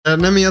Nej,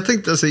 men jag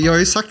tänkte, alltså, jag har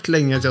ju sagt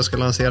länge att jag ska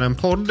lansera en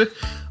podd.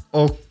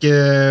 Och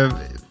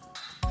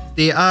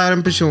det är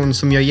en person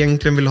som jag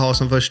egentligen vill ha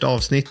som första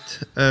avsnitt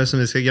som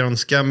vi ska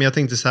granska. Men jag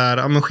tänkte så här,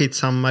 ja men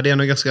skitsamma, det är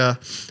nog ganska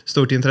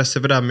stort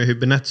intresse för det här med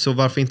Hübinette. Så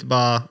varför inte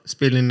bara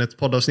spela in ett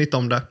poddavsnitt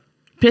om det?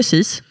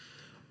 Precis.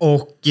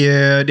 Och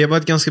det har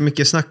varit ganska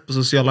mycket snack på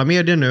sociala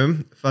medier nu.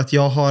 För att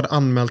jag har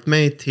anmält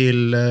mig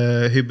till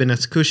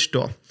Hübinettes kurs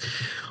då.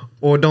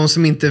 Och de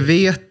som inte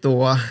vet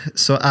då,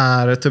 så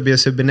är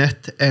Tobias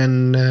Hübinette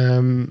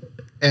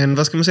en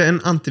vad ska man säga,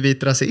 en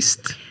antivit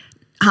rasist.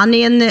 Han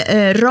är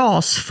en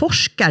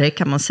rasforskare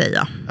kan man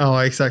säga.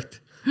 Ja, exakt.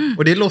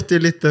 Och det låter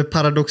ju lite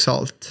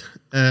paradoxalt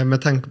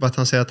med tanke på att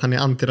han säger att han är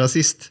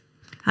antirasist.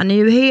 Han är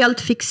ju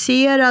helt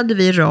fixerad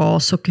vid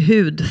ras och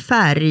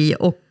hudfärg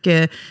och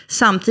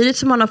samtidigt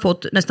som han har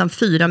fått nästan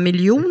 4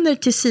 miljoner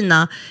till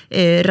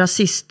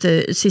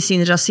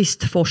sin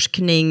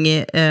rasistforskning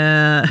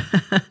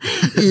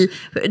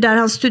där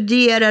han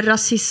studerar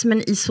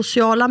rasismen i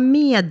sociala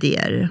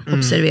medier,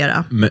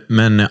 observera.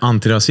 Men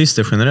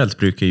antirasister generellt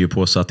brukar ju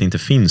påstå att det inte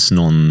finns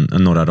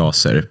några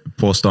raser.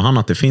 Påstår han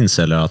att det finns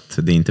eller att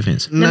det inte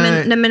finns?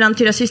 Nej, men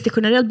antirasister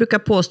generellt brukar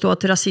påstå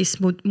att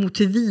rasism mot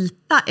vita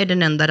är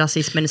den enda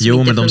rasismen som inte finns.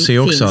 Jo, men de säger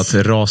också att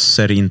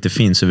raser inte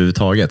finns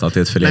överhuvudtaget, att det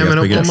är ett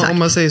förlegat begrepp. Om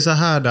man säger så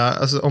här då,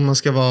 alltså om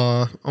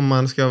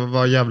man ska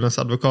vara djävulens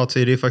advokat, så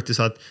är det ju faktiskt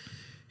så att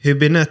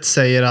Hübinette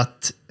säger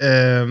att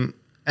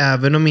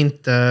även om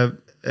inte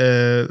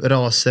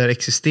raser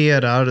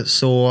existerar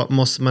så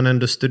måste man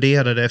ändå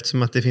studera det,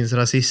 eftersom att det finns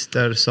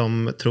rasister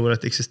som tror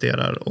att det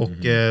existerar och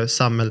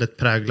samhället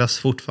präglas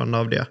fortfarande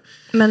av det.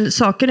 Men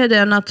saken är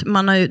den att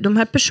de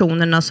här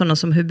personerna, sådana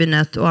som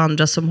Hübinette och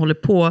andra som håller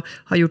på,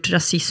 har gjort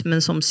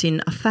rasismen som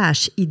sin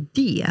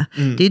affärsidé.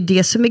 Det är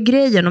det som är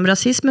grejen. Om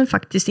rasismen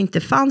faktiskt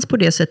inte fanns på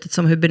det sättet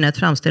som Hübinette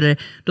framställer,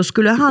 då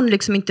skulle han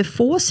liksom inte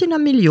få sina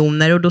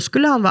miljoner och då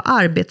skulle han vara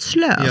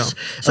arbetslös. Ja. Så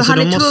alltså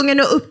han är tvungen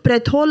att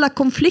upprätthålla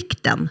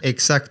konflikten.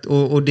 Exakt,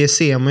 och det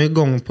ser man ju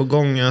gång på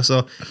gång.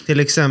 Alltså, till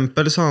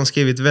exempel så har han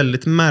skrivit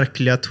väldigt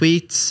märkliga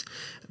tweets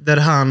där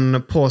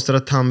han påstår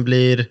att han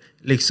blir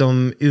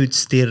liksom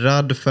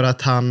utstirrad för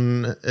att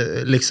han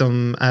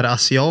liksom är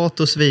asiat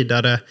och så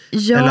vidare.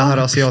 Ja. Eller har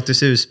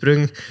asiatiskt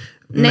ursprung.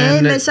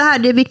 Men så här,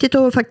 det är viktigt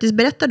att faktiskt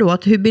berätta då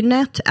att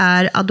Hübinette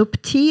är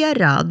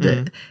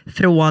adopterad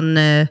från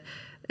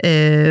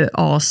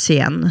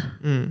Asien.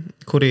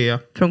 Korea.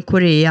 Från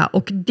Korea.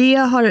 Och det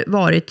har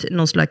varit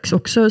någon slags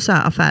också så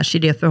här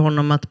affärsidé för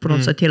honom att på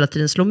något sätt hela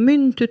tiden slå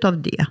mynt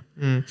utav det.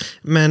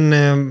 Men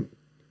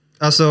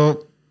alltså,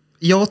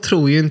 jag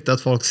tror ju inte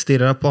att folk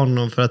stirrar på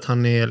honom för att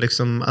han är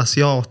liksom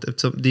asiat.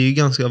 Det är ju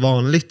ganska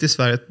vanligt i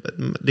Sverige.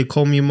 Det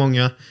kom ju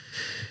många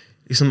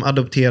liksom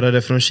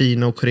adopterade från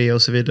Kina och Korea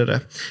och så vidare.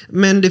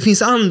 Men det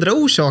finns andra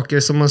orsaker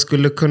som man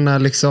skulle kunna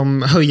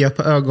liksom höja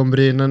på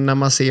ögonbrynen när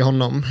man ser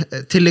honom.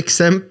 Till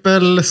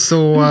exempel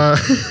så...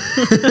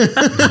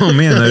 Vad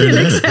menar du?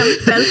 Till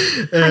exempel.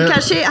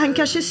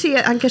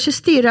 Han kanske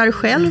stirrar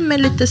själv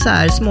med lite så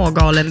här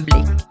smågalen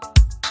blick.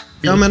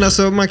 Ja, men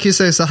alltså, man kan ju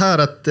säga så här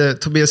att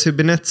Tobias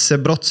Hübinettes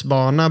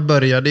brottsbana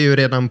började ju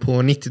redan på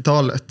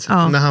 90-talet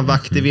när han var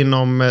aktiv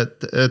inom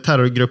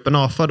terrorgruppen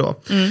AFA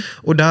då.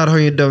 Och där har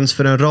han ju dömts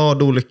för en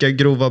rad olika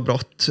grova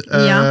brott.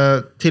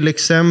 Till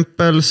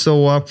exempel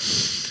så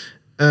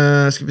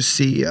ska vi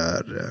se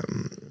här.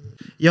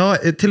 Ja,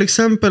 till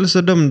exempel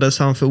så dömdes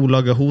han för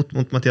olaga hot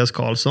mot Mattias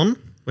Karlsson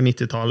på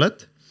 90-talet.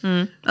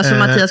 Alltså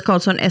Mattias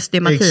Karlsson, SD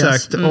Mattias.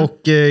 Exakt, och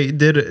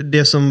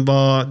det som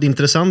var det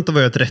intressanta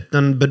var ju att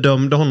rätten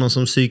bedömde honom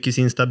som psykiskt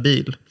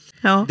instabil.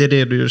 Ja. Det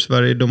redogörs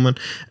för i domen.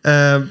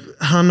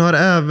 Han har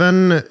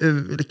även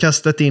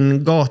kastat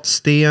in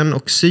gatsten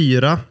och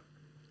syra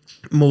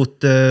mot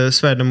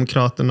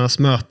Sverigedemokraternas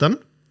möten.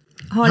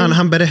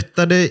 Han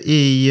berättade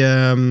i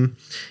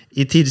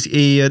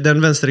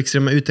den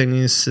vänsterextrema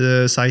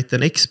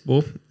uthängningssajten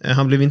Expo.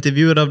 Han blev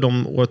intervjuad av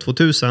dem år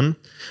 2000.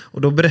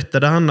 Och då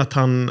berättade han att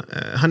han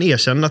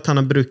erkände att han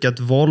har brukat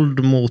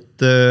våld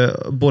mot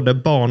både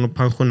barn och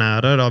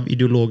pensionärer av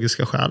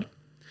ideologiska skäl.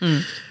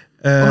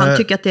 Och han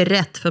tycker att det är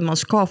rätt för man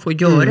ska få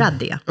göra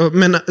det.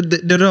 Men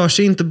det rör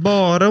sig inte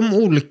bara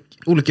om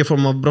olika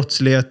former av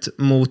brottslighet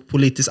mot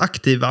politiskt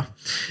aktiva.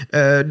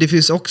 Det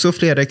finns också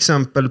flera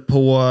exempel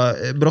på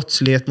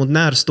brottslighet mot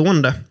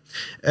närstående.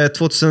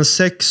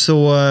 2006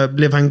 så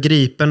blev han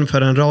gripen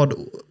för en rad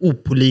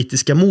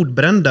opolitiska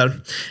mordbränder.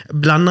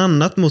 Bland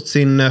annat mot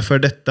sin för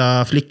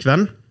detta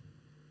flickvän.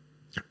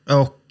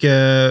 Och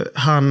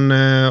han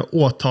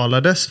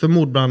åtalades för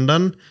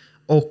mordbranden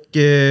och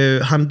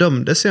han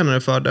dömdes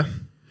senare för det.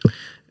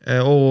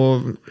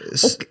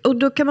 Och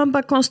då kan man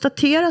bara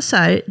konstatera så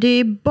här, det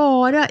är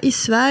bara i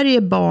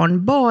Sverige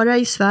bara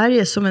i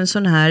Sverige som en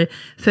sån här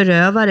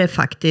förövare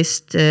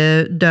faktiskt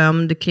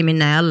dömd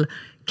kriminell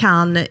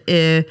kan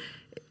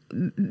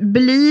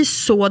bli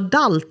så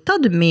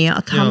daltad med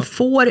att han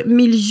får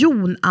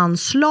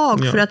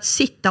miljonanslag för att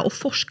sitta och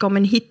forska om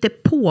en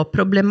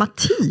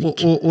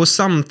hittepå-problematik. Och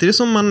samtidigt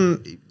som man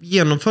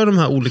genomför de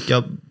här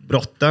olika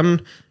brotten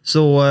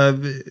så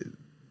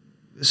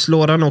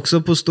slår han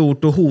också på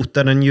stort och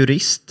hotar en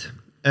jurist.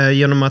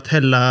 genom att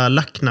hälla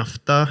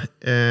lacknafta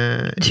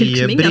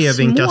i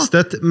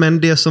brevinkastet.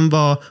 Men det som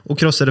var, och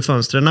krossade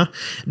fönstren,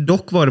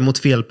 dock var det mot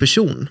fel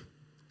person.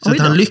 Så att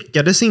han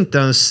lyckades inte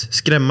ens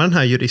skrämma den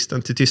här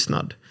juristen till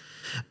tystnad.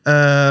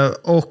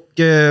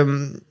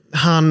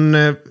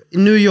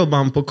 Nu jobbar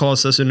han på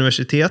Karlstads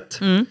universitet.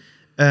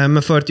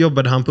 Men förut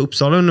jobbade han på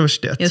Uppsala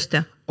universitet. Just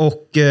det.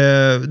 Och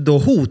då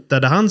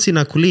hotade han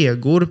sina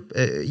kollegor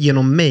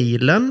genom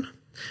mejlen.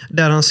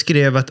 Där han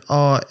skrev att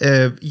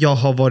jag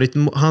har varit...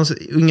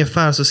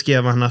 ungefär så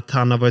skrev han att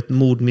han har varit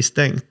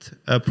mordmisstänkt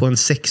på en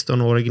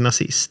 16-årig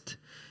nazist.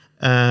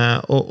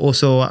 Och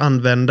så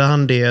använde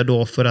han det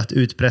då för att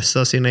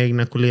utpressa sina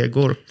egna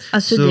kollegor.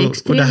 Alltså,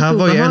 och det här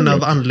var ju en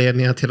av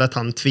anledningarna till att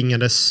han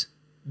tvingades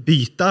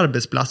byta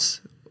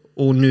arbetsplats.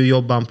 Och nu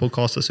jobbar han på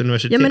Karlstads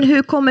universitet. Ja, men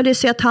hur kommer det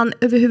sig att han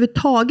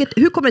överhuvudtaget...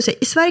 Hur kommer det sig?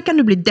 I Sverige kan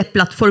du bli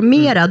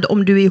deplattformerad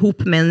om du är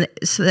ihop med en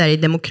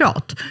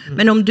Sverigedemokrat.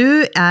 Men om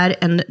du är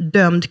en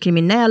dömd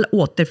kriminell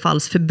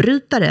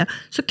återfallsförbrytare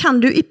så kan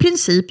du i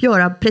princip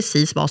göra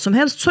precis vad som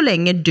helst så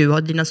länge du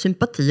har dina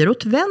sympatier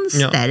åt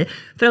vänster. Ja.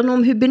 För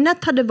om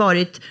Hübinette hade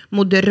varit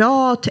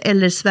moderat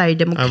eller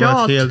sverigedemokrat...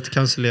 Han var helt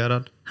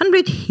cancellerad. Han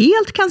blivit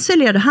helt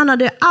cancellerad. Han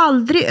hade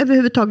aldrig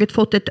överhuvudtaget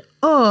fått ett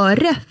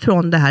öre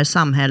från det här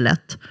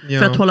samhället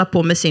för att hålla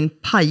på med sin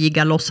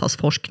pajiga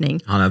låtsasforskning.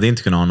 Han hade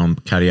inte kunnat ha någon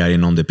karriär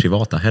inom det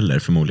privata heller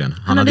förmodligen.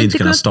 Han hade inte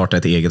kunnat starta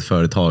ett eget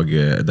företag.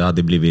 Det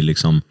hade blivit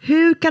liksom...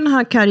 Hur kan han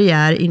ha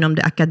karriär inom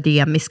det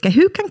akademiska?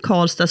 Hur kan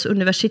Karlstads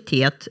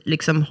universitet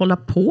liksom hålla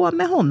på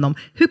med honom?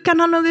 Hur kan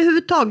han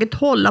överhuvudtaget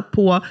hålla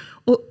på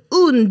och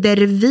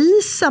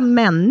undervisa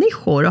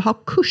människor och ha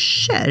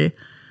kurser?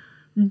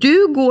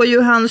 Du går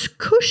ju hans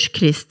kurs,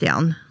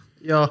 Christian.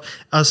 Ja,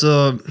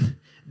 alltså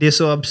det är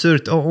så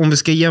absurt. Om vi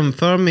ska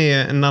jämföra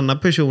med en annan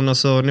person,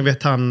 alltså, ni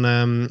vet han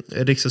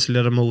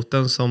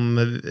riksdagsledamoten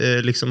som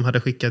liksom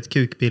hade skickat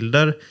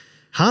kukbilder.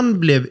 Han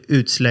blev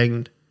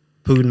utslängd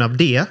på grund av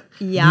det.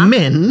 Ja.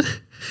 Men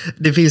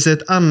det finns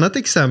ett annat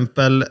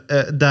exempel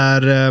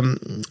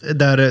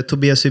där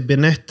Tobias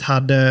Hübinette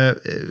hade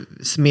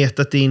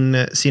smetat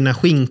in sina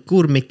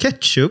skinkor med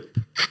ketchup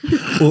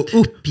och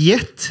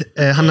uppgett,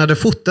 han hade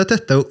fotat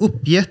detta och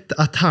uppgett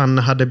att han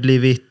hade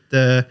blivit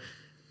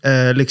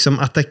liksom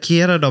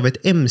attackerad av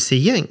ett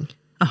MC-gäng.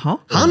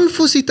 Aha. Han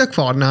får sitta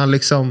kvar när han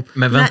liksom...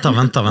 Men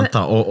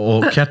vänta.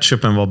 Och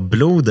ketchupen var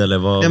blod eller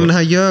vad? Ja, men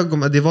han ljög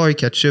om att det var ju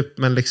ketchup,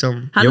 men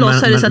liksom... Han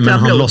låtsades att det var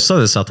blod. Han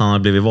låtsades att han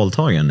hade blivit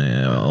våldtagen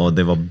och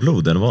det var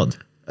blod eller vad?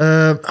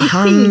 I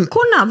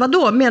skinkorna,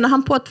 vadå? Menar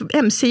han på att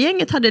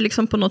MC-gänget hade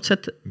liksom på något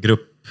sätt...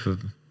 Grupp...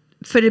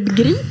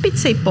 förgripit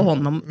sig på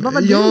honom? Vad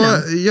var det?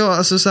 Ja,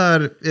 alltså så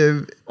här...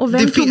 och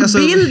vem tog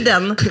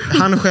bilden?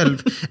 Han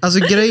själv. Alltså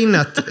grejen är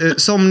att,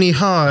 som ni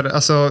hör,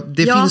 alltså,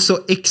 det finns så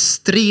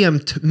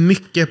extremt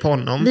mycket på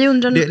honom.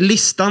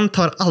 Listan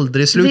tar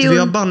aldrig slut. Vi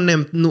har bara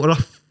nämnt några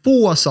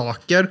få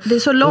saker. Det är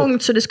så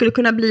långt så det skulle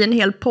kunna bli en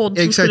hel podd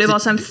som skulle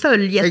vara en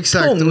följetong.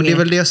 Exakt, och det är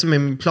väl det som är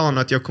min plan,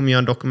 att jag kommer göra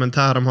en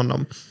dokumentär om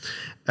honom.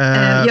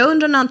 Jag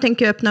undrar när han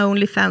tänker öppna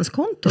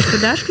OnlyFans-konto, för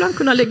där skulle han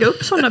kunna lägga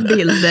upp sådana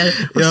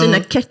bilder av sina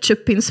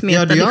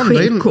ketchup-insmetade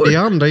skinkor. Det är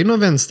andra inom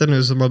vänster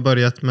nu som har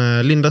börjat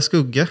med Linda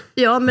Skugge.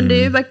 Ja, men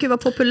det verkar ju vara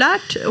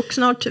populärt och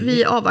snart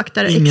vi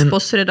avvaktar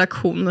Expos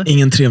redaktion.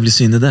 Ingen trevlig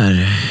syn det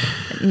där.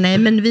 Nej,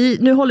 men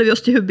nu håller vi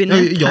oss till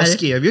Hübinette här. Jag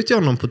skrev ju till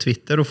honom på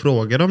Twitter och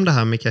frågade om det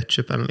här med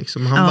ketchupen.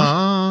 Liksom. Han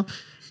bara...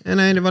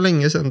 Nej, det var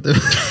länge sedan.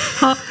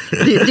 Ja,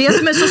 det är det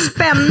som är så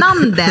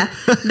spännande.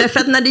 Därför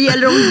att när det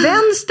gäller om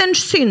vänsterns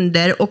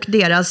synder och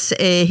deras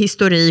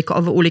historik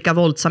av olika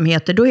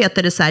våldsamheter, då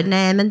heter det så här: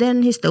 nej, men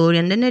den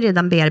historien, den är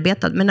redan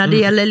bearbetad. Men när det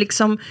gäller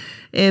liksom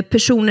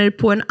personer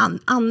på en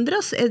andra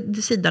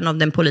sidan av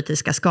den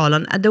politiska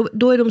skalan,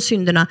 då är de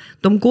synderna,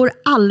 de går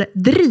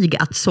aldrig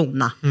att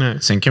sona. Nej.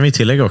 Sen kan vi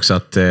tillägga också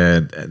att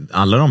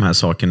alla de här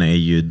sakerna är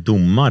ju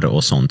domar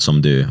och sånt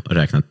som du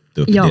räknat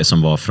upp. Ja. Det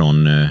som var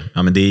från,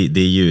 ja, men det är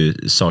ju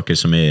saker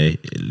som är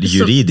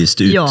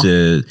juridiskt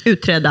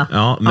utredda.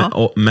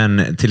 Ja,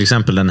 men till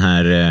exempel den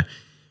här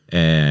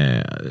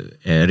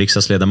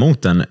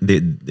riksdagsledamoten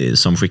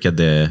som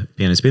skickade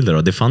penisbilder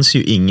då, det fanns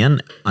ju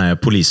ingen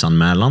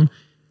polisanmälan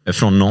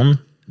från någon.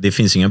 Det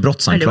finns inga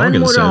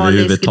brottsanklagelse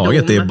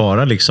överhuvudtaget. Det är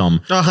bara liksom...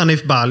 Ja,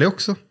 Hanif Bali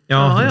också.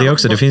 Ja, det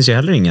också. Det finns ju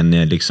heller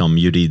ingen liksom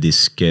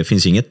juridisk...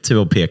 finns inget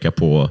att peka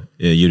på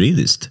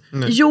juridiskt.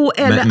 Jo,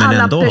 eller men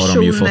alla ändå personer, har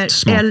de ju fått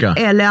smaka.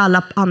 Eller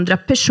alla andra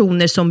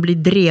personer som blir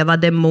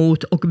drevade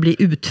mot och blir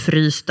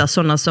utfrysta.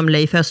 Sådana som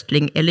Leif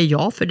Östling, eller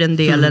jag för den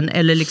delen.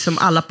 Eller liksom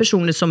alla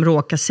personer som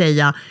råkar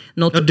säga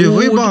något ord. Du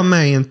var ju bara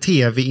med i en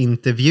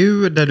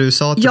tv-intervju där du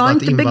sa typ jag har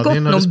att inte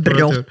begått något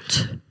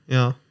brott.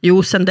 Ja.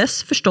 Jo, sen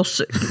dess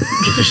förstås.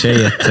 För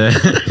sig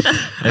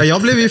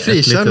jag blev ju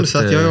frikänd så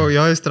att jag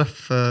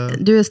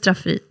är Du är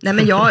straffri. Nej,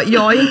 men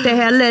jag är inte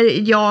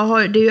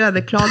heller... det är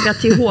överklagat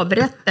till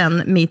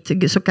hovrätten, mitt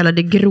så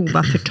kallade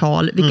grova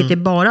förtal, vilket är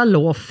bara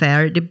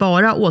lawfare, det är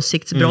bara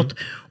åsiktsbrott.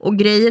 Och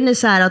grejen är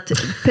så här att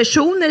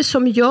personer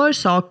som gör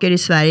saker i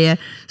Sverige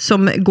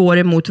som går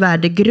emot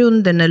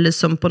värdegrunden eller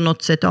som på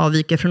något sätt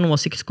avviker från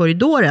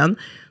åsiktskorridoren,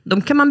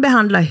 de kan man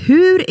behandla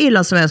hur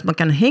illa som helst. Man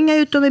kan hänga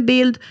ut dem i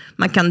bild,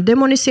 man kan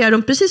demonisera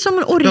dem, precis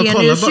som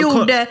Orenius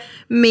gjorde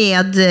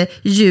med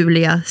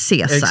Julia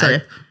Caesar.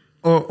 Exakt.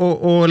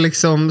 Och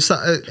liksom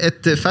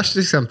ett färskt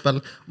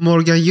exempel,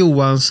 Morgan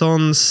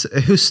Johanssons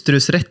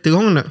hustrus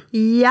rättegång nu.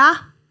 Ja.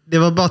 Det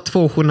var bara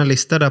 2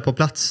 journalister där på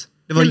plats.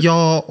 Det var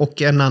jag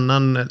och en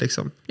annan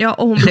liksom. Ja,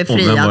 och hon blev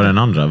friad. Och vem var den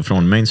andra?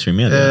 Från mainstream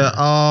media?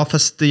 Ja,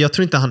 fast jag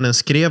tror inte han ens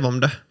skrev om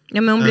det.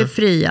 Ja, men hon blev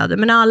friad.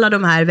 Men alla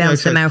de här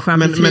vänstermänniskorna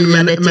blev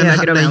friade till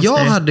höger och vänster. När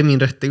jag hade min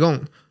rättegång,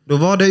 då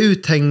var det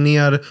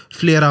uthängningar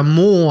flera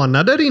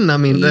månader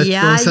innan min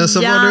rättegång. Sen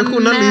så var det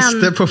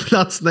journalister på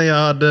plats när jag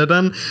hade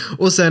den.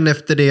 Och sen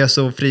efter det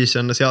så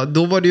frikändes jag.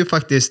 Då var det ju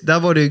faktiskt, där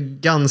var det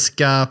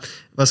ganska,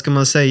 vad ska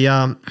man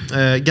säga,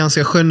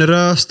 ganska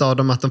generöst av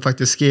dem att de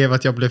faktiskt skrev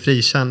att jag blev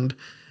frikänd.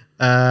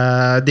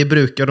 Det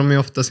brukar de ju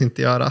oftast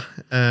inte göra.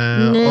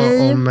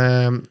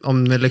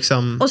 Om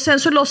liksom... Och sen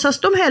så låtsas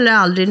de heller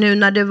aldrig nu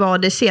när det var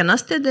det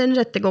senaste, den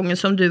rättegången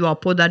som du var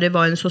på, där det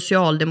var en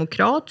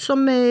socialdemokrat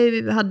som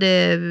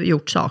hade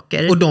gjort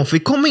saker. Och de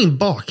fick komma in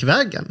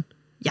bakvägen.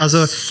 Jaså?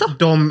 Alltså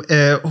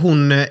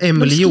hon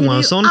Emily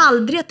Johansson. De skrev ju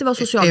aldrig att det var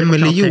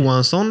socialdemokrater. Emily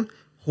Johansson,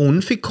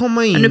 hon fick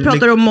komma in. Men nu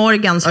pratar du om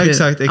Morgans fru. Ja,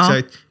 exakt.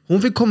 Ja.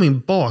 Hon fick komma in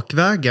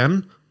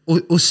bakvägen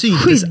och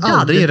syntes skyddad.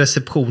 Aldrig i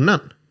receptionen.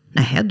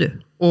 Nej, du.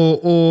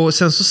 Och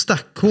sen så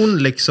stack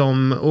hon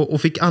liksom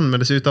och fick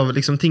använda sig av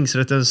liksom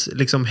tingsrättens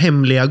liksom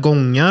hemliga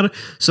gångar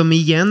som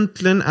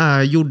egentligen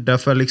är gjorda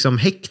för liksom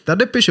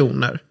häktade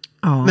personer.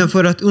 Ja. Men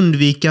för att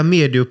undvika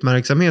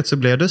medieuppmärksamhet så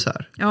blev det så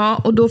här. Ja,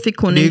 och då fick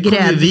hon en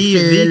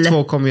gräddfil. Vi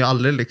två kommer ju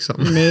aldrig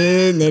liksom.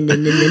 Nej.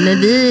 Men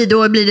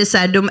då blir det så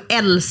här, de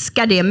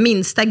älskar det.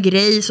 Minsta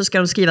grej så ska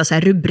de skriva så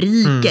här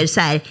rubriker. Så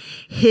här,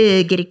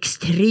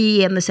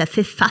 högerextrem, så här,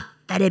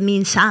 författare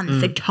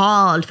minsann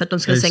förtal, för att de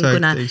ska sen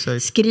kunna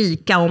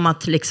skrika om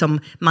att liksom,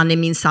 man är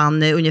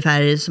minsann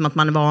ungefär som att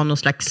man var någon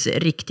slags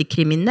riktig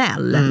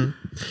kriminell.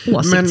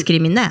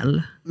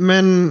 Åsiktskriminell.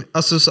 Men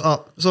alltså,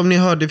 som ni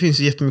hör, det finns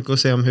ju jättemycket att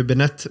säga om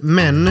Hübinette.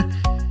 Men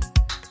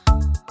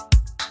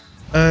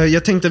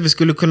jag tänkte att vi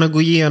skulle kunna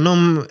gå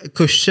igenom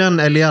kursen,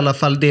 eller i alla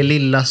fall det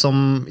lilla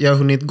som jag har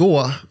hunnit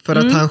gå. För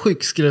att han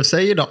sjukskrev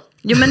sig idag.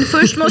 Jo, men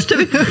först måste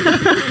vi...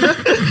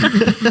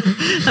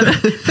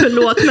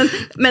 Förlåt,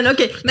 men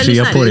okej. Men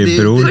krya på dig,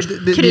 bror. Först,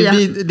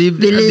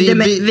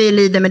 vi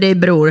lider med dig,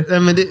 bror. Nej,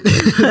 men det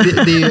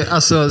är ju,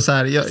 alltså så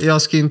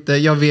här,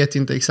 jag vet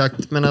inte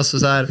exakt, men alltså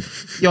så här,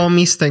 jag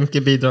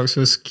misstänker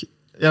bidragsfusk.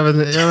 Jag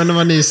vet inte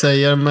vad ni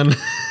säger, men...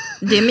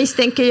 Det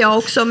misstänker jag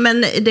också,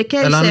 men det kan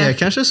jag eller säga... han är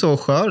kanske så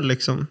skör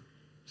liksom.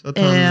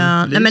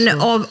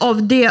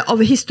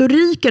 Av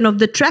historiken, av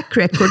the track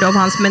record av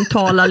hans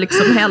mentala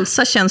liksom,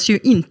 hälsa känns ju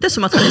inte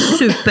som att han är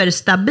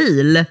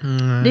superstabil.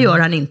 Det gör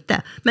han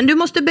inte. Men du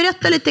måste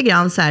berätta lite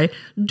grann så här.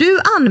 Du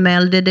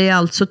anmälde dig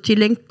alltså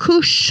till en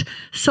kurs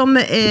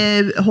som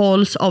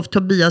hålls av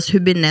Tobias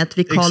Hübinette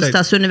vid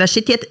Karlstads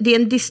universitet. Det är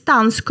en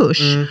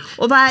distanskurs.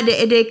 Och vad är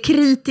det? Är det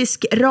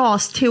kritisk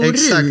rasteori?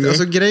 Exakt,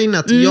 alltså grejen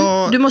att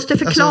du måste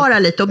förklara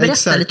lite och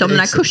berätta lite om den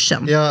här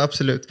kursen. Ja,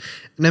 absolut.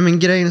 Nej, men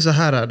grejen så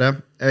här är det.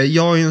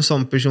 Jag är en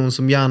sån person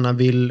som gärna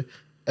vill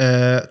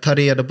ta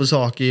reda på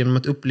saker genom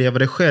att uppleva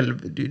det själv.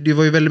 Det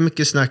var ju väldigt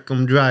mycket snack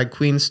om drag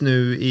queens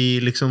nu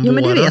i liksom våras.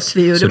 Men det vet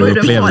vi ju. Så du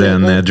upplevde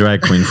en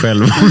drag queen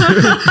själv?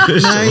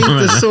 Nej,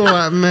 inte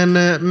så. Men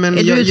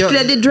är du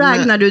utklädd i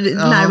drag när du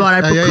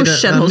närvarar på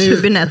kursen hos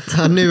Hübinette?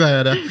 Ja, nu är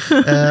jag det.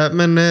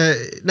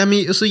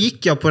 Men så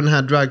gick jag på den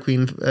här drag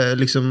queen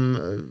liksom...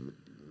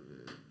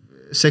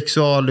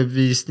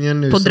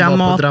 sexualuppvisningen nu på som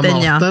Dramaten, var på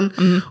Dramaten.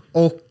 Ja.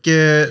 Och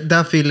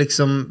där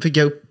fick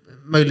jag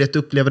möjlighet att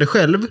uppleva det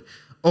själv.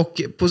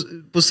 Och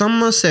på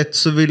samma sätt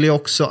så vill jag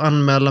också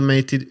anmäla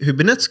mig till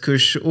Hübinettes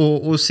kurs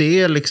och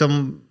se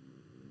liksom,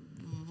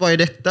 vad är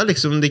detta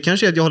liksom? Det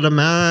kanske är att jag håller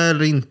med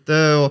eller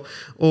inte.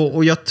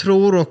 Och jag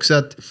tror också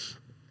att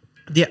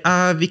det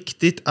är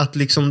viktigt att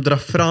liksom dra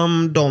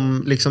fram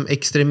de liksom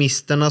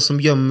extremisterna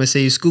som gömmer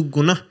sig i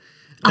skuggorna.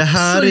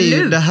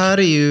 Det här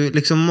är ju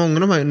liksom, många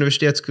av de här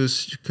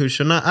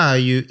universitetskurserna är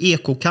ju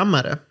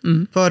ekokammare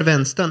för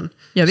vänstern.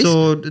 Ja,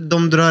 så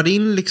de drar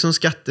in liksom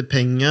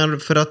skattepengar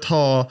för att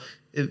ha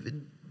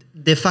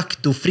de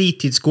facto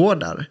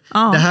fritidsgårdar.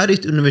 Det här är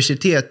ett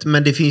universitet,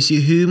 men det finns ju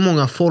hur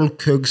många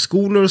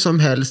folkhögskolor som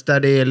helst där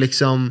det är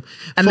liksom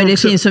men det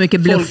finns så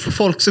mycket bluff.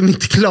 Folk som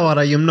inte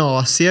klarar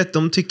gymnasiet,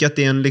 de tycker att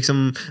det är en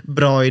liksom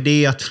bra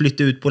idé att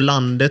flytta ut på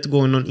landet,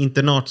 gå i någon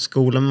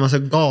internatskola med massa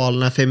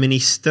galna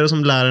feminister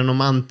som lär en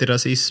om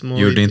antirasism.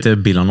 Gjorde inte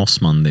Bilan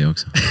Osman det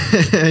också?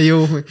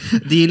 Jo,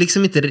 det är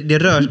liksom inte, det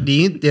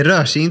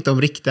rör sig inte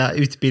om riktiga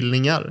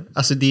utbildningar.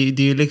 Alltså det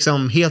är ju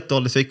liksom helt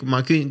dåligt,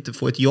 man kan ju inte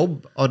få ett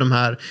jobb av de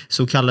här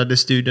så kallade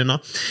studierna.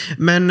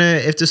 Men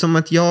eftersom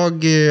att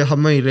jag har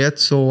möjlighet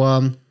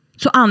så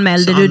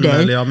anmälde du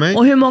dig. Jag mig.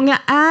 Och hur många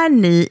är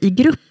ni i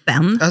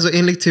gruppen? Alltså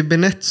enligt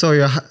Hübinette så har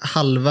jag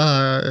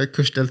halva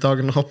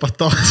kursdeltagarna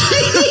hoppat av.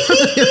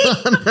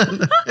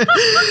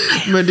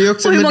 Men det är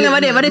också, och hur många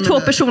var det? Var det 2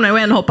 personer och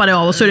en hoppade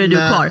av och så är det du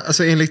kvar?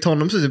 Alltså enligt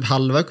honom så är typ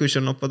halva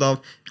kursen hoppat av.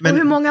 Men och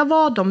hur många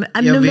var de?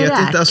 Jag vet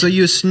inte, alltså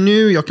just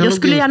nu jag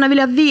skulle gärna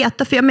vilja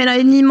veta, för jag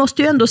menar, ni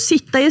måste ju ändå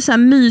sitta i ett så här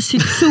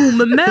mysigt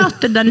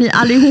Zoom-möte där ni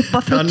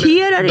allihopa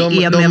frotterar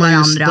med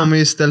varandra. De har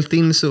ju ställt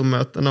in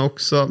Zoom-mötena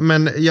också.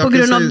 Men på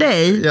grund av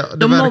dig? Ja,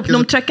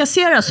 de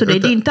trakasserar så det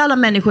är inte alla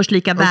människors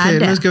lika värde.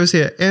 Okej, nu ska vi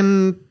se. 1,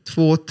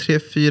 2, 3,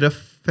 4,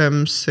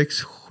 5,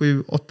 6,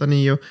 7, 8,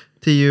 9,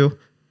 10,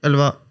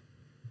 11,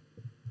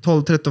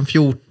 12, 13,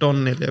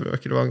 14 elever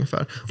verkar det vara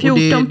ungefär. 14 och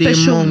det är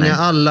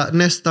personer.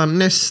 många,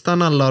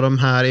 nästan alla av de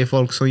här är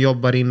folk som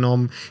jobbar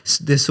inom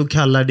det så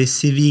kallade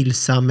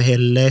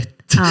civilsamhället.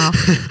 Ja,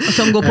 och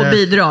som går på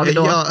bidrag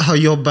då. Jag har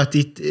jobbat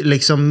i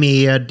liksom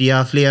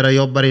media, flera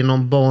jobbar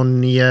inom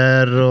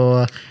Bonnier och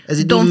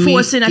alltså de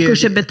får sina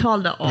kurser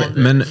betalda av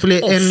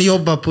en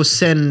jobbar på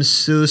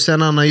Census,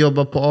 en annan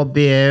jobbar på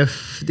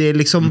ABF. Det är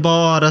liksom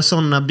bara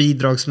sådana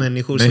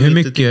bidragsmänniskor. Men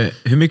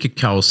hur mycket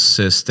kaos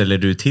ställer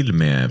du till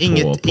med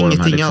på de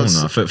här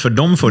lektionerna? För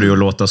de får det ju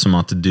låta som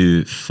att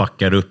du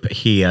fuckar upp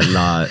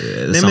hela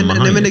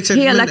sammanhanget.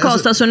 Hela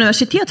Karlstads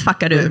universitet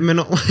fuckar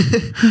du.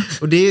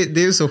 Och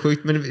det är så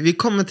sjukt, men vi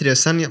kommer till det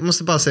sen. Jag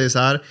måste bara säga så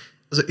här.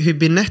 Alltså,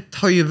 Hübinette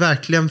har ju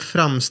verkligen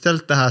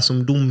framställt det här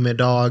som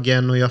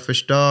domedagen och jag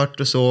förstört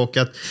och så, och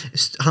att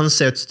han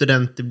säger att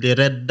studenter blir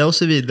rädda och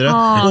så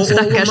vidare.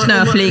 Stackars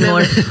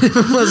snöflingor.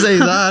 Man säger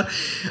så här.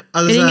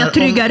 Alltså, är det inga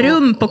trygga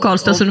rum på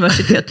Karlstads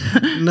universitet?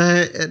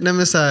 Nej,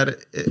 men så här,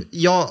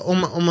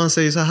 om man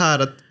säger så här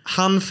att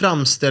han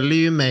framställer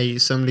ju mig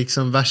som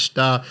liksom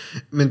värsta,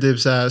 men typ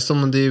så här,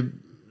 som det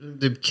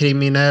typ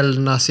kriminell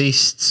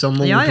nazist som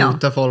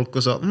mordhotar folk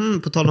och så.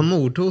 På tal om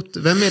mordhot,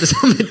 vem är det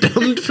som är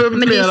dömd för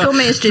men det är så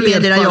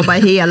mainstream-medierna jobbar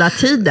hela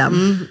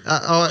tiden.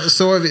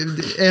 Så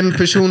en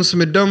person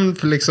som är dömd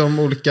för liksom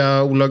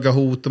olika olaga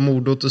hot och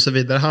mordhot och så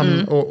vidare,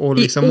 han och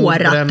liksom i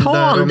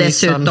åratal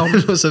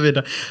dessutom och så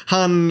vidare.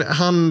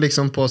 Han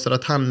liksom påstår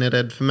att han är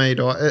rädd för mig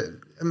då.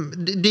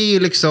 Det är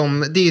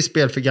liksom, det är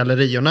spel för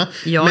gallerierna.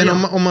 Men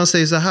om man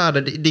säger så här,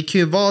 det kan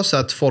ju vara så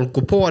att folk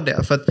går på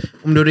det. För att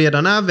om du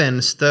redan är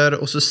vänster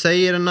och så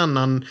säger en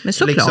annan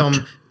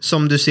liksom,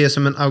 som du ser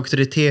som en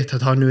auktoritet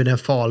att nu är det en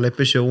farlig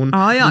person.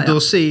 Då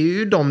ser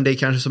ju de det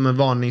kanske som en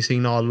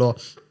varningssignal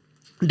och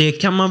det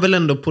kan man väl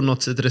ändå på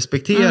något sätt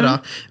respektera.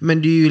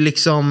 Men det är ju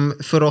liksom,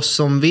 för oss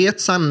som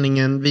vet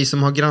sanningen, vi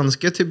som har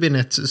granskat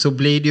Hübinette, så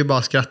blir det ju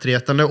bara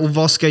skrattretande. Och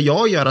vad ska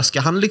jag göra?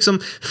 Ska han liksom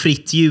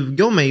fritt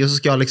ljuga om mig och så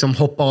ska jag liksom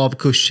hoppa av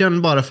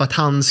kursen bara för att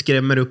han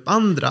skrämmer upp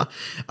andra?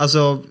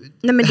 Alltså,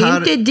 nej, men det är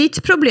inte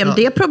ditt problem.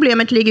 Det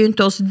problemet ligger ju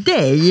inte hos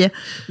dig.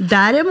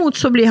 Däremot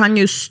så blir han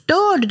ju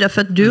störd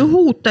därför att du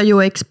hotar ju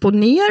att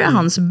exponera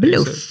hans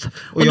bluff.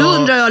 Och då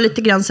undrar jag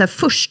lite grann så här,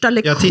 första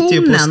lektionen. Jag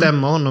tittar ju på att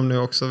stämma honom nu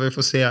också, vi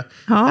får se.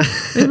 Ja,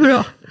 det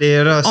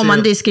är bra. Om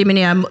man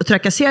diskriminerar och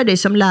trakasserar dig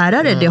som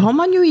lärare, det har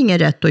man ju ingen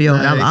rätt att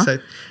göra. Nej,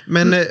 exakt.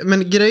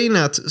 Men grejen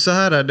är att så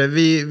här är det,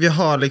 vi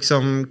har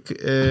liksom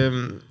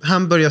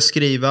han börjar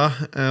skriva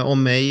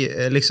om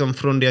mig liksom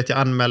från det att jag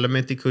anmäler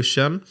mig till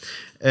kursen.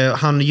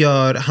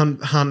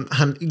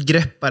 Han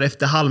greppar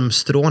efter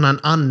halmstrån. Han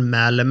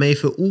anmäler mig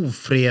för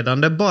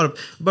ofredande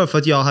bara för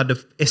att jag hade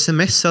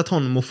smsat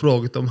honom och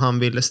frågat om han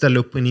ville ställa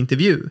upp på en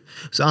intervju.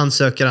 Så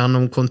ansöker han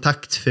om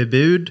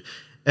kontaktförbud.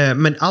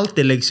 Men allt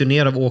det läggs ju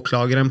ner av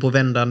åklagaren på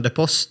vändande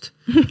post.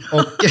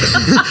 Och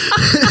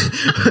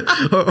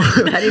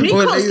det här är ju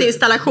en konstig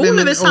installation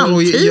över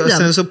samtiden.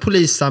 Sen så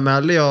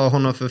polisanmälde jag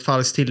honom för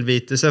falsk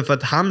tillvitelse för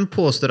att han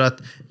påstår att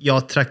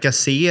jag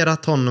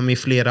trakasserat honom i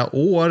flera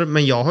år.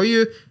 Men jag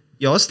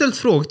har ställt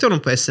frågor till honom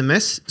på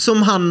sms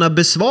som han har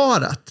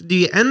besvarat. Det är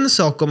ju en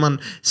sak om man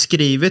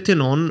skriver till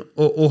någon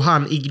och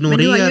han ignorerar.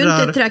 Men du har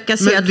ju inte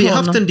trakasserat honom. Vi har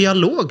haft en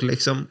dialog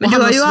liksom. Men du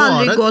har ju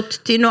aldrig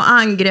gått till något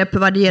angrepp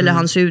vad det gäller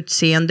hans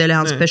utseende eller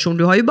hans person.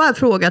 Du har ju bara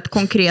frågat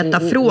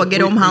konkreta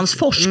frågor om hans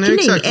forskning,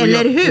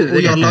 eller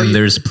hur? And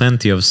there's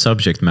plenty of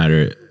subject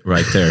matter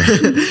right there.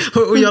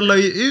 Och jag la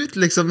ju ut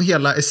liksom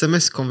hela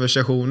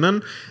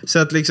sms-konversationen. Så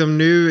att liksom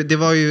nu, det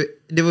var ju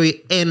det var ju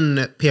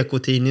en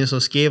PK-tidning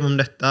som skrev om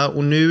detta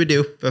och nu är det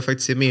uppe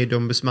faktiskt i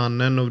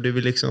medieombudsmannen och det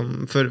var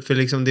liksom, för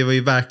liksom, det var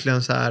ju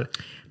verkligen så här,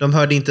 de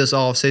hörde inte ens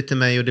av sig till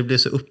mig och det blev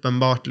så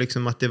uppenbart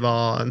liksom att det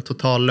var en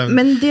total lögn.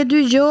 Men det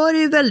du gör är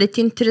ju väldigt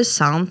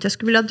intressant. Jag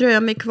skulle vilja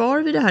dröja mig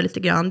kvar vid det här lite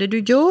grann. Det du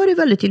gör är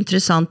väldigt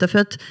intressant för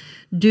att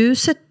du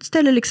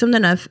ställer liksom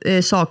den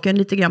här saken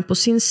lite grann på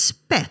sin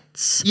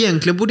spets.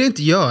 Egentligen borde jag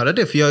inte göra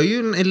det, för jag är ju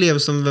en elev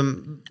som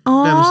vem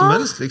som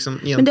helst. Liksom,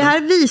 men det här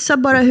visar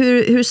bara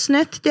hur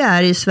snett det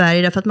är i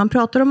Sverige, därför att man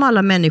pratar om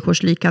alla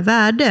människors lika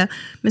värde.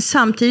 Men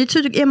samtidigt så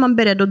är man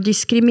beredd att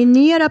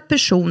diskriminera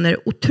personer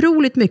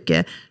otroligt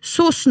mycket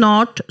så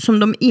snart som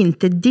de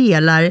inte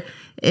delar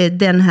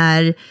den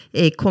här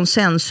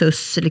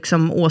konsensus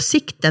liksom,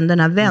 åsikten, den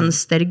här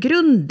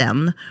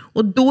vänstergrunden.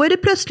 Och då är det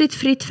plötsligt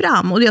fritt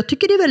fram. Och jag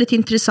tycker det är väldigt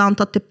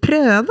intressant att det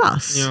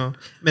prövas. Ja.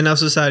 Men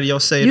alltså så här,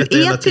 jag säger detta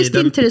hela tiden. Etiskt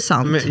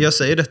intressant. Jag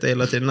säger detta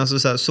hela tiden. Alltså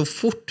så här, så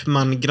fort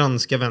man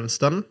granskar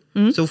vänstern,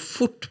 så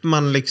fort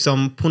man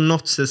liksom på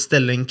något sätt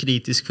ställer en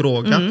kritisk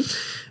fråga,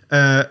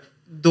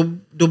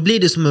 då blir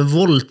det som en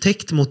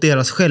våldtäkt mot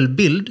deras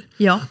självbild.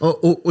 Ja.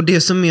 Och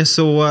det som är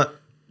så...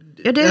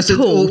 Ja, det är alltså,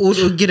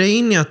 och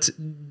grejen är att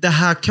det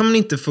här kan man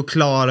inte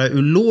förklara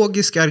ur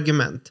logiska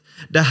argument.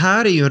 Det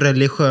här är ju en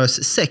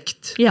religiös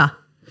sekt. Ja.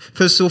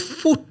 För så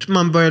fort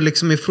man börjar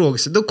liksom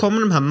ifrågasätta, då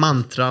kommer de här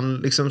mantran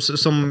liksom,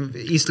 som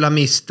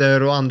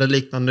islamister och andra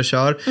liknande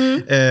kör.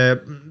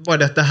 Bara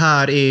det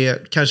här är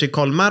kanske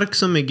Karl Marx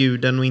som är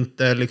guden och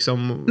inte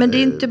liksom men det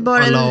är inte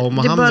bara Allah och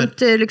Mohammed. Det är bara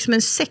inte liksom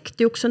en sekt,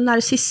 det är också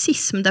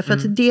narcissism. Därför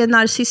att det är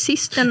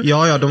narcissisten...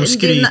 Ja, de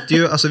skryter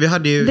ju. Alltså, vi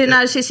hade ju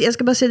jag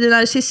ska bara säga, det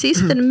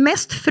narcissisten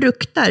mest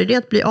fruktar, det är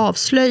att bli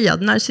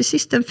avslöjad.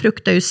 Narcissisten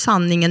fruktar ju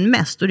sanningen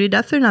mest. Och det är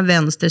därför den här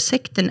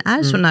vänstersekten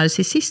är så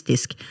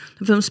narcissistisk.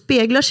 För de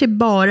speglar sig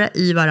bara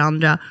i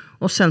varandra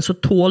och sen så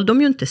tål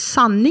de ju inte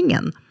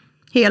sanningen.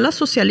 Hela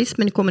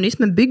socialismen,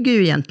 kommunismen bygger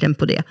ju egentligen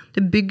på det.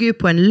 Det bygger ju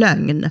på en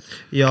lögn.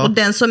 Ja. Och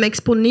den som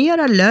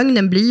exponerar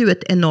lögnen blir ju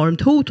ett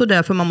enormt hot och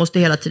därför man måste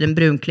hela tiden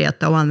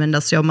brunkleta och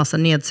använda sig av massa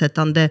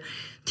nedsättande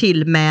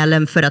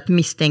tillmälen för att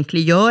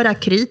misstänkliggöra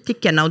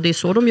kritikerna och det är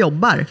så de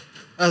jobbar.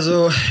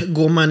 Alltså,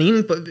 går man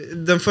in på...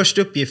 Den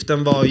första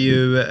uppgiften var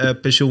ju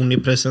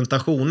personlig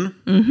presentation.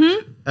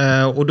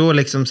 Och då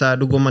liksom så här,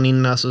 då går man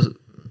in alltså,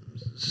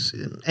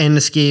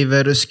 en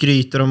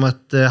skryter om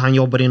att han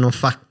jobbar inom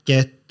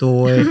facket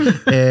och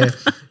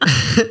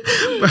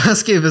han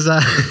skriver så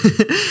här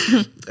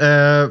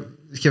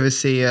ska vi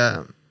se,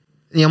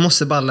 jag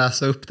måste bara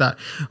läsa upp det här.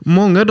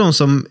 Många av de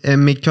som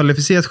med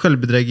kvalificerat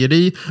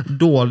självbedrägeri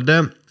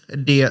dolde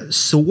det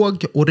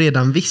såg och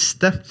redan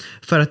visste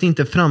för att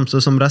inte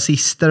framstå som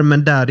rasister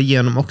men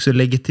därigenom också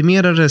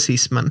legitimera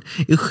rasismen.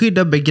 I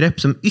skydda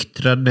begrepp som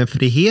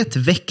yttrandefrihet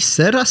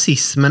växer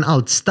rasismen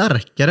allt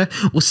starkare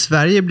och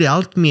Sverige blir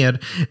allt mer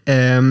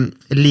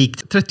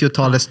likt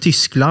 30-talets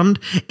Tyskland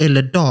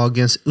eller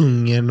dagens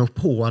Ungern och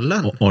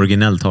Polen.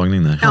 Originell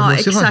tagning där. Ja,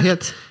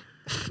 exakt.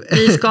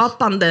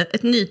 Nyskapande,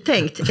 ett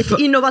nytänkt, ett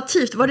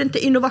innovativt. Var det inte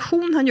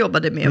innovation han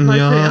jobbade med?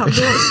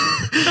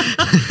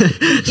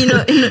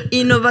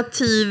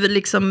 Innovativ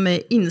liksom,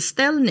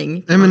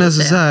 inställning. Jag menar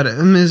alltså så här,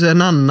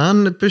 en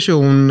annan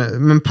person,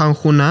 en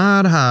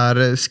pensionär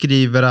här,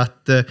 skriver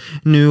att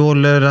nu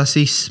håller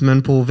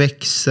rasismen på och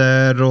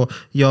växer och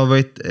jag har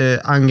varit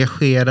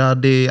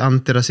engagerad i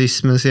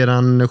antirasismen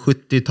sedan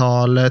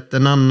 70-talet.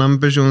 En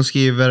annan person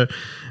skriver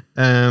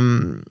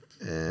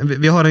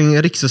vi har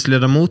en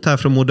riksdagsledamot här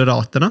från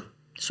Moderaterna.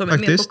 Som är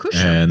med på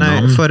kursen?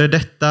 Nej, före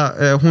detta.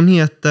 Hon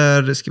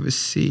heter, ska vi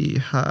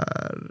se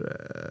här...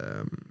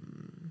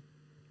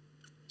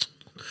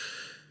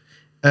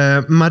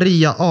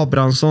 Maria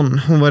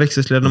Abrahamsson. Hon var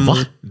riksdagsledamot.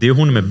 Va? Det är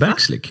hon med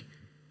backslick?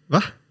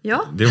 Va?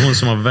 Ja. Det är hon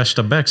som har är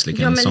värsta som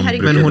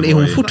men är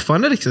hon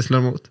fortfarande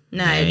riksdagsledamot?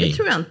 Nej, det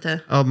tror jag inte.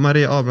 Ja,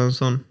 Maria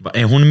Abrahamsson.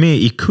 Är hon med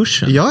i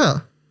kursen?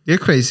 Ja. Det är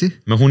crazy.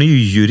 Men hon är ju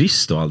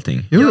jurist och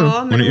allting. Jo.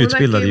 Ja, men hon är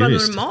utbildad verkar ju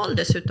jurist. Vara normal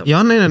dessutom.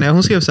 Ja, nej.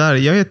 Hon skrev så här.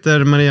 Jag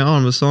heter Maria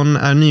Arnesson,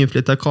 är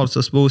nyinflyttad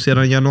Karlstadsbo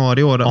sedan januari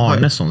i år.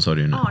 Arnesson sa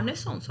du ju nu.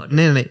 Arnesson sa du.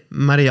 Nej.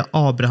 Maria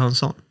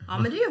Abrahamsson. Ja,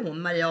 men det är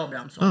hon, Maria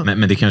Abrahamsson. Ja.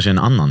 Men det kanske är en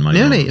annan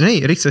Maria.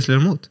 Nej,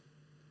 riksdagsledamot.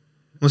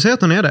 Hon säger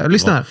att hon är det.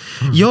 Lyssna här.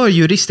 Jag har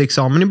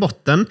juristexamen i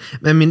botten,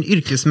 men min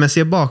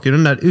yrkesmässiga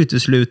bakgrund är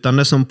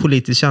uteslutande som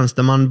politisk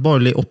tjänsteman,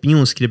 borgerlig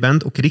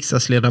opinionsskribent och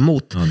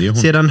riksdagsledamot. Ja,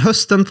 sedan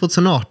hösten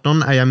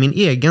 2018 är jag min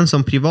egen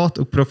som privat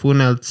och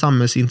professionellt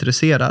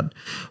samhällsintresserad.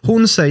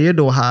 Hon säger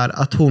då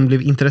här att hon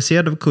blev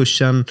intresserad av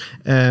kursen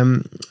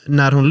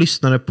när hon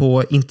lyssnade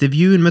på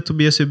intervjun med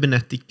Tobias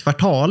Hübinette i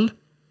Kvartal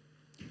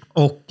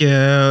och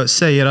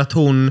säger att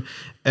hon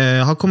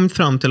har kommit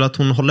fram till att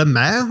hon håller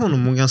med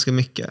honom om ganska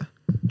mycket.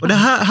 Och det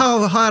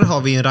här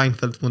har vi en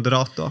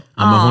Reinfeldt-moderat då.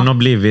 Ja, men hon har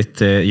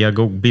blivit,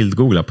 jag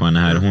bildgooglar på henne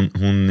här.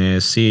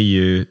 Hon ser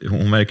ju,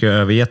 hon verkar ha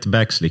övergett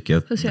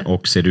backslicket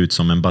och ser ut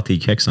som en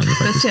batikhäxa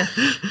faktiskt.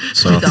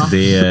 Så att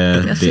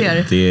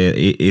det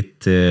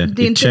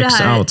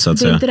checks out så att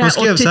säga. Det är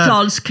inte det här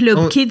 80-tals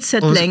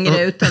klubbkidset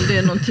längre, utan det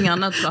är någonting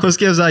annat. Va? Hon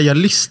skrev så här, jag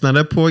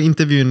lyssnade på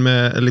intervjun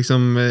med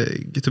liksom,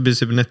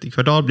 Tobias Hübinette i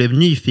Kvartal, blev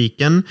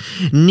nyfiken,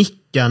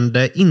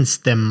 nickande,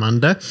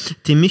 instämmande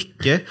till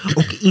mycket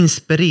och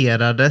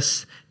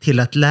inspirerades till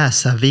att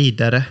läsa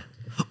vidare.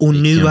 Och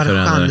nu har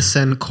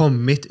chansen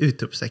kommit,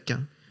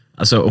 utropstecken.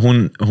 Alltså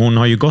hon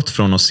har ju gått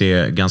från att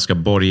se ganska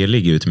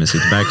borgerlig ut med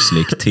sitt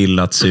backslick till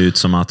att se ut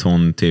som att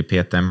hon typ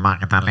heter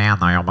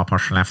Magdalena och jobbar på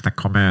Skellefteå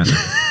kommun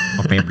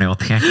och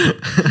bibliotek.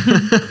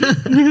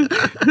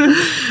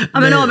 Ja,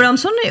 men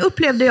Abrahamsson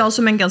upplevde jag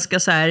som en ganska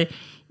så här,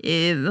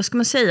 vad ska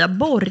man säga,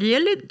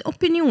 borgerlig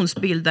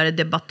opinionsbildare,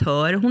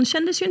 debattör. Hon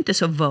kändes ju inte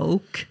så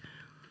woke.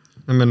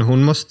 Men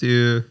hon måste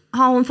ju...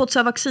 Har hon fått så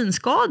här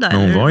vaccinskada?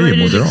 Men hon var ju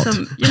moderat.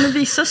 Liksom, ja, men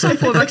vissa som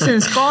får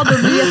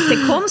vaccinskador blir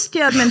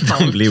jättekonstiga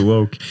mentalt. De blir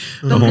woke.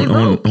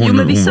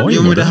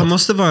 Men det här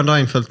måste vara en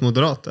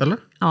Reinfeldt-moderat, eller?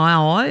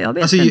 Ja, jag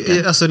vet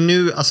inte. Alltså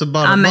nu, alltså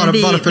bara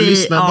för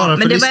lyssnarnas skull.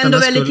 Men det var ändå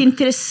väldigt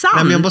intressant.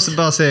 Nej, men jag måste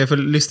bara säga för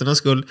lyssnarnas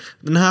skull.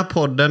 Den här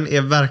podden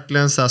är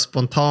verkligen så här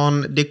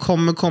spontan. Det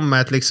kommer komma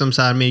ett liksom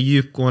så här mer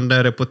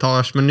djupgående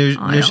reportage. Men nu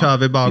kör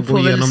vi bara gå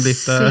igenom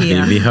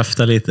lite. Vi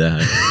höftar lite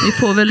här. Vi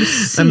får väl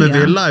se. Nej, men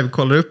vi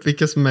live-kollar upp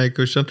vilka som är i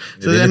kursen.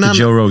 Så det är lite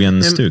Joe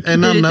Rogan-stuk.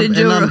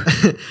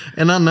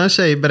 En annan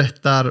tjej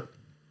berättar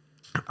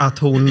att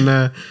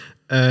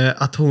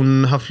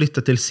hon har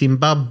flyttat till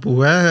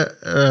Zimbabwe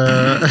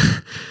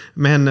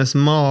med hennes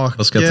make.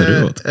 Vad skrattar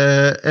du åt?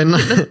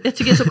 Jag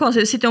tycker det är så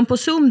konstigt. Sitter hon på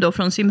Zoom då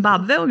från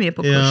Zimbabwe och med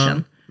på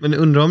kursen? Men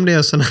undrar om det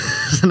är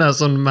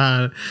sån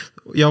här...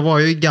 Jag var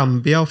ju i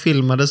Gambia och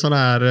filmade såna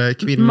här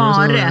kvinnor.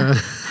 Mare.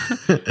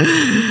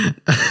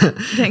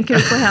 Tänker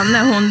du på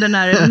henne? Hon den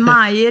där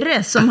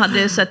Maire som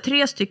hade så här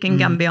 3 stycken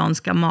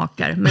gambianska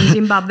makar. Men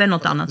Zimbabwe är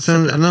något annat.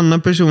 Sen en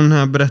annan person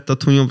här berättat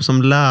att hon jobbar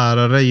som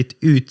lärare i ett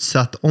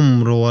utsatt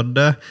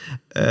område.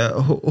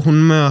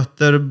 Hon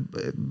möter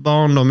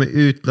barn med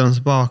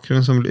utländsk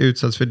bakgrund som blir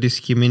utsatt för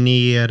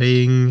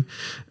diskriminering.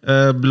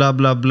 Bla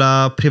bla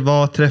bla.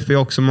 Privat träffar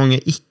jag också många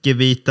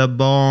icke-vita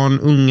barn,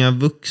 unga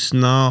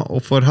vuxna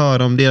och får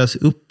höra om deras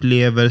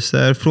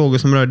upplevelser. Frågor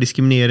som rör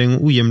diskriminering,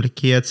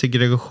 ojämlikhet,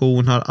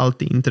 segregation har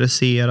alltid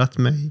intresserat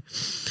mig.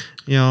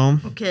 Ja.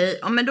 Okej,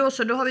 ja, men då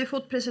har vi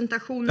fått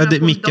presentationerna på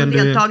de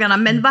deltagarna.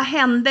 Men vad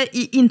hände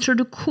i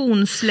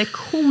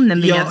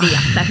introduktionslektionen vill jag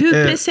veta?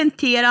 Hur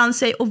presenterar han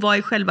sig och vad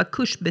är själva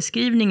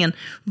kursbeskrivningen?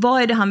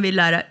 Vad är det han vill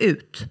lära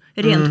ut?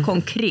 Rent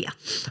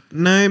konkret.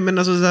 Nej, men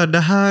alltså så här, det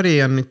här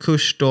är en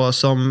kurs då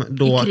som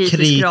då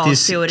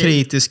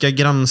kritiska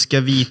granska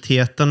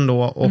vitheten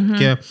då. Och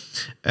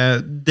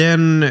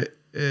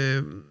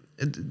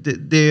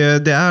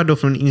det är då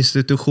från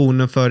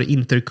institutionen för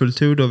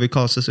interkultur då vid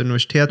Karlstads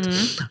universitet.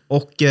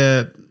 Och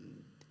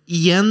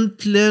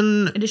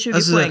egentligen... Är det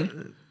 20 poäng?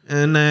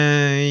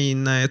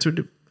 Nej, jag tror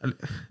det...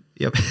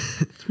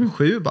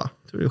 7 bara.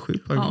 Jag tror det är 7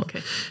 poäng.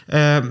 Okay.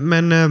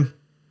 Men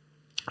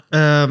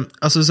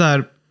alltså så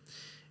här...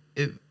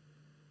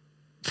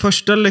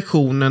 Första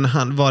lektionen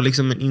var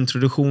liksom en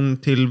introduktion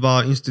till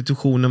vad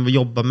institutionen vill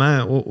jobba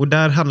med. Och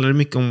där handlar det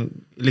mycket om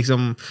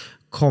liksom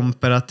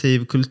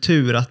komparativ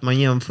kultur, att man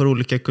jämför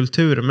olika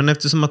kulturer. Men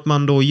eftersom att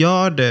man då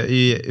gör det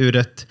ur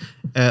ett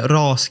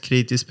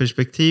raskritiskt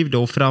perspektiv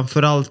då,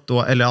 framförallt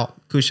då,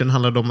 kursen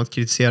handlar om att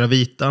kritisera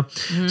vita,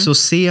 så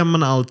ser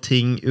man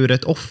allting ur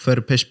ett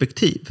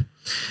offerperspektiv.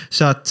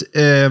 Så att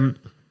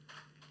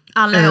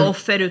alla är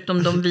offer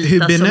utom de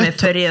vita som är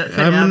förövare.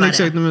 Ja, men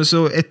exakt,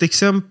 så ett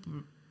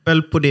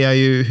exempel på det är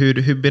ju hur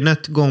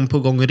Hübinette gång på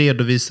gång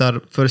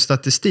redovisar för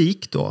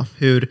statistik då,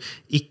 hur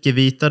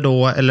icke-vita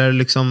då, eller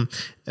liksom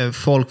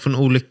folk från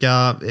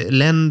olika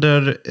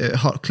länder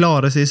har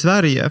klarat sig i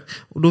Sverige.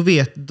 Och då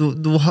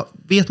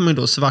vet man ju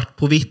då svart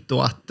på vitt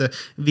då att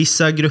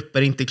vissa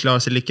grupper inte klarar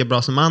sig lika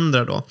bra som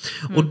andra då.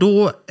 Och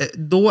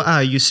då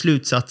är ju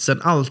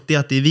slutsatsen alltid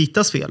att det är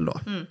vitas fel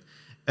då.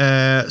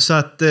 Så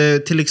att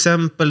till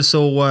exempel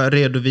så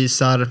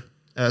redovisar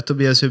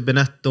Tobias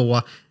Hübinette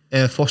då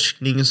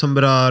forskning som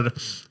berör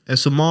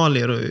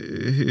somalier och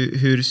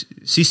hur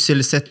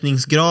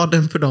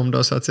sysselsättningsgraden för dem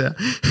då så att säga.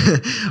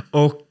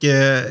 Och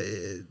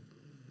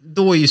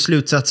då är ju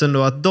slutsatsen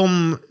då att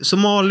de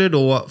somalier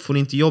då får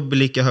inte jobb i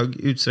lika hög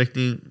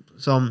utsträckning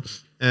som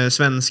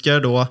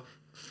svenskar då,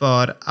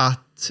 för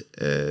att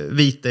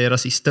vita är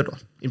rasister då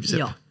i princip.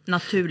 Ja,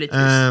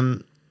 naturligtvis.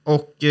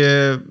 Och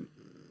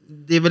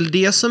det är väl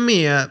det som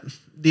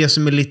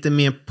är lite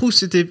mer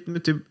positivt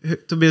med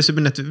Tobias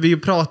Hübinette. Vi har ju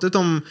pratat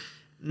om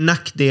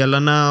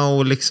nackdelarna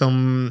och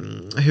liksom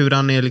hur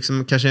han är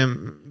liksom kanske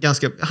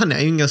han är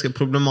ju en ganska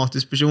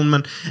problematisk person,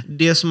 men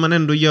det som man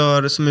ändå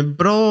gör som är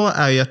bra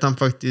är ju att han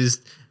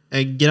faktiskt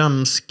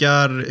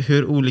granskar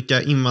hur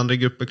olika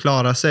invandrargrupper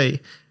klarar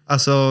sig.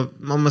 Alltså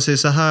om man säger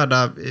så här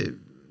där,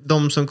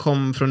 de som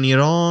kom från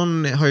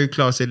Iran har ju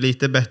klarat sig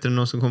lite bättre än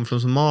de som kom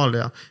från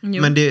Somalia.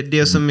 Jo. Men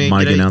det som är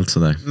marginellt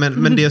sådär.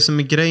 Men det som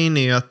är grejen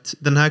är ju att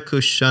den här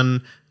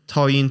kursen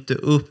tar ju inte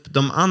upp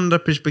de andra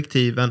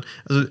perspektiven.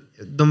 Alltså,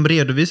 de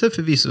redovisar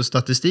förvisso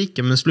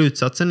statistiken, men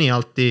slutsatsen är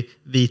alltid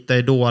vita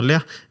är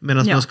dåliga.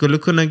 Medan man skulle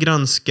kunna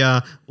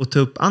granska och ta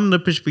upp andra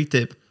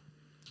perspektiv.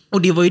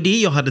 Och det var ju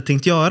det jag hade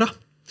tänkt göra.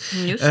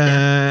 Just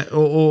det.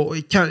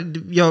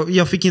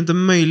 Jag fick inte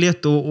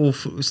möjlighet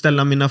att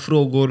ställa mina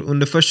frågor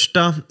under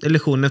första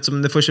lektionen,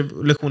 eftersom den första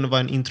lektionen var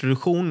en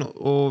introduktion,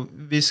 och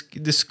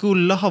det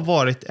skulle ha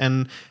varit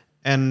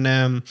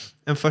en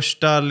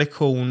första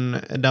lektion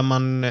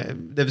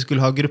där vi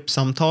skulle ha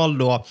gruppsamtal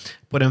då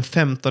på den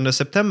 15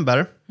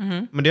 september.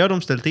 Men det har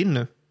de ställt in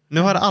nu.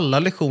 Nu har alla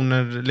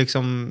lektioner,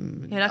 liksom,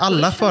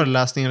 alla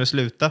föreläsningar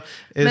slutat.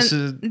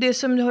 Men det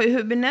som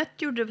Hübinette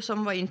gjorde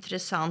som var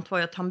intressant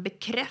var att han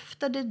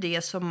bekräftade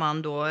det som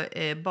man då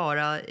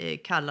bara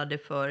kallade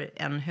för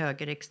en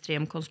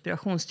högerextrem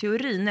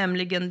konspirationsteori,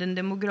 nämligen den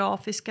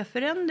demografiska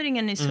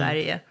förändringen i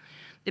Sverige.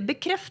 Det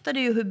bekräftade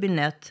ju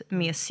Hübinette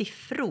med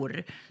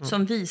siffror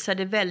som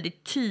visade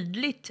väldigt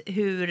tydligt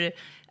hur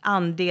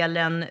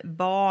andelen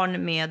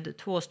barn med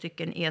 2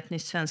 stycken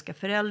etniskt svenska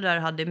föräldrar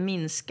hade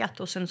minskat.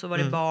 Och sen så var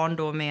det barn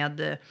då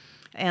med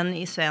en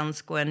i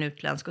svensk och en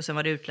utländsk, och sen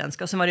var det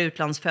utländska, och sen var det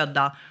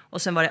utlandsfödda.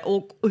 Och sen var det,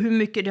 och hur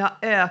mycket det har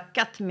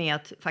ökat med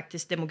att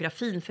faktiskt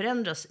demografin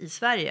förändras i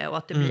Sverige och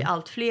att det blir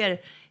allt fler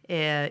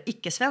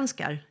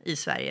icke-svenskar i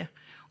Sverige.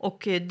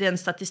 Och den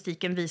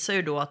statistiken visar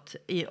ju då att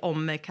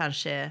om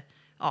kanske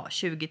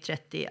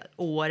 20-30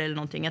 år eller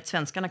någonting, att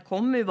svenskarna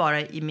kommer ju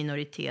vara i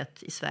minoritet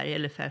i Sverige,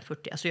 eller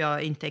 40. Alltså jag är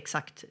inte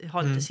exakt,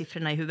 har inte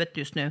siffrorna i huvudet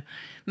just nu.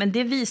 Men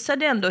det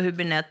visade ändå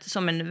Hübinette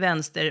som en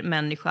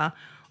vänstermänniska.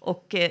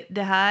 Och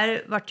det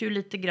här vart ju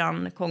lite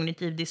grann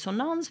kognitiv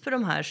dissonans för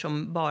de här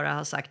som bara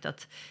har sagt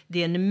att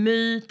det är en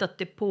myt att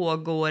det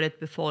pågår ett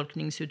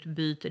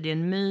befolkningsutbyte. Det är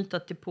en myt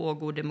att det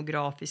pågår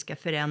demografiska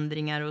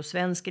förändringar, och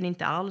svensken är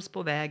inte alls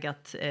på väg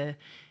att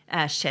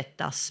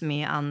ersättas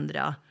med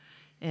andra.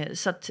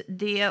 Så att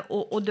det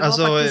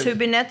var faktiskt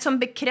Hübinette som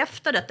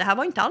bekräftade att det här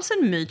var inte alls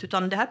en myt,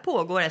 utan det här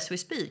pågår as we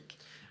speak.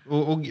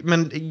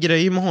 Men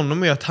grejen med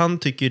honom är att han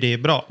tycker det är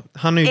bra.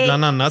 Han är ju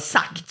bland annat...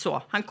 Exakt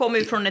så. Han kommer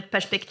ju från ett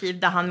perspektiv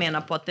där han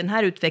menar på att den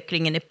här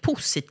utvecklingen är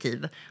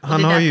positiv. Och det är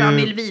därför han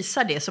vill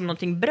visa det som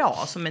någonting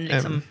bra, som en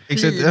liksom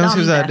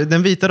glidande.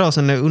 Den vita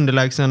rasen är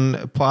underlägsen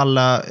på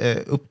alla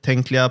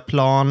upptänkliga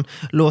plan.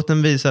 Låt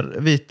den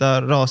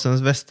vita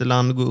rasens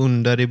västerland gå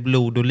under i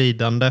blod och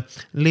lidande.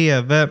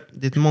 Leve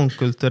ditt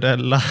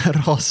mångkulturella,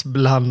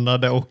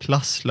 rasblandade och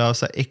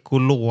klasslösa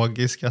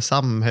ekologiska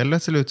samhälle,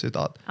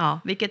 slutcitat.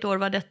 Ja, vilket år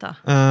var det?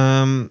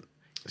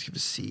 Ska vi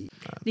se.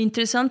 Det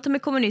intressanta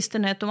med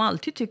kommunisterna är att de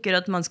alltid tycker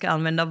att man ska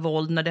använda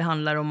våld när det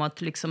handlar om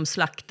att liksom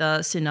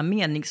slakta sina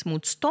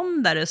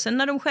meningsmotståndare. Sen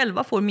när de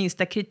själva får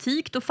minsta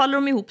kritik, då faller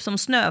de ihop som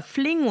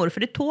snöflingor,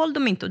 för det tål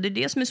de inte. Och det är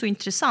det som är så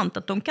intressant,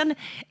 att de kan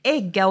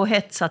ägga och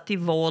hetsa till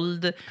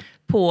våld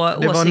på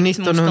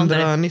åsiktsmotståndare.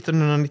 Det var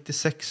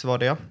 1996 var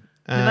det.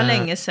 Det var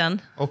länge sedan.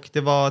 Och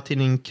det var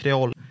tidningen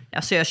Kreol.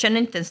 Alltså jag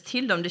känner inte ens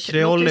till dem.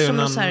 Det låter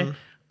som så här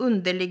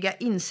underliga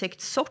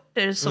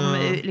insektssorter som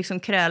liksom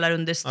krälar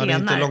under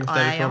stenar.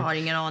 Jag har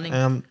ingen aning.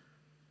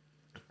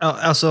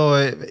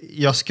 Alltså,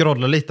 jag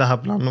scrollar lite här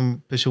bland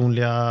de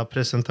personliga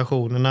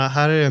presentationerna.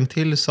 Här är en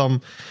till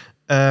som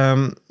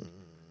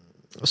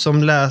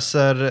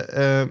läser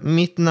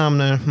mitt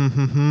namn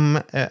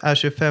är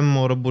 25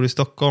 år och bor i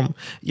Stockholm.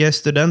 Jag är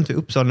student vid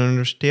Uppsala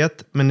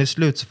universitet, men i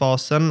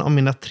slutsfasen av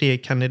mina 3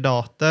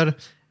 kandidater,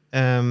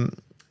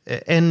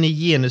 en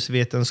i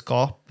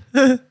genusvetenskap,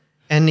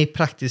 en i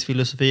praktisk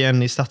filosofi,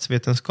 en i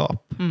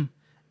statsvetenskap.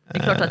 Det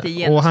är klart att det är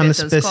genusvetenskap. Och han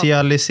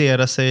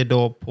specialiserar sig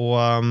då på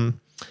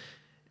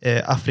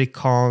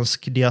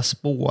afrikansk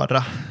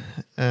diaspora.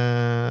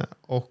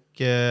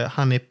 Och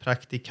han är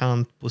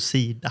praktikant på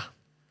Sida.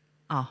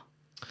 Ja.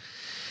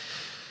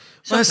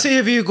 Och här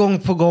ser vi ju gång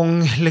på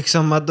gång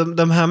liksom, att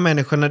de här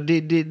människorna, det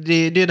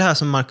är det här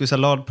som Marcus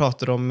Allard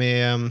pratar om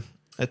med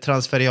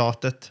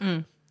transferiatet.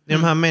 Det är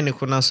de här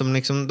människorna som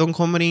liksom, de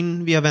kommer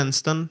in via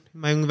vänstern,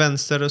 med ung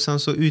vänster, och sen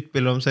så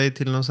utbildar de sig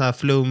till någon så här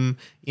flum,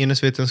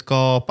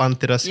 genusvetenskap,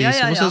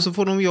 antirasism, och sen så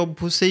får de jobb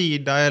på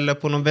Sida eller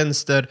på någon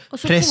vänster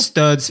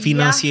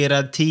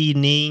pressstödsfinansierad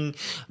tidning,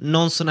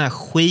 någon sån här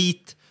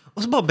skit.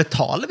 Och så bara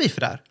betalar vi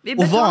för det här.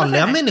 Och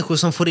vanliga människor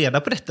som får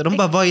reda på detta, de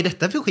bara, vad är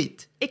detta för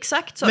skit?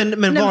 Exakt så.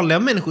 Men vanliga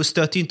människor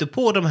stöter ju inte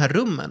på de här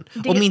rummen.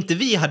 Om inte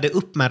vi hade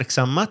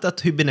uppmärksammat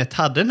att Hübinette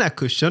hade den här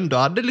kursen, då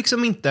hade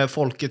liksom inte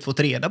folket fått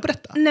reda på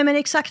detta. Nej, men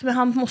exakt, men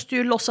han måste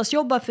ju låtsas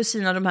jobba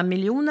för de här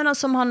miljonerna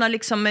som han har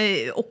liksom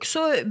också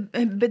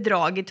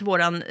bedragit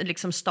våran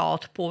liksom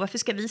stat på. Varför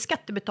ska vi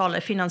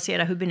skattebetalare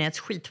finansiera Hübinettes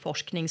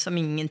skitforskning som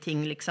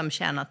ingenting liksom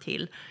tjänar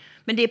till?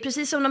 Men det är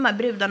precis som de här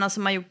brudarna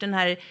som har gjort den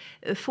här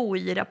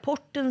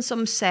FOI-rapporten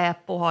som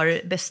Säpo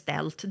har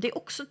beställt. Det är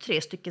också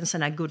 3 stycken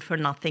sådana här good for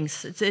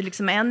nothings.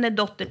 Liksom en är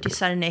dotter till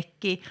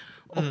Sarnecki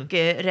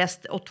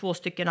och 2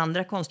 stycken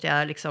andra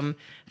konstiga liksom,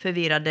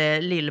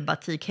 förvirrade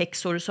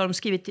lillbatikhäxor. Så har de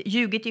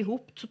ljugit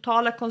ihop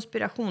totala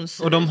konspirations...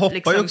 Och de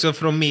hoppar ju också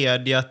från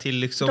media till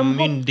liksom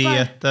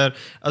myndigheter.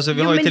 Alltså,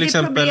 vi har ju till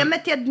exempel...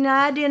 Problemet är att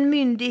när det är en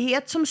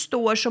myndighet som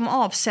står som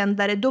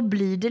avsändare, då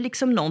blir det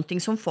liksom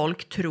någonting som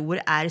folk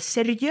tror är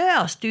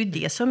seriöst. Det är ju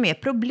det som är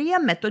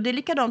problemet. Och det är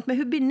likadant med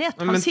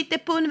Hübinette. Han sitter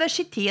på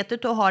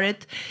universitetet och har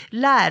ett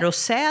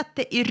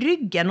lärosäte i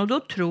ryggen, och då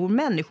tror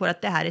människor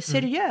att det här är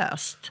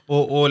seriöst.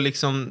 Och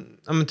liksom,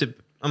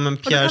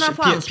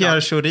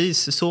 Pierre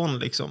Schoris son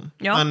liksom.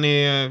 Ja. Han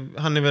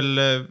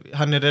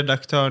är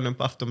redaktör nu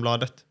på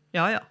Aftonbladet.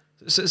 Ja.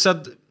 Så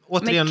att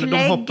återigen, men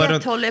de hoppar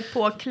runt. håller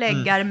på och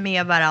kläggar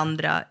med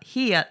varandra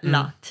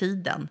hela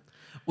tiden.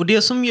 Och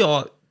det som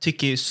jag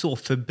tycker är så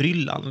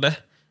förbryllande,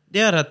 det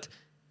är att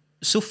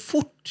så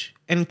fort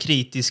en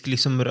kritisk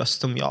liksom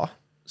röst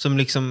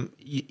som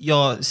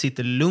jag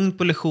sitter lugnt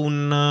på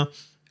lektionerna,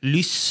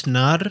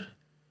 lyssnar,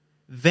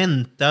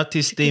 vänta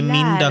tills det är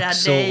min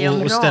dags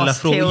och ställa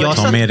frågor.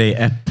 Ta med dig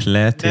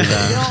äpple till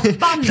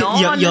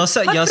banan.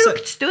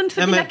 Fruktstund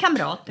för dina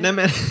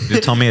kamrater. Du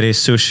tar med dig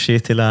sushi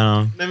till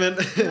läraren.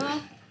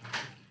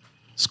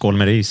 Skål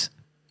med ris.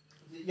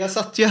 Jag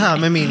satt ju här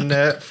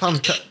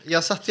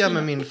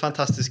med min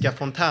fantastiska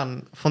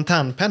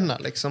fontänpenna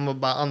liksom, och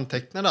bara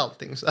antecknade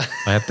allting. Så.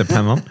 Vad hette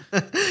pennan?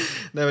 Nej,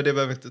 men det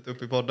behöver vi inte ta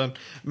upp i podden.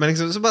 Men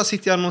liksom, så bara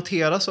sitter jag och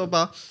noterar så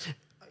bara...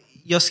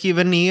 Jag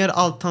skriver ner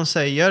allt han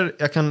säger.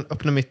 Jag kan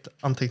öppna mitt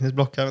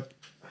anteckningsblock här.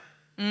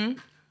 Nej,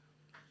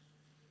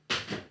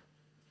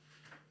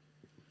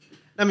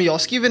 men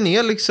jag skriver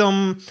ner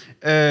liksom...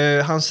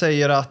 han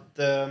säger att...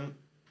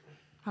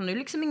 han har ju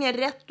liksom ingen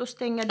rätt att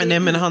stänga det. Nej,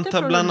 men han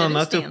tar bland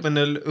annat upp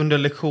under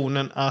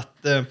lektionen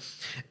att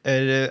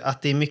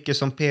det är mycket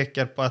som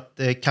pekar på att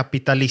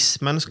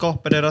kapitalismen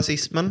skapade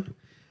rasismen.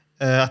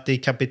 Att det är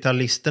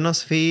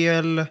kapitalisternas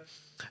fel.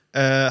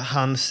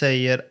 Han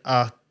säger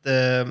att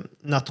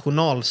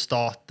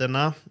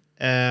nationalstaterna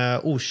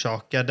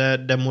orsakade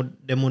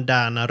det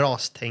moderna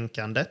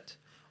rastänkandet.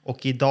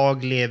 Och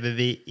idag lever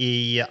vi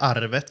i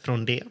arvet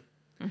från det.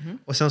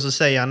 Och sen så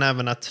säger han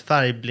även att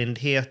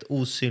färgblindhet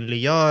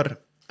osynliggör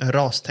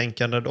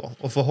rastänkande då.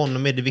 Och för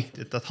honom är det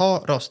viktigt att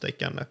ha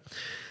rastänkande.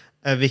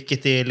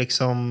 Vilket är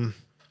liksom...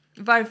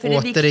 Varför är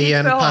det viktigt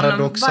för honom?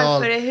 Paradoxal.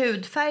 Varför är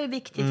hudfärg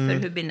viktigt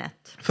för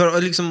Hübinette?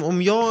 För liksom,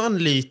 om jag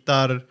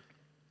anlitar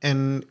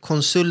en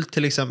konsult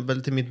till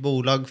exempel till mitt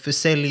bolag för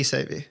sälj,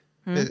 säger vi.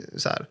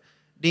 Så här.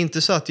 Det är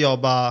inte så att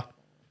jag bara...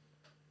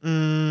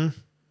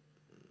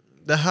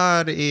 det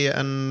här är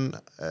en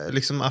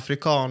liksom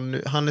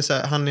afrikan. Han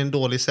är en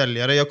dålig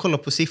säljare. Jag kollar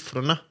på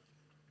siffrorna.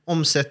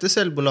 Omsätter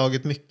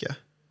säljbolaget mycket?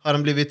 Har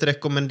han blivit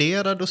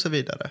rekommenderad och så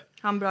vidare?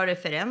 Han bra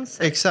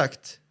referenser.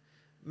 Exakt.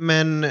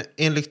 Men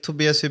enligt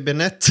Tobias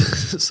Hübinette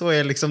så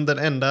är liksom den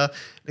enda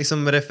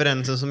liksom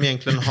referensen som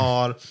egentligen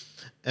har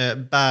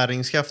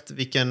bäringskraft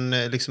vilken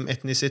liksom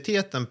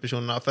etnicitet den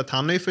personen har. För att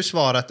han har ju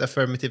försvarat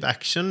affirmative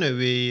action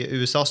nu i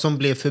USA som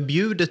blev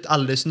förbjudet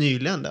alldeles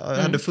nyligen.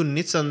 Det hade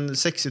funnits sedan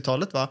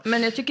 60-talet, va?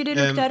 Men jag tycker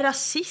det luktar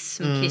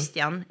rasism,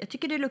 Christian. Jag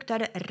tycker det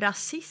luktar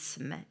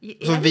rasism.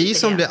 Så vi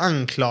som blir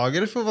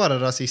anklagade för att vara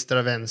rasister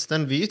av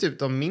vänstern, vi är typ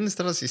de minst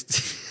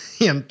rasister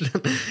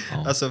egentligen.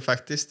 Ja. Alltså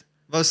faktiskt.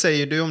 Vad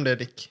säger du om det,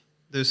 Dick?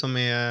 Du som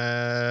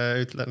är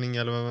utlänning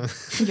eller vad?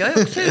 Jag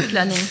är också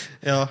utlänning.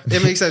 Ja,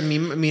 men exakt.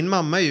 Min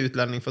mamma är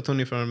utlänning för att hon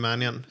är från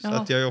Rumänien. Så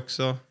att jag är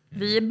också...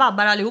 Vi är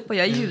babbar allihop och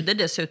jag är jude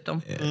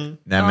dessutom.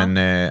 Nej, men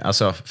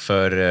alltså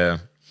för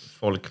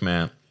folk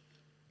med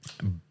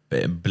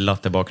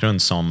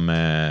blattebakgrund som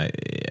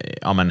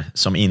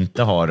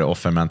inte har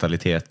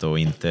offermentalitet och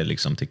inte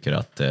liksom tycker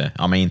att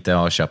inte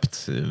har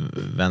köpt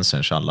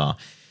vänsterns alla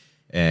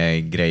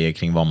grejer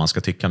kring vad man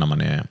ska tycka när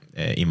man är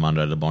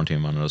invandrare eller barn till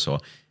invandrare och så.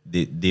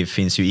 Det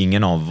finns ju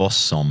ingen av oss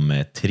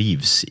som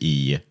trivs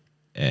i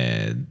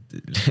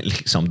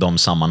liksom de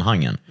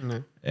sammanhangen.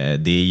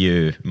 Det är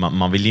ju,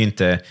 man vill ju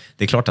inte,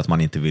 det är klart att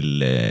man inte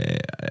vill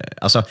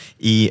alltså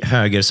i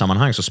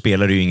högersammanhang så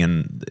spelar det ju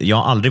ingen, jag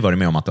har aldrig varit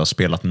med om att det har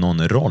spelat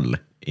någon roll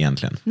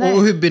egentligen. Nej.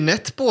 Och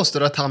Hübinette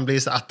påstår att han blir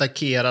så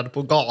attackerad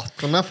på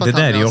gatorna för det att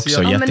där är ju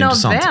också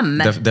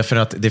jätteintressant. Därför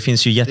att det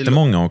finns ju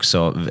jättemånga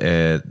också,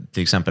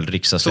 till exempel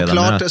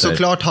riksdagsledamöter.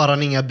 Såklart har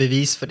han inga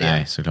bevis för det.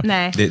 Nej, såklart.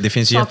 Nej. Det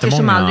finns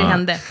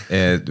jättemånga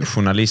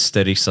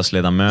journalister,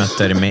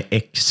 riksdagsledamöter med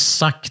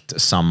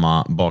exakt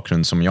samma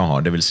bakgrund som jag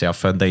har. Det vill säga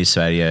födda i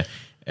Sverige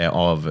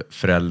av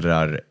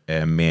föräldrar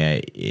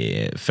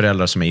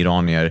som är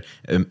iranier,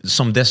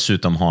 som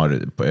dessutom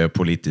har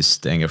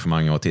politiskt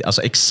engagemang och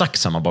alltså exakt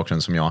samma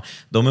bakgrund som jag.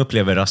 De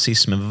upplever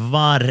rasism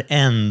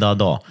varenda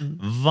dag.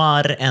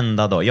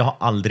 Varenda dag. Jag har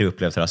aldrig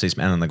upplevt rasism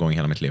en enda gång i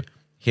hela mitt liv.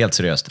 Helt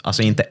seriöst.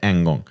 Alltså inte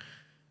en gång.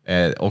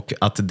 Och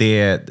att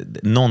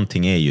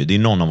någonting är ju, det är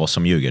någon av oss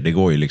som ljuger. Det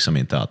går ju liksom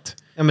inte att...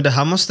 Ja, men det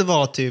här måste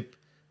vara typ...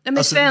 Nej, men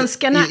alltså,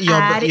 svenskarna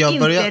är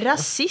inte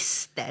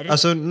rasister.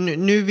 Alltså,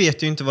 nu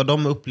vet jag inte vad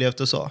de upplevt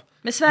och så.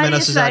 Men Sverige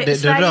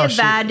är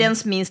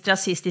världens minst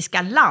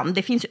rasistiska land.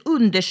 Det finns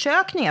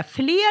undersökningar,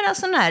 flera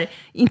sådana här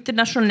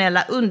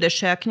internationella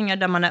undersökningar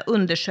där man har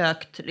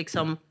undersökt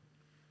liksom,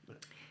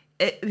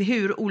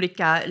 hur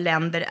olika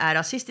länder är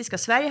rasistiska.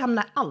 Sverige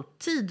hamnar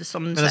alltid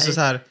som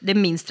det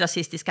minst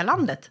rasistiska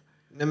landet.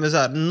 Nej,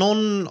 men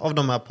någon av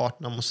de här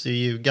parterna måste ju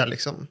ljuga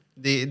liksom.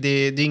 Det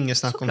är inget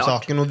snack om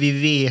saken. Och vi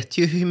vet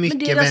ju hur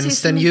mycket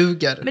vänstern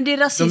ljuger. Men det är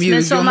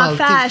rasismen som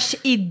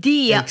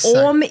affärsidé.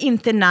 Exakt. Om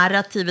inte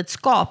narrativet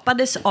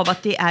skapades av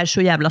att det är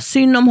så jävla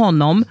synd om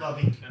honom.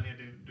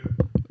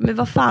 Men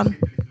vad fan?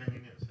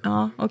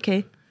 Ja,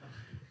 okej.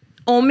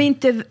 Om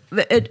inte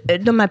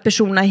de här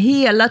personerna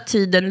hela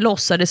tiden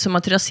låtsades som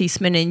att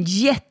rasismen är en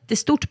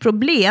jättestort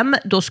problem,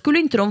 då skulle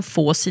inte de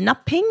få sina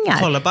pengar.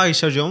 Kolla på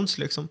Aisha Jones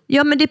liksom.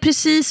 Ja, men det är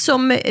precis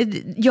som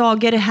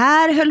jag är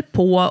här höll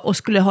på och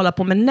skulle hålla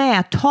på med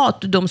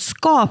näthat. De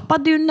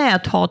skapade ju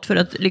näthat för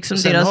att liksom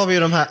sen har vi ju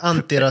de här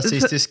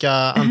antirasistiska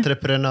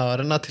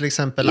entreprenörerna, till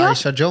exempel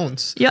Aisha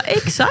Jones. Ja,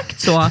 exakt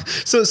så.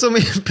 Som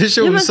en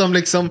person som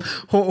liksom,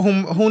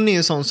 hon är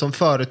en sån som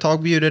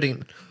företag bjuder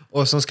in.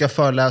 Och som ska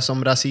föreläsa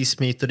om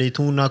rasism hit och dit.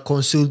 Hon har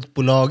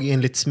konsultbolag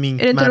enligt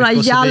sminkmärk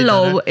och så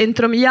vidare.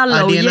 Inte de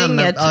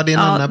Jallow-gänget. Det är en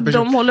annan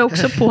person. De håller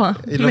också på.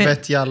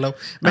 Lovette Jallow.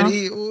 Men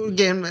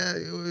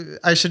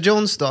Aisha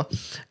Jones då.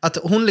 Att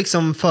hon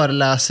liksom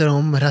föreläser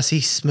om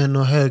rasismen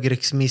och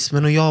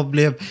högerextremismen. Och jag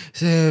blev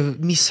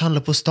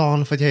misshandlad på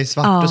stan för att jag är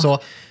svart och så.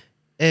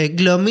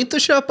 Glöm inte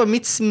att köpa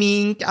mitt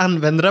smink.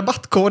 Använd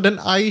rabattkoden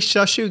Aisha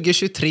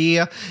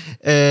 2023.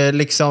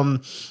 Liksom.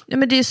 Ja,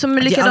 men det är som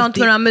likadant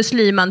med de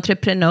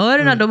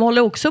muslimentreprenörerna. De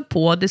håller också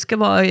på. Det ska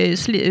vara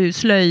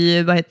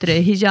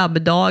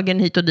hijabdagen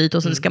hit och dit.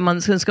 Och sen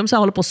ska de så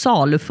hålla på att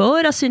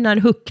saluföra sina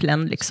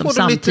hucklen liksom, får de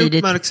samtidigt. Lite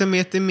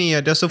uppmärksamhet i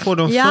media så får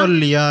de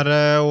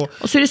följare.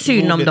 Och så är det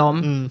synd om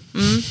dem.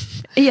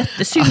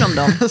 Jättesynd om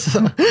dem.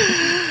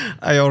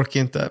 Jag orkar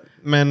inte.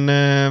 Men,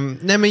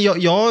 nej, men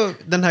jag,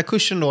 den här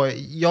kursen då,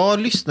 jag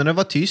lyssnade,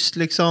 var tyst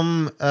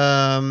liksom.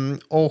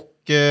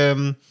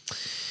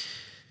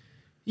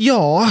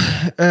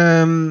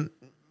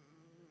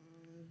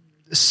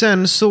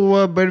 Sen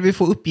så började vi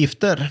få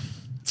uppgifter.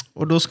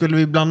 Och då skulle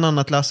vi bland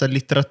annat läsa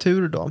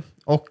litteratur då.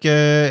 Och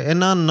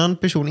en annan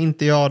person,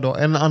 inte jag då,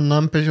 en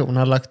annan person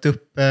har lagt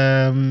upp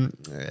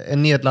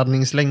en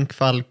nedladdningslänk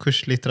för all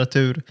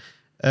kurslitteratur.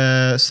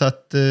 Så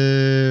att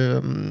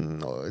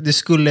det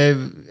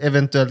skulle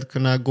eventuellt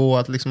kunna gå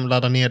att liksom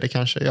ladda ner det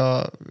kanske.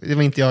 Det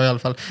var inte jag i alla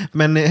fall.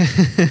 Men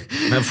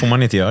får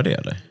man inte göra det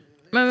eller?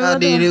 Ja,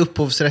 det är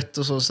upphovsrätt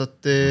och så att,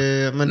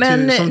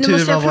 men som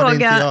tur var det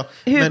inte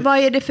jag. Vad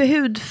är det för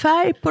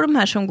hudfärg på de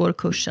här som går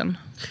kursen?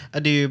 Ja,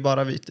 det är ju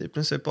bara vita i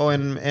princip. Och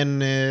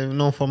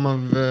någon form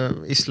av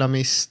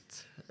islamist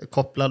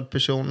kopplad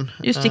person.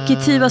 Just det,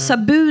 Katerina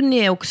Sabuni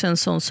är också en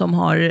sån som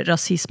har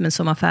rasismen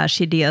som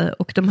affärsidé.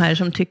 Och de här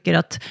som tycker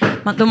att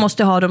de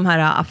måste ha de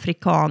här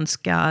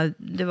afrikanska...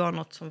 Det var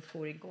något som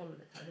får i golvet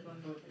här. Det var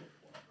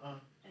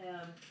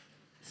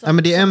ja,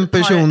 men det är en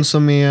person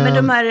som är... Men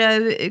de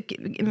här,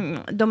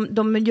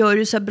 de gör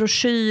ju så här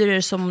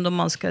broschyrer som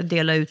man ska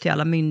dela ut till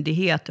alla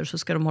myndigheter. Så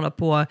ska de hålla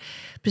på,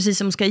 precis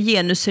som de ska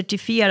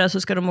genuscertifiera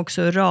så ska de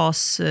också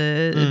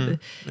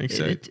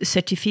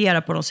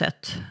certifiera på något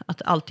sätt.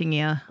 Att allting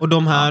är... Och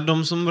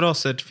de som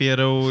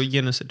rascertifierar och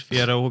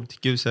genuscertifierar och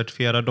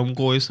hbtq-certifierar, de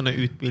går ju sådana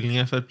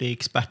utbildningar för att bli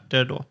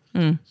experter då.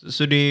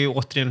 Så det är ju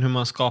återigen hur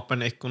man skapar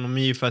en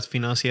ekonomi för att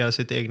finansiera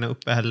sitt egna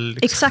uppehälle.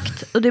 Liksom.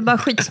 Exakt, och det är bara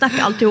skitsnack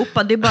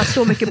alltihopa. Det är bara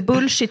så mycket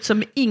bullshit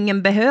som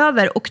ingen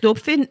behöver. Och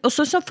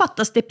så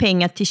fattas det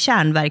pengar till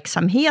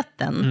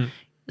kärnverksamheten.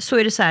 Så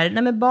är det så här,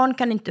 nej men barn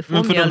kan inte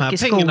få mjölk i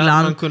skolan.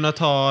 Hade man kunnat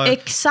ta,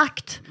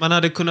 exakt. Man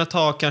hade kunnat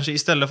ta kanske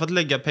istället för att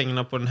lägga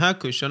pengarna på den här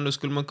kursen, då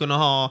skulle man kunna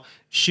ha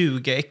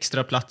 20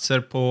 extra platser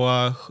på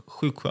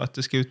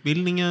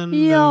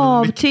sjuksköterskeutbildningen.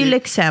 Ja, till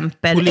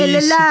exempel.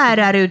 Eller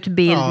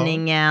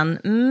lärarutbildningen.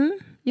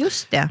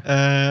 Just det.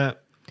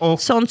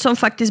 Sånt som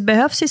faktiskt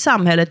behövs i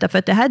samhället, därför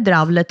att det här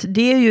dravlet,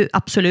 det är ju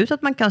absolut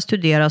att man kan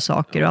studera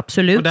saker och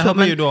absolut och det här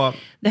var ju då,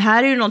 det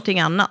här är ju någonting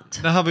annat.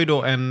 Det här var ju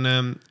då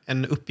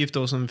en uppgift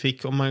då som vi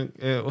fick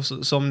och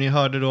som ni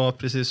hörde då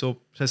precis så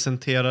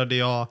presenterade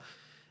jag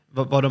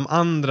vad de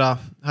andra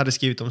hade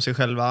skrivit om sig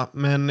själva,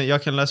 men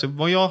jag kan läsa upp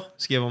vad jag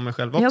skrev om mig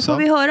själv också. Ja, får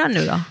vi höra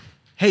nu då?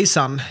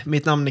 Hejsan,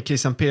 mitt namn är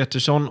Christian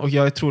Petersson och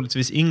jag är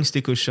troligtvis yngst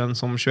i kursen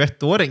som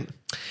 21-åring.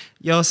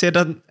 Jag har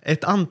sedan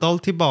ett antal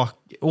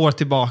år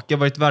tillbaka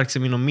varit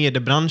verksam inom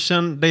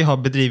mediebranschen där jag har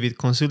bedrivit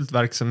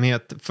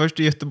konsultverksamhet, först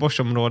i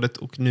Göteborgsområdet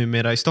och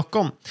numera i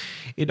Stockholm.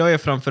 Idag är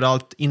jag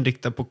framförallt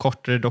inriktad på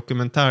kortare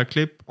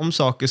dokumentärklipp om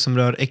saker som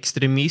rör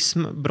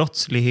extremism,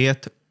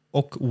 brottslighet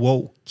och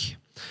woke.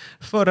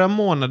 Förra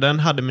månaden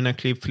hade mina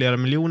klipp flera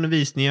miljoner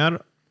visningar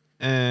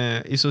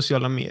i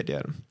sociala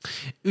medier.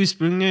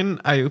 Ursprungligen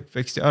är jag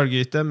uppväxt i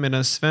Örgryte med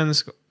en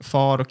svensk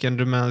far och en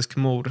rumänsk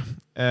mor.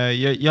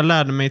 Jag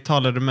lärde mig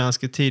tala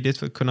rumänska tidigt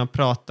för att kunna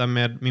prata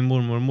med min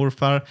mormor och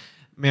morfar,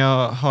 Men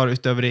jag har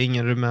utöver det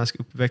ingen rumänsk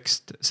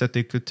uppväxt sett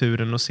i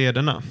kulturen och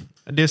sederna.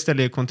 Det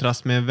ställer i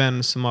kontrast med en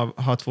vän som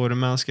har 2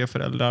 rumänska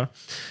föräldrar.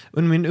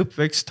 Under min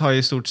uppväxt har jag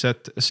i stort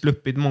sett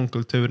sluppit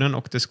mångkulturen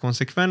och dess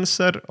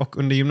konsekvenser. Och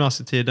under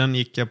gymnasietiden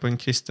gick jag på en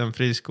kristen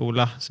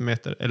friskola som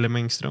heter L.M.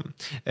 Engström.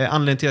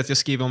 Anledningen till att jag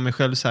skriver om mig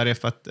själv så här är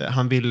för att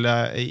han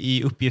ville,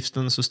 i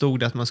uppgiften så stod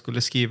det att man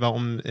skulle skriva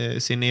om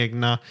sin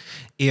egna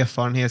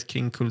erfarenhet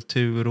kring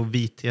kultur och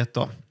vithet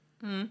då.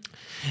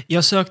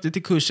 Jag sökte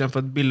till kursen för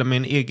att bilda mig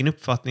en egen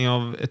uppfattning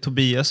av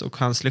Tobias och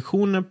hans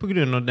lektioner på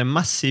grund av den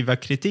massiva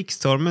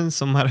kritikstormen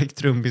som har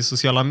ägt rum i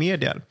sociala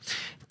medier.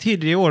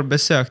 Tidigare år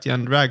besökte jag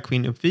en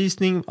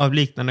dragqueen-uppvisning av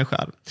liknande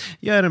skäl.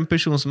 Jag är en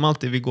person som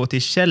alltid vill gå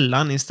till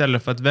källan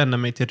istället för att vända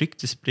mig till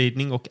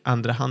ryktespridning och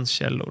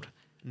andrahandskällor.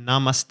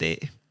 Namaste.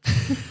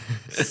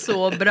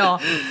 Så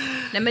bra.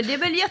 Nej, men det är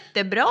väl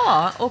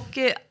jättebra. Och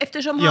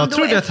eftersom han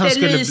då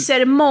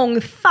efterlyser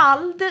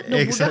mångfald, då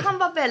borde han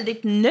vara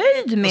väldigt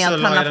nöjd med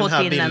att han har fått in en. Och så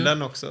la jag den här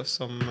bilden också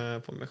som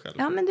på mig själv.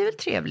 Ja, men det är väl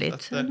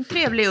trevligt. En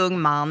trevlig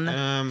ung man.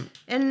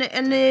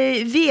 En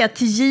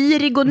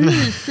vetgirig och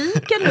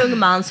nyfiken ung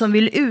man som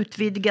vill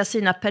utvidga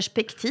sina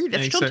perspektiv.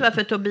 Jag förstår inte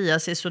varför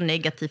Tobias är så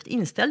negativt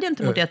inställd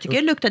gentemot det. Jag tycker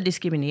det luktar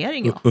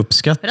diskriminering. Ja.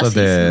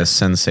 Uppskattade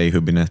sensei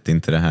Hübinette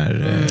inte den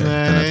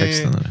här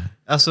texten? Eller?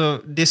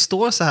 Alltså, det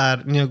står så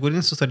här, när jag går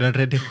in så står det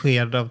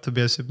redigerad av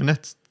Tobias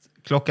Hübinette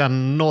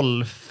klockan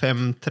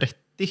 05.30.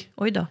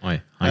 Oj då.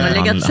 Oj, han har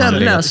legat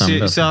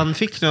sömnlös. Så han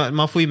fick,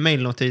 man får ju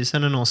mailnotiser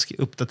när någon ska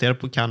uppdatera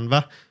på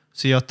Canva.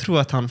 Så jag tror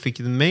att han fick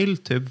ett mail,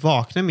 typ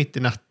vaknade mitt i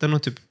natten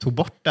och typ tog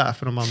bort det här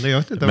för de andra. Jag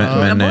vet inte. Tog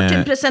han bort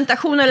en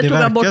presentation eller tog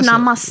han bort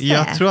namaste?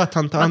 Jag tror att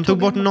han tog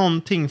bort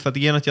någonting för att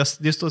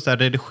det står så här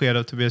redigerad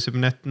av Tobias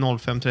Hübinette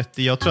 05.30.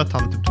 Jag tror att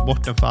han tog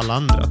bort den för alla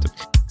andra typ.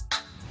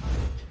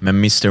 Men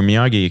Mr.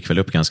 Miyagi gick väl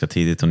upp ganska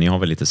tidigt och ni har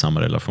väl lite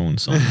samma relation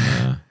som...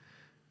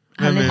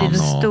 han är den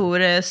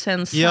stora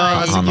sensei. Ja,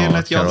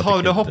 alltså, jag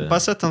hade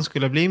hoppats att han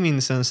skulle bli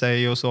min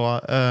sensei och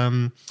så.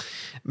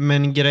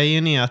 Men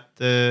grejen är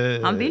att...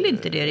 han vill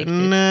inte det riktigt.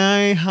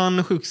 Nej,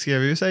 han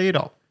sjukskrev ju sig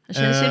idag.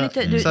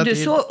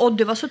 Och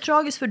det var så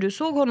tragiskt för du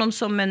såg honom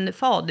som en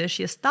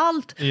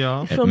fadersgestalt.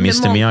 Ja.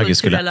 Mr. Miyagi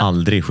skulle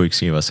aldrig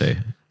sjukskriva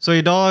sig. Så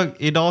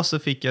idag så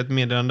fick jag ett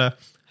meddelande.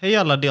 Hej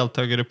alla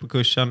deltagare på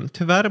kursen.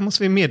 Tyvärr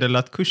måste vi meddela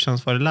att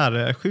kursansvarig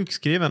lärare är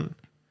sjukskriven.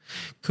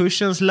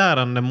 Kursens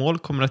lärandemål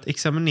kommer att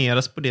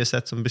examineras på det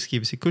sätt som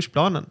beskrivs i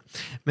kursplanen.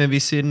 Men vi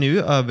ser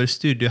nu över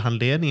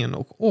studiehandledningen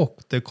och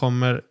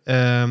återkommer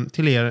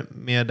till er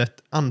med ett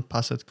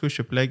anpassat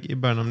kursupplägg i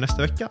början av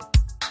nästa vecka.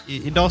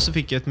 Idag så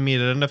fick jag ett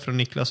meddelande från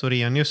Nick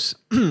Alinia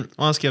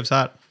och han skrev så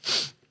här.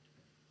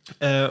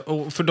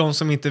 Och för de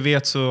som inte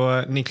vet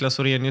så Niklas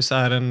Orenius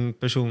är en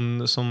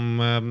person som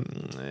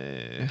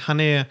han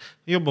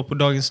jobbar på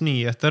Dagens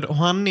Nyheter och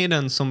han är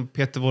den som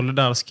Peter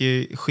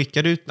Wolodarski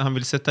skickar ut när han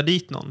vill sätta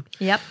dit någon.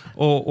 Yep.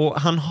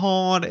 Och han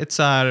har ett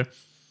så här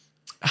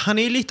han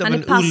är lite av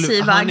en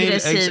passiv,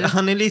 aggressiv.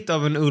 Han är lite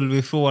av en ulv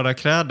i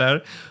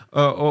fårakläder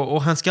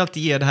och han ska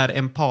alltid ge det här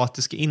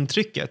empatiska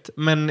intrycket.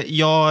 Men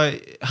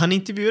han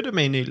intervjuade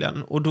mig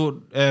nyligen och då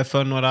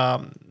för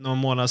några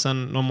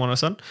månader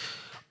sedan.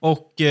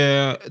 Och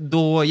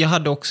då jag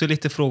hade också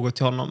lite frågor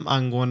till honom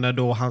angående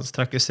då hans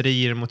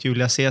trakasserier mot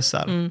Julia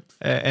Caesar.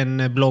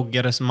 En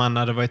bloggare som han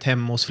hade varit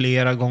hemma hos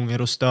flera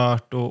gånger och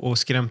stört och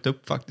skrämt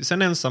upp faktiskt.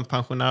 En ensam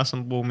pensionär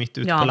som bor mitt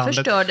ute på landet.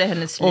 Förstörde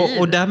hennes liv.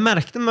 Och där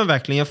märkte man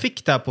verkligen, jag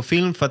fick det här på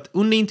film för att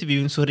under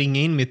intervjun så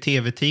ringer in med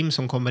tv-team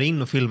som kommer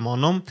in och filmar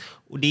honom.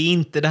 Och det är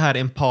inte det här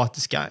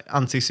empatiska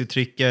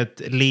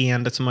ansiktsuttrycket,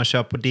 leendet som man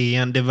kör på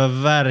DN. Det var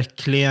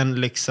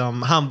verkligen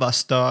liksom, han var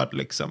störd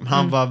liksom.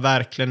 Han var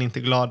verkligen inte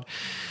glad.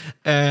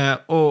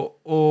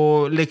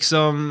 Och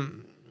liksom,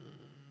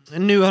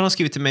 nu har han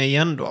skrivit till mig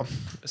igen då.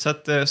 Så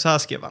här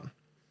skrev han.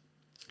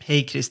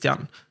 Hej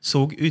Christian,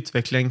 såg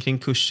utvecklingen kring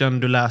kursen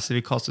du läser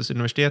vid Karlstads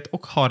universitet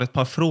och har ett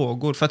par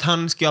frågor. För att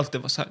han ska ju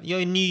alltid vara så här,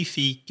 jag är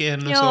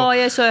nyfiken och så. Ja,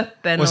 jag är så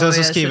öppen. Och sen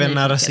så skriver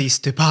en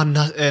rasist typ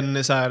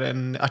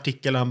en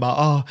artikel han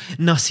bara,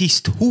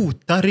 nazist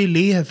hotar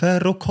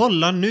elever och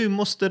kolla nu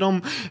måste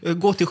de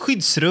gå till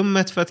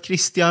skyddsrummet för att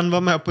Christian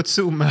var med på ett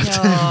Zoom-möte.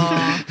 Ja.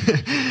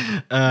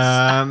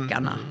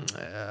 Stackarna.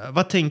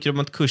 Vad tänker du om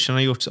att kursen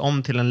har gjorts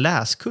om till en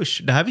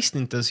läskurs? Det här visste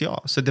inte ens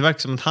jag. Så det verkar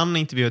som att han har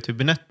intervjuat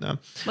Hübinette nu.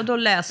 Vadå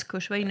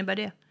läskurs? Vad innebär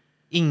det?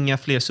 Inga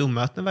fler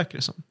Zoom-möten verkar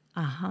det som.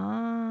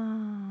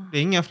 Aha. Det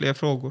är inga fler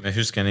frågor. Men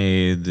hur ska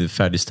ni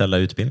färdigställa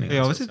utbildningen?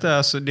 Jag vet inte.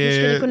 Alltså det...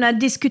 Vi skulle kunna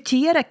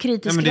diskutera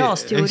kritisk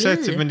rasteori.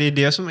 Exakt, men det är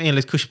det som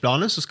enligt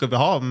kursplanen så ska vi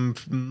ha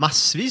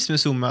massvis med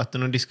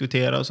Zoom-möten och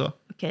diskutera och så.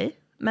 Okej.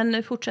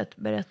 Men fortsätt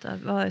berätta,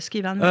 vad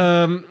skriver han?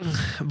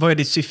 Vad är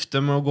ditt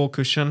syfte med att gå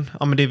kursen?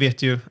 Ja, men det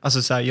vet ju.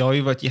 Alltså, så här, jag har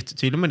ju varit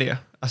jättetydlig med det.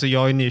 Alltså,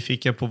 jag är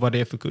nyfiken på vad det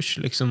är för kurs.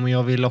 Liksom, och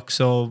jag vill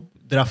också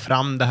dra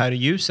fram det här i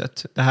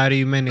ljuset. Det här är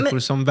ju människor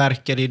som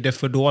verkar i det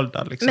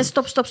fördolda. Liksom. Men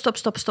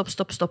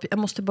stopp. Jag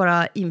måste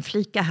bara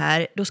inflika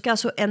här. Då ska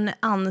alltså en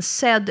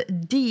ansedd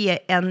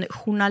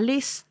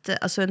DN-journalist,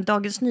 alltså en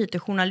Dagens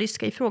Nyheter-journalist,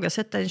 ska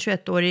ifrågasätta en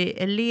 21-årig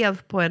elev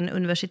på en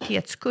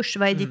universitetskurs.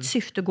 Vad är ditt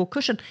syfte att gå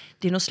kursen?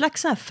 Det är någon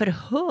slags så här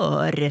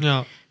förhör.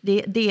 Ja.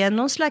 Det är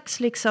någon slags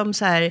liksom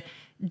så här...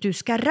 Du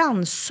ska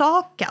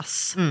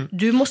ransakas.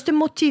 Du måste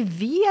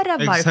motivera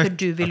varför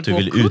du vill gå kursen.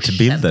 Att du vill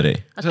utbilda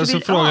dig. Så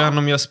frågar han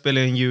om jag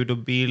spelar en ljud och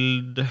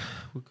bild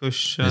på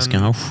kursen. Det ska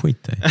han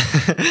skita i.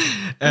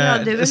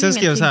 Sen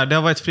skrev jag så här, det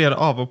har varit flera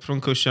avhopp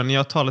från kursen. Jag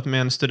har talat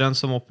med en student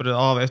som hoppade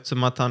av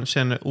eftersom att han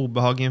känner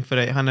obehag inför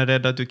dig. Han är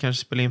rädd att du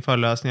kanske spelar in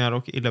föreläsningar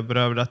och illa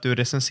berövad att du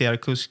recenserar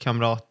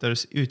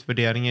kurskamraters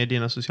utvärderingar i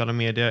dina sociala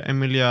medier. En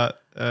miljö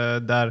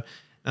där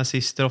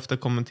nazister ofta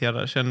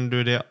kommenterar. Känner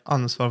du det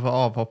ansvar för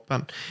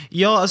avhoppen?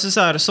 Ja, alltså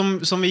så här,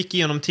 som vi gick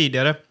igenom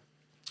tidigare.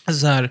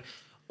 Alltså så här,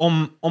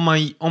 om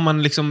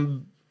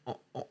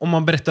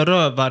man berättar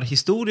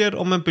rövarhistorier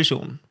om en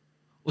person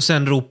och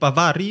sen ropar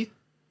varg,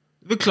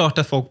 det är klart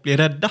att folk blir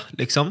rädda,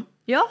 liksom.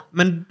 Ja.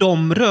 Men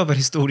de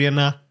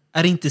rövarhistorierna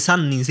är inte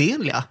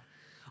sanningsenliga.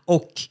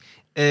 Och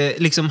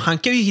liksom, han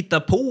kan ju hitta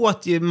på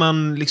att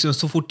man liksom,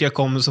 så fort jag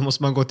kommer så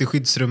måste man gå till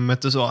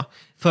skyddsrummet och så,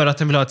 för att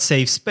han vill ha ett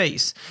safe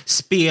space.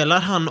 Spelar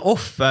han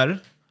offer,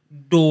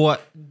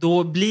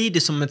 då blir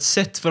det som ett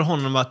sätt för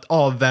honom att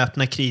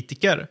avväpna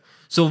kritiker.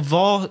 Så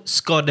vad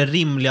ska det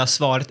rimliga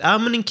svaret? Är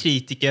man en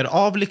kritiker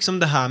av liksom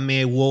det här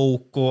med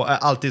woke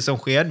och allt det som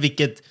sker,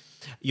 vilket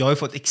jag har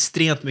fått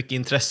extremt mycket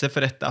intresse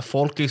för detta.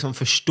 Folk liksom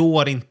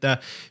förstår inte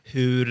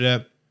hur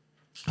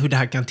det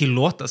här kan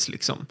tillåtas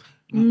liksom.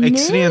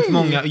 Extremt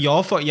många.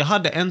 Jag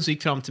hade en som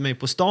gick fram till mig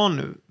på stan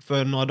nu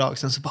för några dagar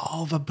sedan, så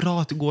bara, vad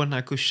bra att du går den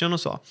här kursen och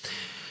så.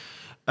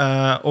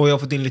 Och jag har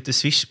fått in lite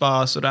swish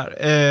bara sådär.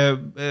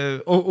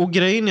 Och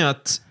grejen är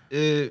att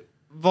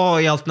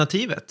vad är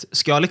alternativet?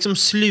 Ska jag liksom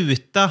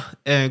sluta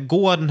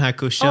gå den här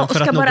kursen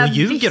för att någon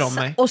ljuger om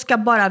mig? Och ska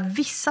bara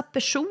vissa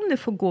personer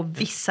få gå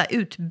vissa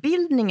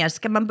utbildningar?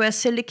 Ska man börja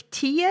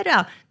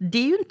selektera? Det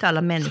är ju inte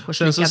alla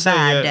människors lika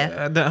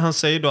värde. Han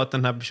säger då att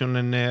den här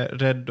personen är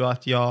rädd och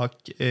att jag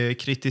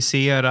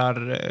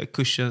kritiserar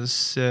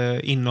kursens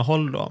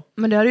innehåll då.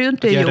 Men det har du ju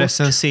inte gjort. Jag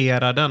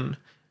recenserar den.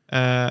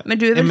 Men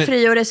du är väl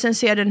fri att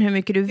recensera den hur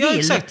mycket du vill? Ja,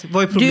 exakt.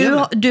 Vad är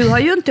problemet? Du har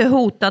ju inte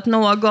hotat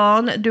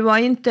någon. Du har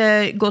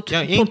inte gått jag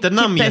har inte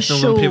namngett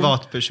någon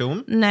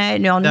privatperson.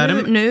 Nej, ja,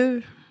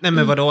 nu... Nej,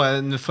 men vadå?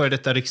 En före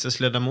detta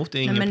riksdagsledamot är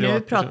ingen privatperson.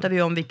 Men nu pratar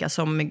vi om vilka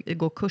som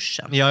går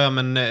kursen. Ja,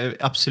 men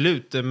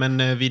absolut.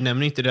 Men vi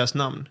nämner inte deras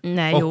namn.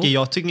 Nej, och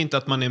jag tycker inte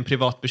att man är en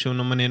privatperson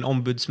om man är en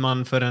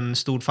ombudsman för en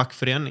stor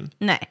fackförening.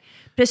 Nej,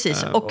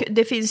 precis. Och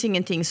det finns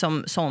ingenting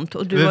som sånt.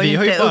 Och du men har ju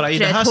inte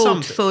uppträtt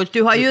hotfullt.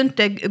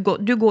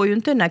 Du går ju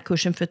inte den här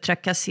kursen för att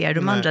trakassera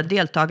de andra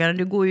deltagarna.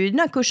 Du går ju den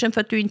här kursen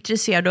för att du är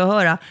intresserad av att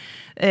höra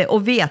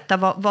och veta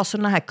vad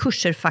sådana här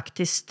kurser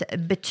faktiskt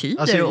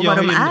betyder och vad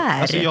de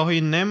är. Alltså jag har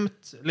ju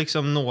nämnt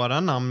liksom några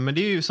namn, men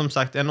det är ju som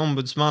sagt en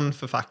ombudsman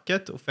för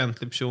facket,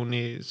 offentlig person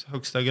i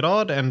högsta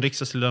grad, en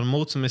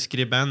riksdagsledamot som är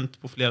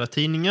skribent på flera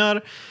tidningar.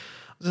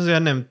 Och sen så har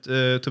jag nämnt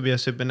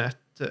Tobias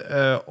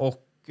Hübinette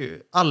och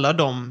alla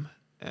de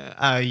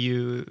är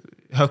ju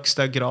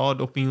högsta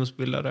grad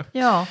opinionsbildare.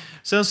 Ja.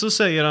 Sen så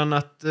säger han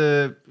att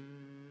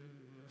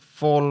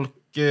folk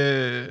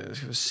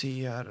ska vi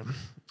se här,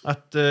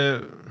 att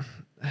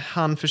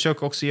han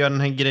försöker också göra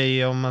den här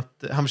grejen om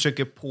att han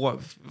försöker på,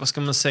 vad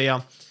ska man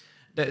säga,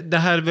 det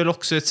här är väl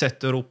också ett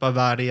sätt att ropa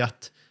värde,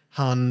 att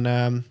han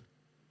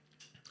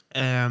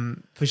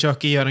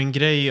försöker göra en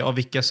grej av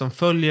vilka som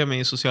följer mig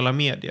i sociala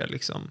medier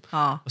liksom.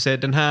 Ja. Och säger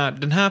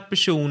den här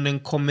personen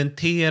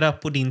kommenterar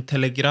på din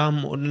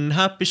telegram och den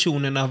här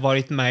personen har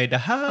varit med i det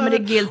här. Ja, men det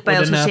är guilt by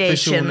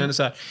association.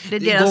 Så här, det är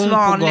deras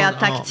vanliga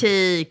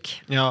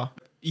taktik. Ja.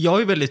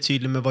 Jag är väldigt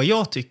tydlig med vad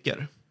jag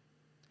tycker.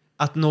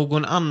 Att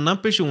någon annan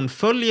person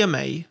följer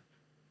mig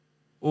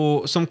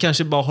och som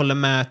kanske bara håller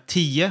med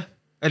 10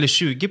 eller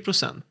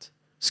 20%.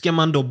 Ska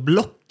man då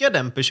blocka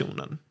den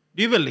personen?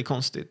 Det är ju väldigt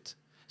konstigt.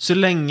 Så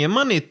länge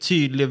man är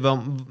tydlig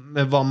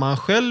med vad man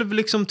själv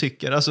liksom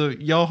tycker. Alltså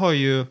jag har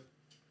ju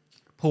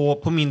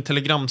på min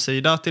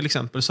telegramsida till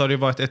exempel, så har det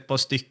varit ett par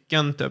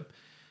stycken typ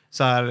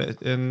så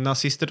här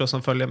nazister då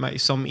som följer mig,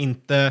 som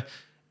inte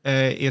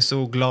är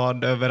så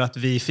glad över att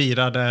vi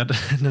firade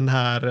den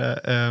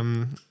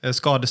här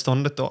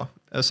skadeståndet då,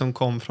 som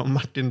kom från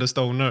Martin the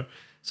Stoner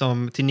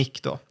till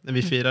Nick då, när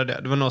vi firade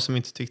det. Det var någon som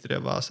inte tyckte det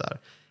var så här.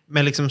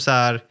 Men liksom så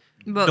här,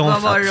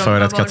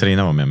 för att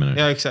Katerina var med menar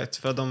du? Ja, exakt.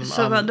 För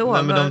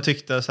de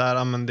tyckte så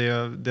här, men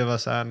det var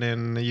så här, det är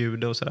en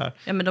jude och så där.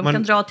 Ja, men de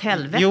kan dra åt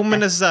helvete. Jo, men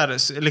det är så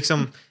här,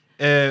 liksom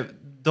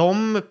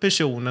de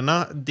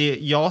personerna,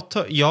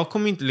 jag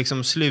kommer inte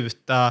liksom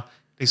sluta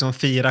liksom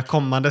fira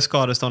kommande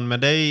skadestånd med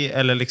dig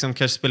eller liksom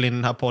kanske spela in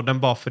den här podden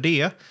bara för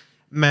det.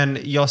 Men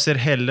jag ser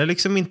heller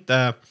liksom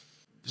inte,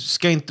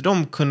 ska inte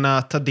de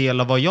kunna ta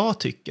del av vad jag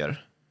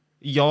tycker?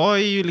 jag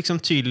är ju liksom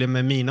tydlig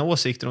med mina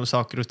åsikter om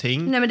saker och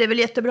ting. Nej, men det är väl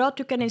jättebra att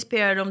du kan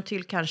inspirera dem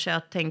till kanske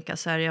att tänka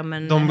så här, ja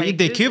men...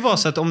 Det kan ju vara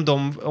så att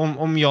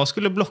om jag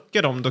skulle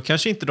blocka dem, då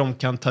kanske inte de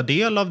kan ta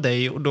del av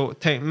dig.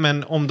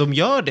 Men om de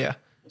gör det,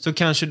 så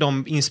kanske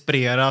de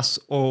inspireras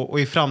och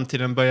i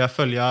framtiden börjar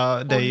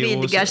följa dig.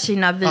 Och vidgar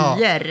sina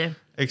vyer.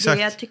 Ja, exakt.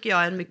 Det tycker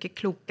jag är en mycket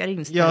klokare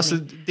inställning. Ja, alltså,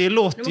 det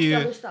låter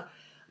ju...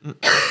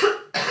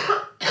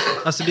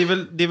 Alltså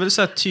det är väl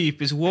så här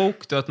typiskt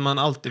woke då, att man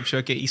alltid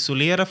försöker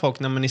isolera folk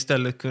när man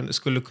istället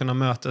skulle kunna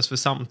mötas för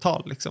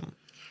samtal liksom.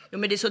 Jo,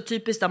 men det är så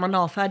typiskt där man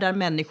avfärdar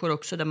människor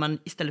också, där man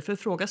istället för att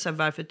fråga sig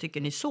varför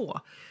tycker ni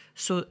så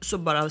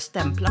bara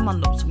stämplar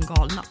man dem som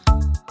galna.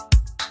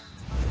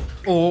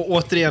 Och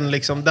återigen,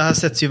 liksom, det här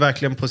sätts ju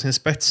verkligen på sin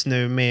spets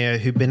nu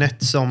med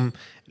Hübinette som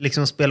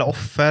liksom spelar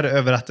offer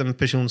över att en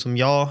person som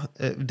jag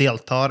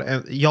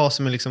deltar. Jag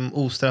som är liksom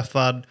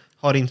ostraffad,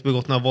 har inte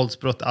begått några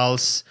våldsbrott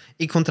alls.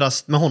 I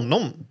kontrast med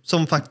honom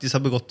som faktiskt har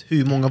begått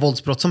hur många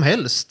våldsbrott som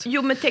helst.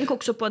 Jo, men tänk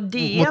också på att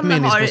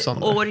DN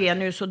och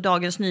Orenius och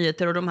Dagens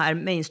Nyheter och de här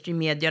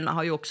mainstream-medierna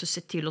har ju också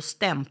sett till att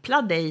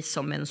stämpla dig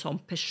som en sån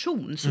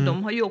person. Så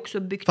de har ju också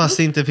byggt fast upp...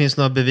 det inte finns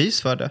några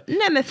bevis för det. Nej,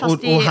 men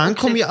fast och han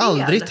kommer ju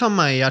aldrig ta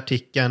med i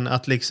artikeln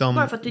att liksom...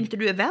 Bara för att inte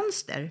du är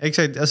vänster.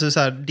 Exakt, alltså så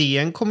här,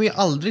 DN kommer ju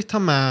aldrig ta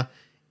med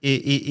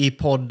i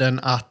podden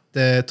att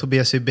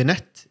Tobias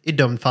Hübinette är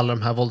dömd för alla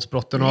de här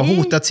våldsbrotten och har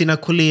hotat sina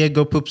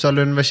kollegor på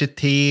Uppsala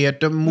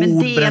universitet, mordbrända,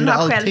 allting. Men DN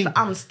har själv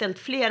anställt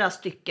flera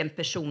stycken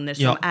personer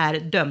som är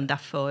dömda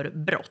för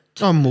brott.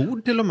 Ja,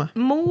 mord till och med.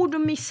 Mord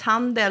och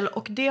misshandel,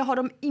 och det har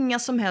de inga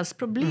som helst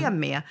problem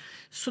med.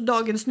 Så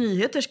Dagens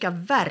Nyheter ska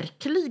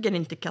verkligen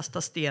inte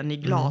kasta sten i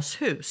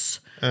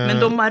glashus. Men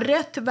de har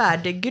rätt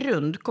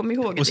värdegrund, kom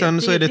ihåg det. Och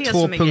sen så är det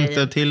 2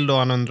 punkter till då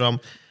han undrar om.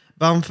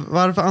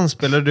 Varför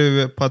anspelar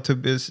du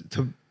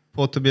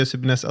på Tobias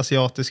Hübinettes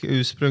asiatiska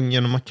ursprung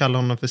genom att kalla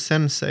honom för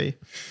sensei?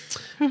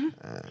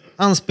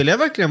 Anspelar jag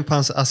verkligen på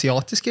hans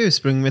asiatiska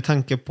ursprung med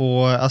tanke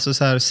på, alltså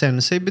så här,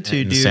 sensei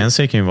betyder ju...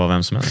 Sensei kan ju vara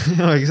vem som helst.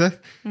 Ja, exakt.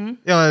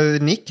 Ja,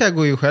 Nick här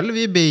går ju själv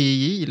i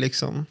BI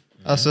liksom.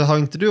 Alltså, har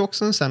inte du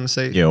också en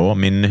sensei? Jo,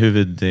 min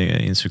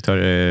huvudinstruktör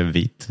är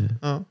vit.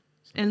 Ja.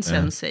 En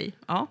sensei,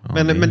 ja.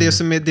 Men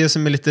det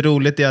som är lite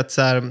roligt är att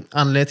så här,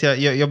 anledningen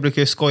till jag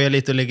brukar ju skoja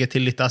lite och lägga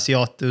till lite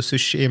asiat och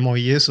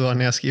sushi-emoji så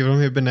när jag skriver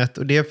om Hübinette.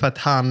 Och det är för att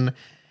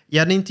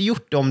jag hade inte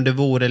gjort det om det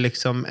vore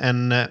liksom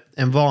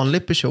en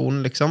vanlig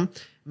person liksom.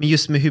 Men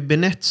just med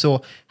Hübinette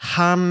så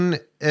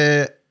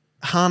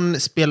han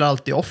spelar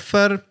alltid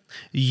offer,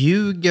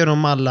 ljuger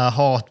om alla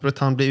hatbrott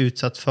han blir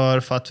utsatt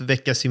för att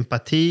väcka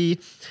sympati.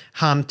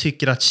 Han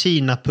tycker att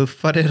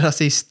Kina-puffar är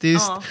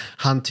rasistiskt. Ja.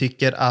 Han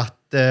tycker att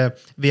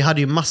vi hade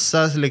ju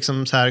massa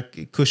liksom så här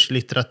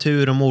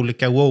kurslitteratur om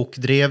olika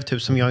woke-drev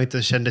typ, som jag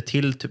inte kände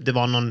till. Typ, det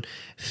var någon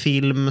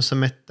film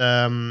som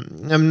hette...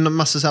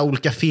 massa så här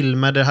olika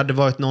filmer där det hade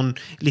varit någon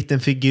liten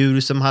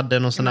figur som hade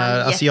någon sån här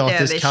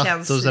asiatisk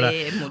katt och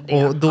sådär.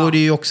 Och då är det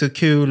ju också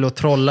kul att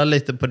trolla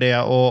lite på det.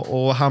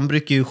 Och han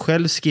brukar ju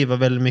själv skriva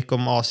väldigt mycket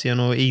om Asien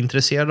och är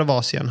intresserad av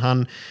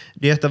Asien.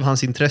 Det är ett av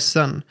hans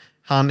intressen.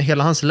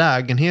 Hela hans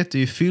lägenhet är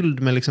ju fylld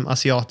med liksom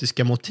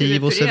asiatiska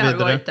motiv och så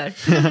vidare.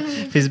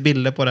 Det finns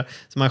bilder på det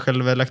som han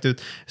själv har lagt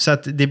ut. Så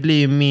att det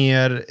blir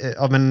mer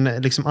av en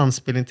liksom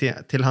anspelning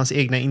till hans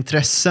egna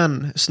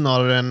intressen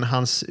snarare än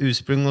hans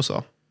ursprung och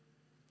så.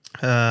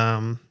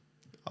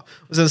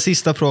 Och sen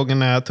sista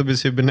frågan är: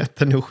 Tobias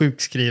Hübinette är nu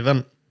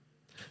sjukskriven.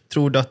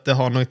 Tror du att det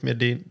har något med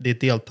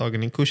ditt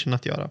deltagande i kursen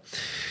att göra?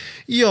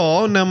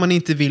 Ja, när man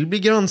inte vill bli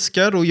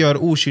granskad och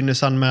gör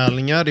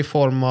okynnesanmälningar i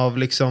form av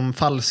liksom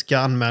falska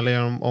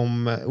anmälningar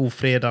om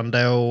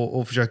ofredande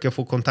och försöker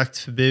få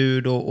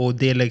kontaktförbud och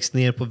det läggs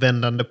ner på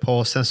vändande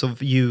post. Sen så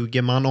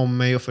ljuger man om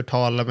mig och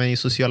förtalar mig i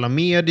sociala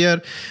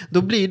medier.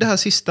 Då blir det här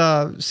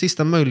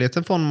sista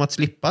möjligheten för honom att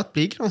slippa att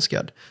bli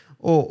granskad.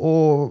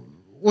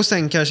 Och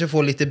sen kanske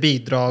få lite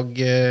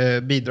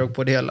bidrag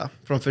på det hela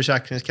från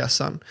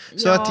Försäkringskassan.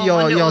 Så att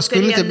jag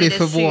skulle inte bli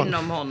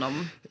förvånad.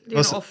 Det är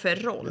en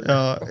offerroll.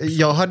 Ja,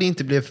 jag hade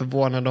inte blivit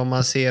förvånad om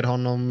man ser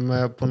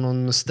honom på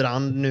någon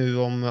strand nu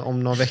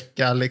om någon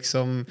vecka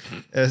liksom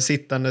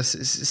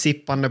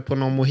sippande på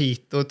någon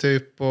mojito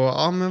typ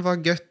och men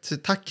vad gött.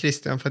 Tack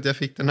Christian för att jag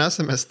fick den här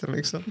semestern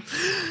liksom.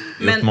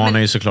 Jag uppmanar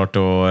ju såklart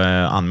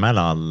att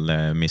anmäla all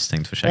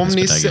misstänkt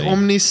försäkringsbedrägeri.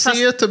 Om ni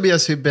ser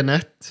Tobias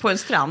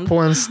Hübinette på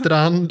en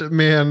strand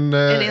med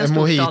en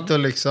mojito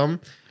liksom.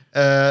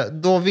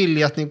 Då vill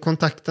jag att ni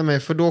kontaktar mig,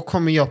 för då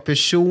kommer jag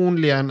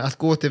personligen att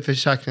gå till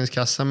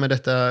Försäkringskassan med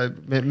detta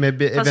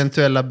med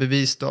eventuella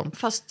bevis då.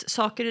 Fast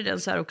saker är det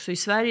så här också i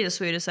Sverige,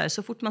 så är det så här,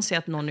 så fort man ser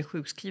att någon är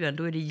sjukskriven,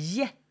 då är det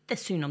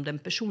synd om den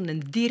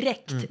personen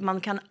direkt.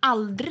 Man kan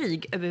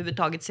aldrig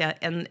överhuvudtaget säga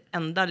en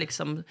enda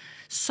liksom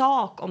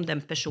sak om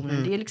den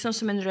personen. Det är liksom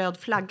som en röd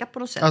flagga på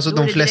något sätt. Alltså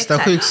de flesta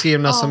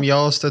sjukskrivna som jag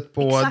har stött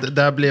på, exakt.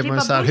 där blev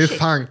man så här, hur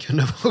fan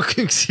kunde vara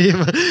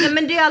sjukskriven? Nej,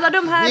 men det är alla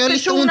de här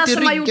personerna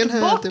som har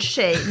gjort bort typ.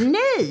 sig.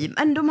 Nej,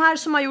 men de här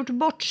som har gjort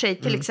bort sig,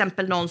 till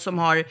exempel någon som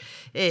har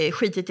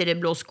skitit i det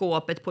blå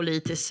skåpet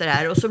politiskt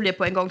sådär, och så blir det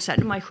på en gång så här,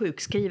 de har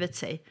sjukskrivit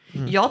sig.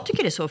 Jag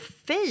tycker det är så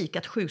fejk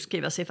att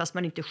sjukskriva sig fast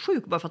man inte är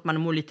sjuk, bara för att man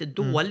mår lite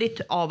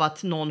dåligt av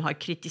att någon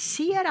har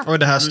kritiserat. Och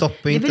det här stoppar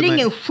inte mig. Det är väl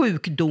ingen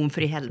sjukdom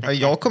för i helvete.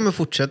 Jag kommer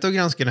fortsätta att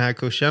granska den här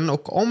kursen,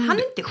 och om Han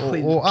är inte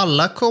sjuk. och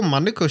alla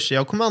kommande kurser,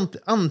 jag kommer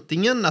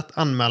antingen att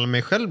anmäla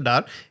mig själv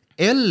där,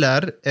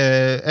 eller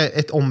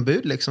ett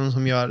ombud liksom,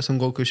 som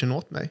går kursen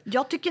åt mig.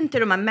 Jag tycker inte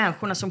de här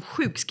människorna som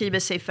sjukskriver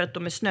sig för att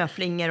de är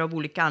snöflingor av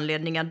olika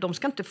anledningar, de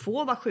ska inte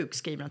få vara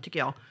sjukskrivna, tycker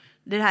jag.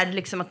 Det här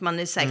liksom att man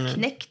är så här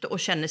knäckt och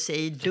känner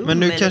sig dum. Men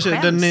nu eller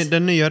kanske skäms.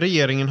 den nya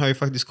regeringen har ju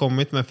faktiskt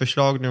kommit med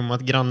förslag nu om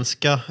att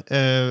granska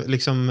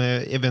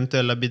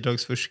eventuella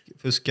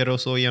bidragsfuskare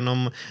och så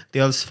genom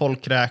dels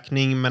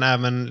folkräkning, men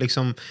även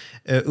liksom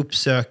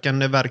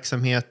uppsökande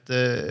verksamhet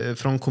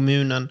från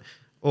kommunen.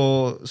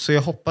 Och så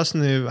jag hoppas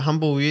nu, han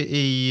bor ju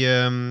i...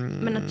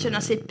 Men att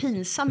känna sig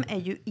pinsam är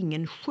ju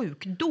ingen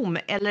sjukdom.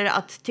 Eller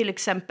att till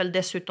exempel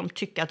dessutom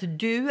tycka att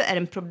du är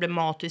en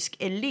problematisk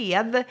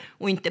elev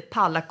och inte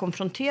palla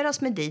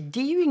konfronteras med dig. Det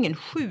är ju ingen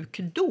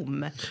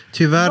sjukdom.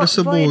 Tyvärr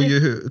så bor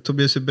ju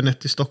Tobias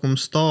Hübinette i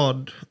Stockholms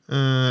stad.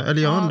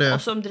 Eller gör han det?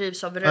 Och som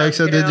drivs av rödgröna. Ja,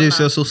 exakt, det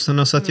drivs av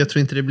sossarna, så att jag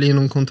tror inte det blir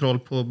någon kontroll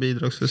på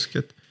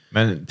bidragsfusket.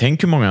 Men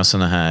tänk hur många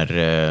sådana här...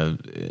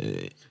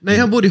 Nej,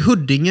 han bor i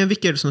Huddinge.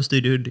 Vilka är det som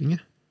styr i Huddinge?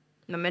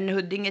 Nej, men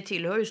Huddinge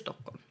tillhör ju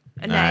Stockholm.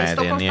 Nej,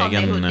 Stockholms det är en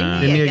stad, egen, Huddinge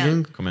Det är en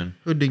egen kommun.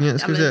 Huddinge,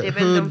 ska Ja, vi men säga. det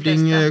är väl de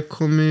Huddinge flesta.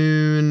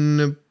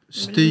 kommun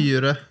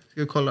styre.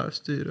 Ska vi kolla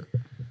styre.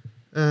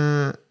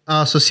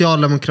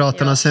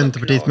 Socialdemokraterna, Ja,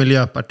 Centerpartiet, såklart.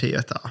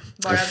 Miljöpartiet. Ja.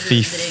 Bara Fy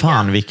vidriga.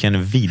 fan,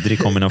 vilken vidrig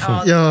kombination.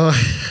 Ja,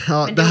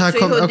 Men det det här är också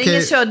kom, i Huddinge,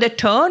 okej.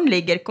 Södertörn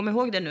ligger. Kom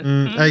ihåg det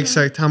nu. Ja,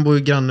 exakt, han bor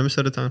ju granne med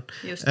Södertörn.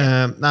 Just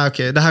det. Nej,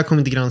 okej, det här kommer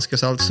inte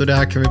granskas allt, så det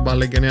här kan vi bara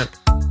lägga ner.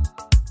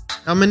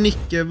 Ja, men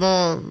Nick,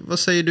 vad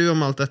säger du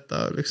om allt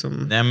detta?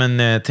 Liksom? Nej,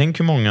 men tänk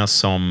hur många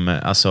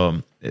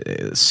som,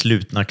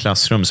 slutna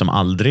klassrum som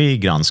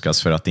aldrig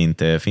granskas för att det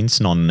inte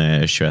finns någon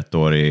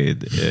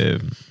 21-årig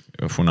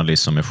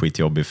journalist som är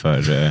skitjobbig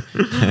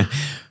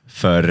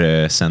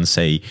för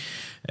sensei.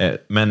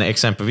 Men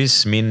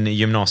exempelvis min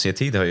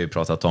gymnasietid har jag ju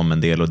pratat om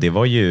en del, och det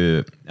var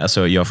ju,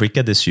 alltså jag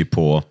skickades ju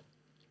på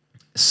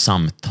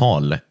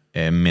samtal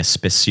med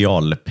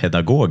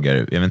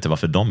specialpedagoger. Jag vet inte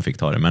varför de fick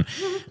ta det, men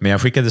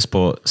jag skickades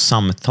på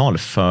samtal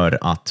för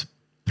att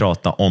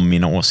prata om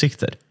mina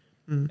åsikter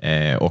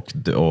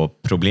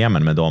och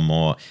problemen med dem.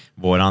 Och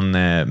våran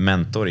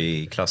mentor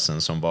i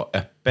klassen som var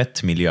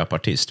öppet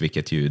miljöpartist,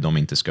 vilket ju de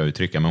inte ska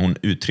uttrycka, men hon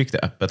uttryckte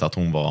öppet att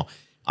hon var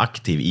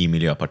aktiv i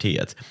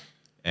Miljöpartiet.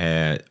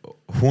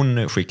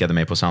 Hon skickade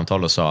mig på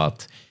samtal och sa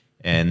att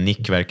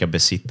Nick verkar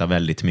besitta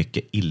väldigt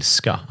mycket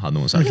ilska, hade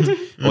hon sagt.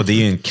 Och det är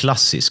ju en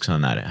klassisk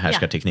sån här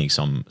härskarteknik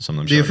som de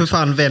kör. Det är ju för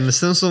fan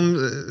vänstern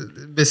som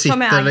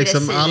besitter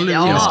liksom all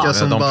ilska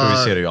som de bara...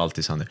 projicerar ju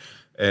alltid sönder.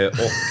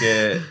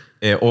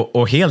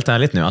 Och helt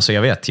ärligt nu, alltså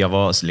jag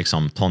var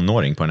liksom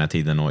tonåring på den här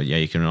tiden och jag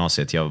gick i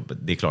gymnasiet.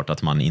 Det är klart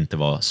att man inte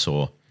var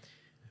så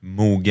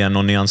mogen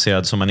och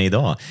nyanserad som man är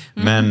idag.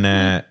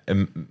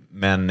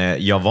 Men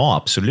jag var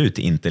absolut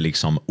inte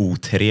liksom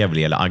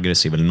otrevlig eller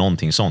aggressiv eller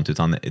någonting sånt,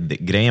 utan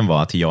grejen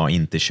var att jag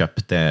inte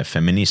köpte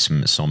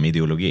feminism som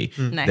ideologi.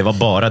 Det var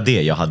bara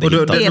det jag hade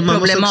hittat. Det är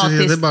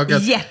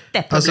problematiskt,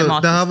 jätteproblematiskt. Alltså,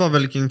 det här var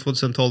väl kring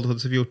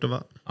 2012-2014,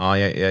 va? Ja,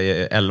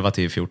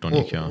 11-14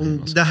 gick jag.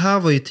 Det här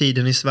var ju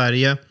tiden i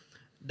Sverige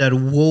där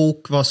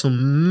woke var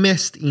som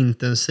mest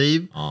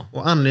intensiv. Ja.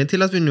 Och anledningen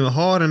till att vi nu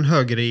har en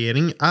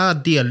högerregering är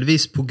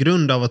delvis på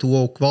grund av att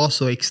woke var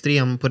så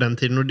extrem på den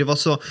tiden. Och det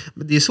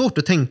är svårt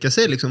att tänka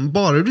sig liksom.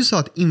 Bara du sa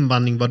att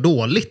invandring var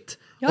dåligt,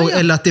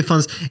 eller att det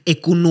fanns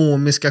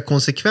ekonomiska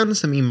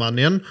konsekvenser med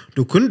invandringen,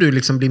 då kunde du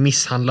liksom bli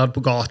misshandlad på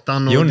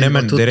gatan. Och det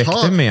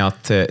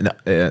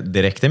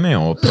räckte med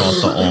att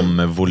prata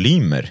om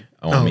volymer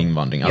om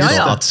invandring.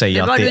 Alltså att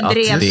säga att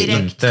det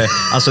inte...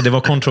 Alltså det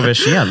var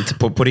kontroversiellt,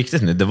 på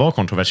riktigt nu, det var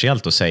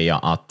kontroversiellt att säga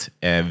att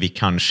vi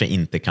kanske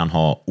inte kan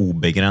ha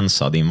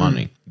obegränsad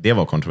invandring. Det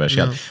var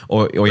kontroversiellt.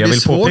 Och jag det är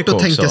vill svårt att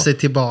tänka också, sig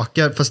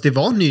tillbaka, fast det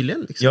var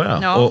nyligen.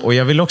 Liksom. Och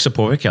jag vill också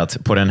påpeka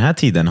att på den här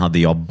tiden hade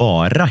jag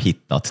bara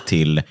hittat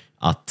till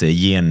att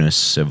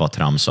genus var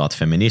trams och att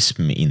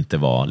feminism inte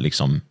var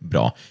liksom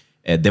bra.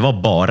 Det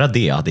var bara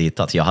det jag hade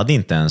hittat. Jag hade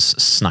inte ens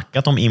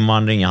snackat om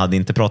invandring. Jag hade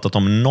inte pratat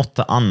om något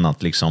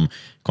annat liksom,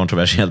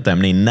 kontroversiellt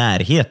ämne i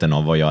närheten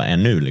av vad jag är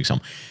nu. Liksom.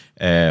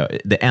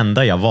 Det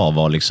enda jag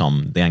var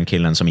liksom, den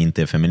killen som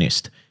inte är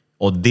feminist.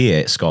 Och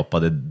det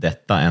skapade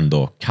detta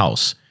ändå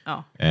kaos.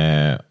 Ja.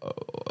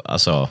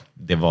 Alltså,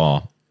 det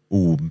var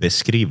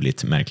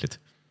obeskrivligt märkligt.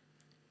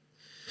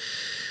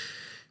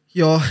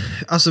 Ja,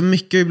 alltså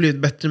mycket har ju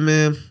blivit bättre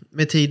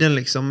med tiden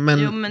liksom.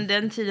 Men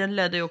den tiden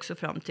ledde ju också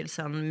fram till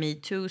sen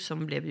MeToo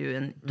som blev ju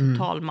en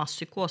total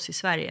masspsykos i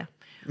Sverige.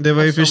 Det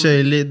var ju för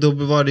sig, då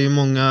var det ju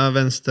många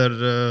vänster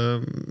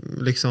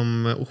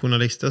liksom, och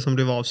journalister som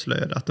blev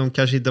avslöjade. Att de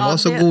kanske inte var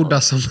så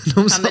goda som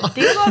de sa. Men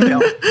det var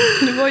bra.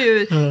 Det var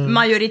ju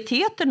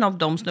majoriteten av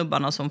de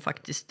snubbarna som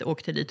faktiskt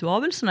åkte dit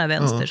var väl såna här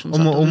vänster som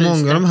satt och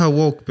många av de här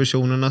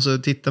woke-personerna, så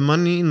tittar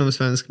man inom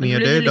svensk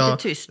media idag,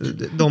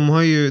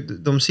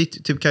 de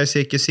sitter typ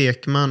Kajseke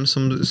Sekman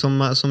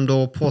som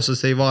då påstår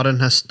sig vara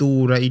den här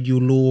stora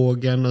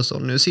ideologen och så.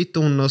 Nu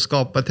sitter hon och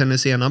skapat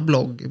hennes ena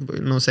blogg,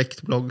 någon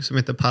sektblogg som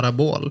heter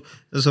Parabol.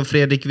 Så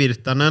Fredrik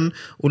Virtanen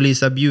och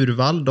Lisa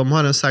Bjurvall, de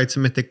har en sajt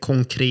som heter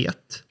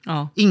Konkret.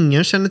 Ja.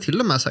 Ingen känner till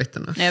de här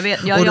sajterna. Jag vet,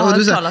 jag har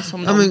hört talas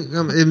om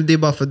dem. Det är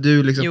bara för att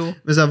du liksom,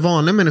 men så här,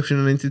 vanliga människor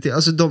känner inte till.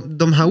 Alltså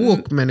de här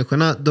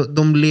woke-människorna,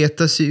 de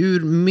letar sig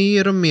ur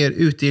mer och mer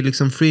ute i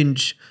liksom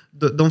fringe.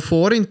 De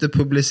får inte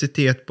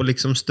publicitet på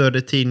liksom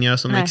större tidningar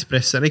som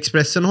Expressen.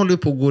 Expressen håller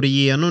på att gå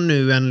igenom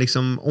nu en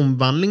liksom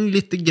omvandling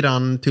lite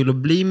grann till att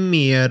bli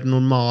mer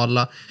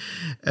normala.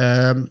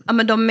 Ja,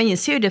 men de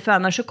inser ju det, för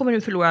annars så kommer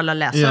du förlora alla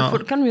läsare. Ja.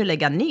 Då kan du ju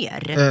lägga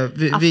ner.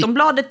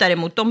 Aftonbladet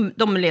däremot,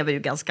 de lever ju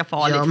ganska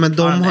farligt. Ja, men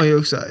de har ju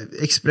också,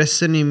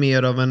 Expressen är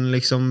mer av en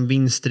liksom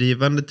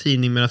vinstdrivande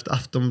tidning, men att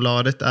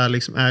Aftonbladet är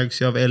liksom,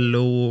 ägs ju av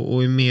LO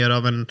och är mer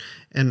av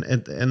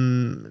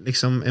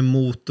en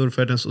motor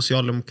för den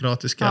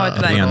socialdemokratiska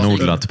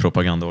renodlat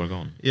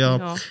propagandaorgan.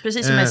 Ja,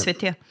 precis som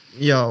SVT.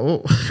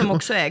 Ja, som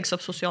också ägs av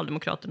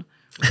Socialdemokraterna.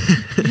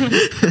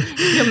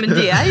 Ja, men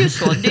det är ju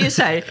så. Det är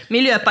så här,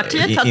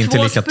 Miljöpartiet har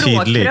två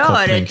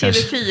språkrör,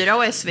 TV4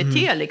 och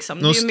SVT liksom.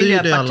 Det är ju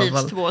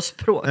Miljöpartiets två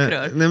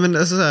språkrör. Nej, men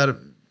alltså så här,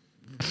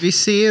 vi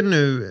ser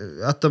nu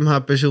att de här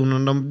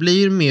personerna, de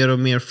blir mer och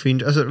mer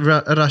fringe. Alltså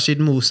Rashid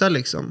Musa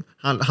liksom.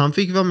 Han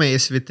fick vara med i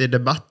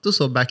SVT-debatt och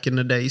så back in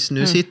the days.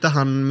 Nu sitter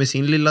han med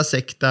sin lilla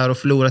sekt där och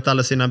förlorat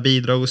alla sina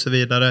bidrag och så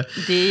vidare.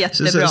 Det är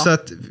jättebra. Så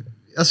att,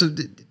 alltså,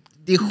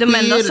 de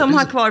enda som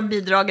har kvar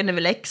bidragen är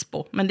väl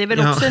Expo, men det är väl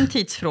också en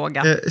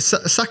tidsfråga.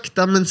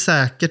 Sakta men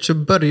säkert så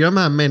börjar de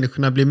här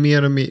människorna bli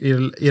mer och mer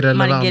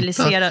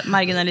irrelevanta.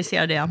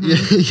 Marginaliserade, ja.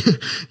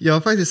 Jag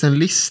har faktiskt en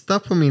lista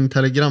på min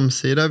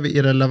telegramsida över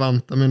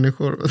irrelevanta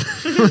människor.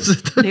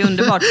 Det är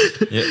underbart.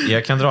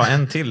 Jag kan dra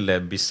en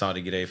till bizarr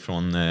grej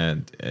från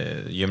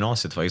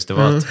gymnasiet faktiskt. Det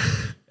var att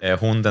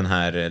hon, den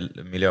här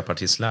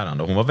miljöpartistläraren,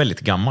 hon var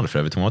väldigt gammal för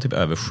övrigt. Hon var typ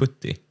över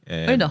 70.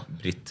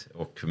 Britt,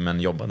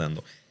 men jobbade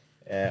ändå.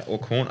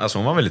 Och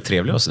hon var väldigt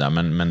trevlig och sådär,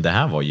 men det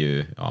här var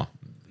ju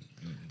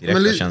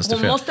direkta tjänstefel.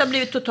 Hon måste ha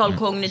blivit totalt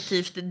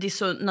kognitivt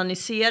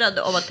dissonanserad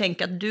av att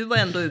tänka att du var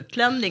ändå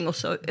utlänning och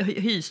så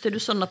hyste du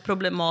sådana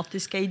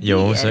problematiska idéer.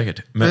 Jo,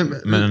 säkert.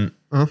 Men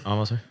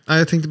vad sa du?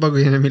 Jag tänkte bara gå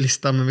igenom min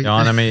lista. Men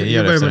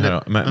gör det efter det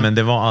här då. Men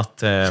det var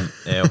att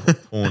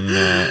hon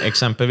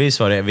exempelvis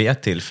var det vid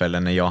ett tillfälle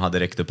när jag hade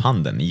räckt upp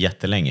handen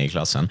jättelänge i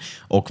klassen.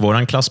 Och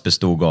våran klass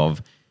bestod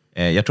av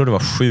jag tror det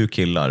var 7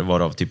 killar,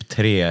 varav typ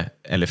 3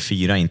 eller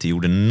 4 inte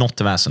gjorde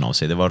något väsen av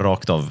sig. Det var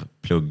rakt av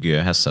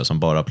plugghästar som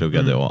bara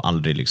pluggade och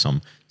aldrig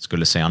liksom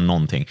skulle säga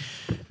någonting.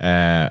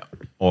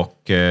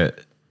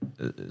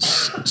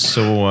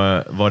 Så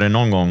var det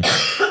någon gång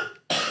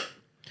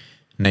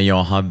när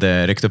jag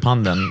hade räckt upp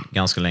handen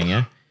ganska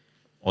länge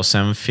och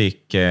sen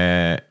fick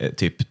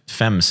typ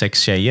 5-6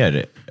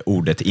 tjejer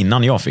ordet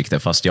innan jag fick det,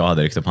 fast jag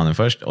hade räckt upp handen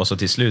först. Och så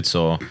till slut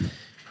så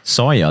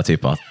sa jag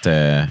typ att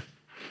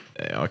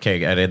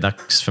okej, är det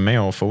dags för mig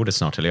att få ordet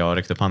snart? Eller jag har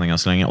räckt upp handen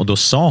ganska länge. Och då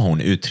sa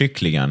hon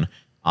uttryckligen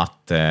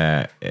att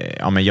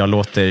men jag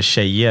låter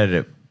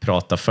tjejer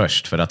prata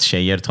först för att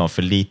tjejer tar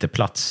för lite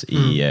plats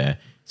i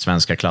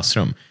svenska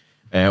klassrum.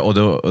 Och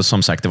då,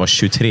 som sagt, det var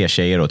 23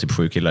 tjejer och typ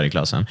 7 killar i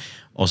klassen.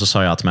 Och så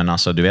sa jag att, men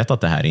alltså, du vet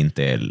att det här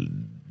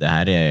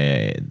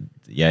är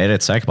jag är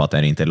rätt säker på att det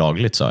här inte är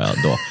lagligt, sa jag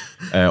då.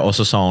 Och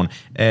så sa hon,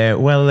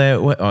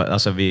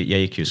 alltså jag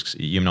gick ju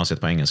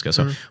gymnasiet på engelska,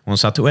 så hon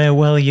sa att,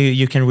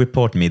 you can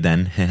report me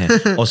then.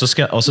 och så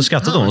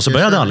skrattade hon, och så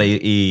började alla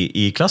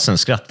i klassen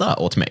skratta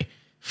åt mig.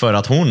 För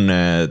att hon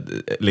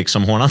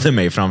liksom hånade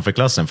mig framför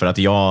klassen för att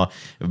jag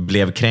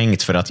blev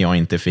kränkt för att jag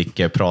inte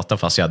fick prata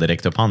fast jag hade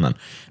räckt upp handen.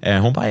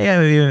 Hon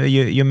bara,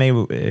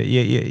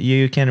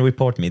 you can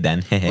report me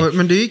then.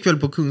 Men du gick väl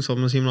på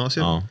Kungsholmens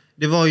gymnasium? Ja.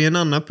 Det var ju en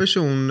annan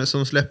person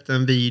som släppte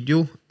en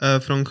video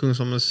från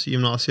Kungsholmens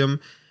gymnasium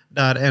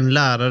där en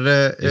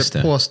lärare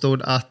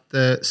påstod att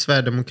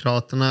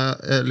Sverigedemokraterna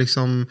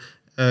liksom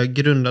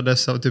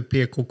grundades av typ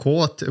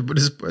PKK.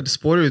 Det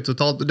spårar ut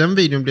totalt. Den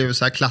videon blev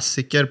så här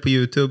klassiker på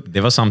YouTube.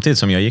 Det var samtidigt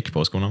som jag gick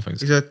på skolan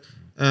faktiskt. Exakt.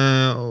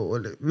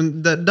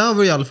 Men där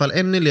var i alla fall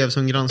en elev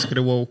som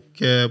granskade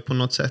woke på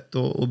något sätt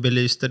och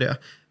belyste det.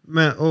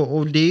 Men,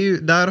 och det är ju,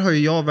 där har ju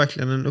jag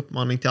verkligen en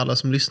uppmaning till alla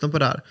som lyssnar på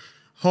det här.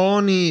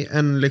 Har ni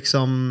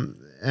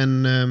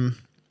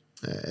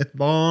ett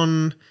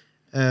barn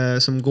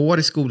som går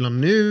i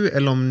skolan nu,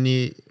 eller om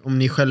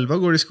ni själva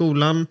går i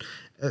skolan,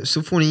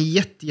 så får ni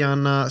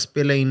jättegärna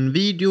spela in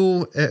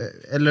video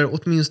eller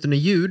åtminstone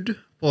ljud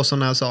på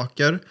sådana här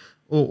saker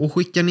Och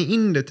skickar ni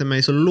in det till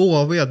mig så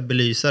lovar jag att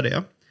belysa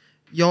det.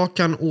 Jag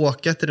kan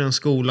åka till den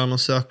skolan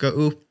och söka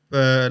upp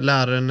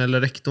läraren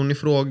eller rektorn i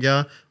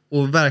fråga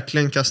och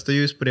verkligen kasta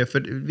ljus på det.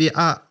 För vi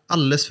är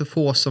alldeles för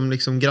få som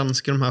liksom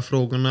granskar de här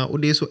frågorna och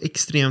det är så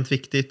extremt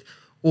viktigt.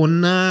 Och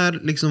när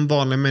liksom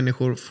vanliga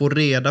människor får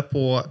reda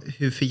på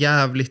hur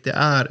förjävligt det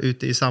är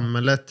ute i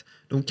samhället,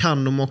 då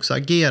kan de också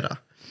agera.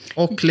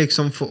 Och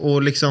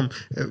liksom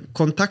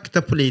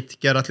kontakta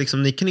politiker att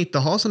liksom, ni kan inte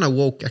ha såna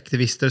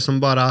woke-aktivister som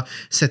bara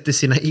sätter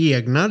sina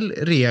egna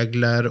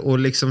regler och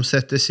liksom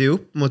sätter sig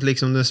upp mot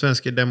liksom den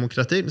svenska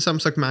demokratin. Samma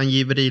sak med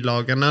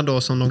angiverilagarna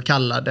då, som de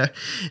kallar det.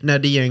 När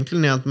det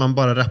egentligen är att man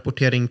bara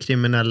rapporterar in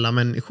kriminella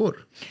människor.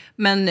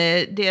 Men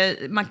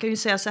man kan ju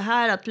säga så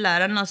här att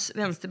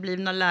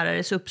vänsterblivna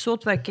lärares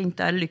uppsåt verkar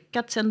inte ha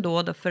lyckats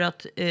ändå. Därför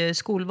att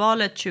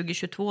skolvalet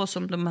 2022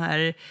 som de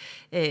här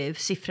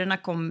siffrorna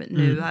kom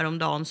nu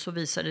häromdagen, så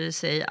visade det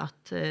sig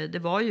att det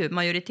var ju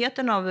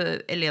majoriteten av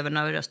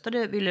eleverna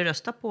ville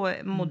rösta på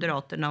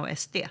Moderaterna och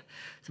SD.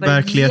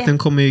 Verkligheten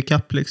kommer ju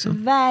ikapp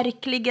liksom.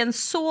 Verkligen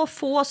så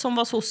få som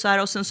var sossar,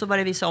 och sen så var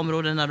det vissa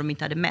områden där de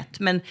inte hade mätt.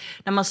 Men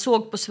när man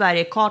såg på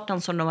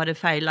Sverigekartan som de hade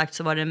färglagt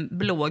så var den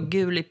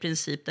blågul i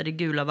princip, där det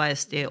gula var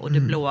SD och det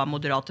blåa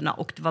Moderaterna,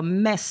 och det var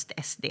mest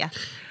SD.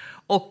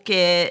 Och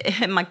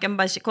man kan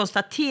bara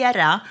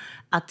konstatera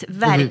att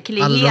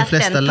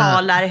verkligheten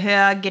talar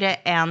högre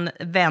än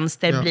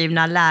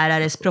vänsterblivna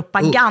lärares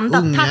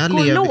propaganda. Tack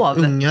och lov.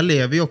 Unga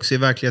lever ju också i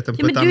verkligheten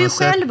på ett annat sätt.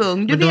 Men du är själv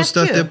ung, du vet ju. De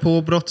stöter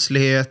på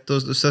brottslighet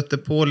och stöter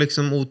på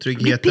liksom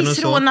otryggheten. Blir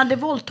pissrånade,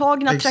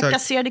 våldtagna,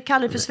 trakasserade,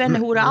 kallade för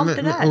svennehora, allt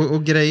det där.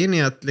 Och grejen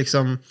är att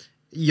liksom,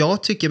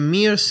 jag tycker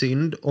mer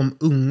synd om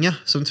unga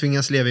som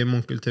tvingas leva i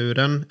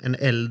mångkulturen än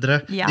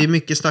äldre. Ja. Det är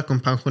mycket snack om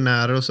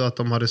pensionärer och så, att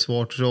de har det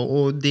svårt.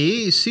 Och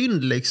det är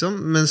synd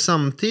liksom. Men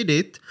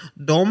samtidigt,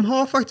 de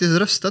har faktiskt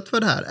röstat för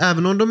det här.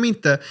 Även om de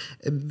inte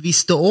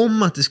visste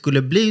om att det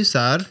skulle bli så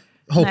här,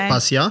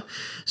 hoppas jag.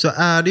 Så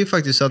är det ju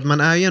faktiskt så att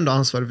man är ju ändå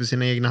ansvarig för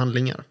sina egna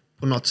handlingar.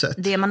 På något sätt.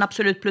 Det är man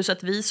absolut, plus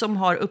att vi som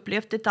har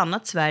upplevt ett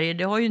annat Sverige,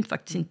 det har ju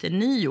faktiskt inte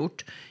ni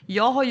gjort.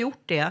 Jag har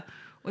gjort det.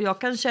 Och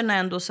jag kan känna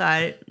ändå så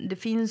här, det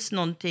finns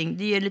någonting,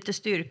 det ger lite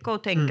styrka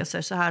att tänka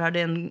sig, så här har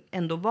det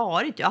ändå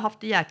varit. Jag har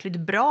haft det jäkligt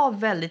bra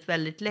väldigt,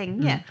 väldigt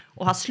länge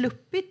och har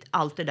sluppit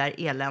allt det där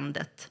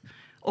eländet.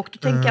 Och då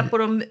tänker jag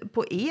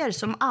på er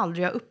som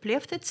aldrig har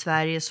upplevt ett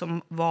Sverige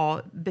som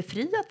var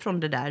befriat från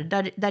det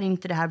där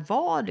inte det här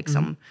var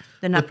liksom,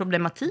 den här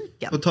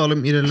problematiken. På tal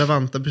om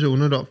irrelevanta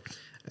personer då.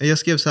 Jag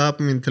skrev så här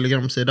på min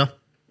telegramsida.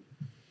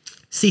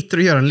 Sitter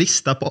och gör en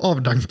lista på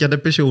avdankade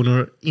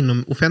personer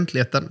inom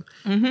offentligheten.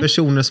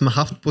 Personer som har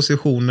haft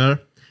positioner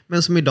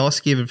men som idag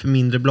skriver för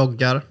mindre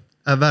bloggar,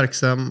 är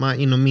verksamma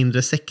inom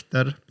mindre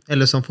sekter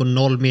eller som får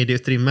 0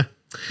 medieutrymme.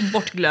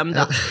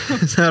 Bortglömda.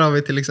 Så här har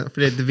vi till exempel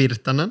Fredrik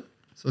Virtanen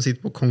som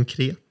sitter på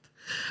Konkret.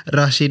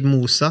 Rashid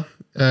Musa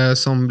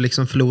som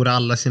liksom förlorar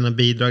alla sina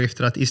bidrag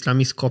efter att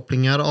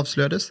islamistkopplingar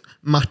avslöjades.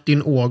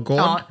 Martin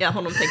Ågård. Ja,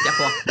 honom tänkte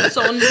jag på.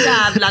 Sån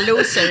jävla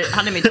loser.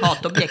 Han är mitt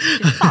hatobjekt.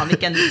 Fan,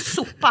 vilken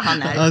sopa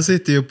han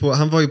är.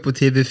 Han var ju på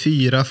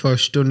TV4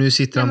 först och nu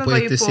sitter han på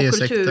ETC-sektorn. Han var ju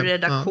på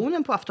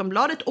kulturredaktionen på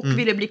Aftonbladet och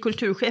ville bli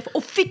kulturchef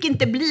och fick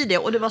inte bli det,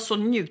 och det var så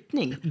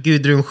njutning.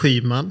 Gudrun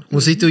Schyman.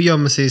 Hon sitter och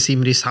gömmer sig i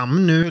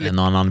Simrishamn nu. En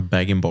annan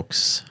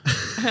bag-in-box.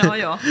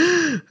 Ja.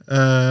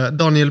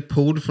 Daniel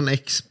Pohl från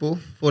Expo.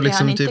 Får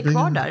liksom är han inte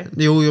kvar där?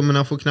 Jo, men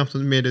han får knappt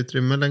något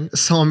medieutrymme längre.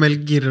 Samuel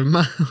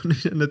Girma, om du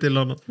känner till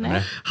honom.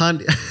 Nej.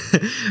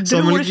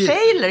 Bror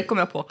Feiler kom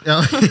jag på.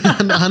 Ja,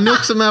 han är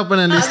också med på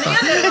den listan.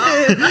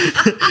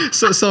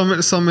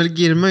 Samuel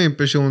Girma är en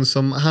person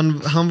som,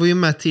 han var ju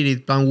med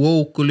tidigt bland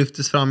woke och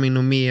lyftes fram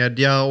inom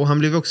media, och han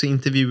blev också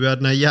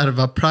intervjuad när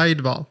Järva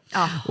Pride var.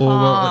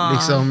 Aha. Och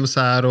liksom så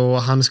här,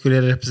 och han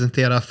skulle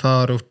representera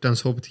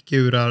förortens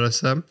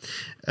hbtq-rörelse.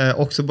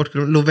 Också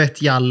bortglömd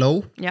Lovette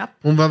Jallow. Yep.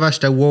 Hon var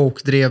värsta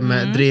woke,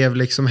 drev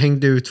liksom,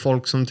 hängde ut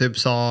folk som typ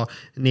sa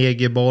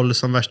negerboll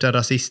som värsta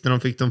rasister, de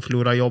fick dem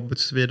förlora jobbet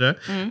och så vidare.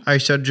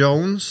 Aisha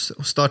Jones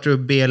startade upp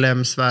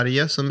BLM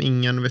Sverige som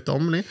ingen vet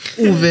om det.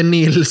 Ove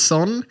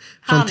Nilsson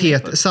från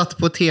satt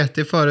på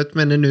TT förut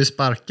men är nu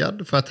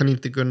sparkad för att han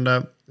inte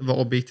kunde vara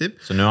objektiv.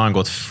 Så nu har han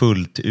gått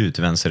fullt ut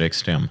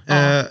vänsterextrem.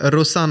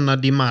 Rosanna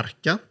Di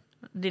Marca.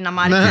 Min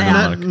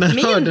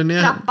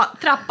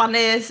trappan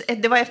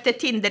det var efter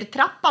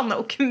Tinder-trappan,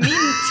 och min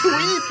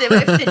tweet det var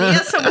efter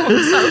det som hon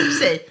sa upp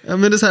sig. Ja,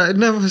 men det är så här,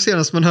 när var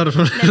senast man hörde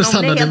från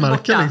Rosanna Di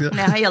Marca? Liksom.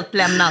 Nej, jag har helt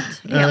lämnat.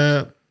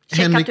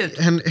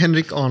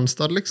 Henrik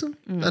Arnstad liksom.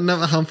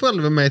 Han får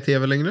aldrig vara med i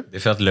tv längre. Det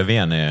är för att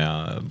Löfven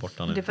är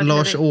borta nu.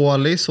 Lars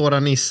Ohly,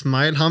 Soran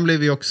Ismail, han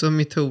blev ju också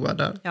metooad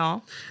där.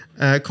 Ja.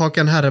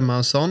 Kakan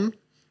Hermansson.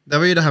 Det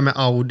var ju det här med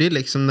Audi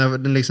liksom, när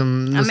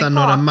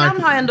men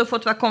Kakan har ändå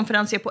fått vara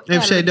konferenser på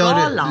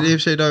Elgalan. I och för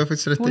sig, det har jag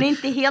faktiskt rätt i. Hon är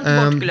inte helt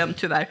bortglömd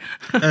tyvärr.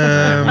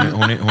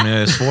 Hon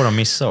är svår att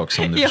missa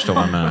också, om du förstår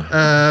vad jag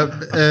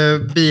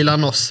menar.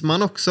 Bilan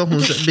Osman också.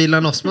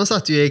 Bilan Osman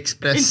satt ju i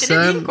Expressen.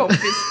 Inte det din kompis?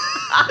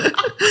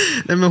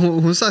 Nej, men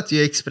hon satt ju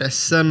i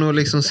Expressen och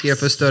liksom skrev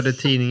för större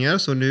tidningar.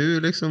 Så nu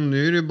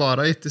är det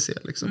bara ETC.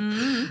 Liksom.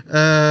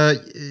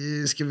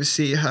 Ska vi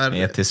se här.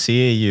 ETC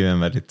är ju en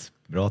väldigt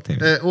bra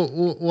tidning.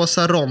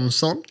 Åsa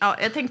Romson. Ja,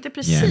 jag tänkte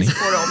precis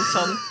på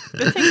Romson.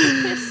 Jag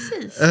tänkte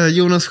precis.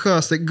 Jonas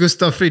Sjöstedt,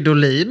 Gustav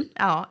Fridolin.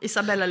 Ja,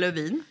 Isabella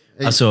Lövin.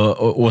 Alltså,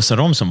 Åsa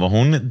Romson, var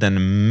hon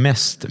den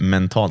mest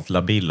mentalt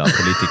labila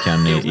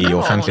politikern i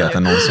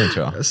offentligheten någonsin,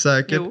 tror jag?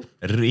 Säkert. Jo.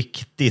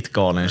 Riktigt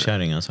galen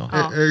kärring alltså.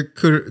 Ja.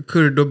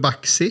 Kurdo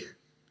Baxi.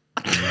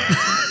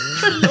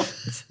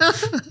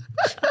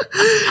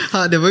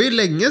 Det var ju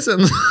länge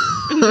sedan.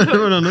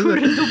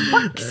 Kurdo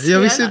Baxi. Jag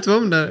visste inte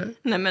om det.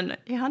 Nej, men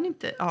är han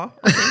inte... Ja,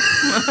 okej.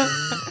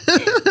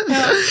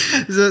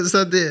 Så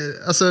att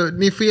alltså,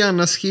 ni får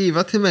gärna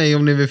skriva till mig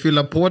om ni vill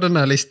fylla på den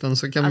här listan.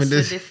 Så kan Alltså, vi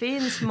det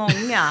finns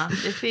många.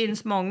 Det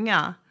finns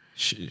många.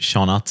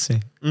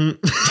 Shanatzi.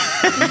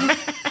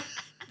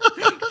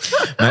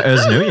 Men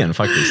Özz Nujen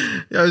faktiskt.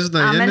 Ja, just det.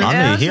 Ja, men han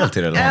är ju helt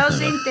irrelevant.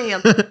 Özz är inte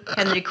helt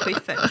Henrik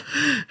Schyffert.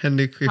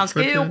 Han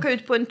ska ju åka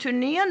ut på en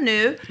turné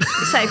nu.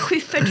 Så här,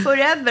 Schyffert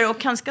forever.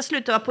 Och han ska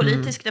sluta vara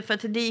politisk därför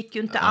att det gick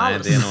ju inte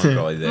alls. Det är nog en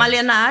bra idé.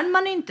 Malena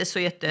Ernman är inte så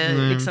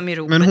liksom i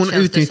ropet. Men hon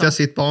utnyttjar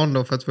sitt barn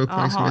då för att få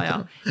uppmärksamhet.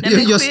 Jaha, ja.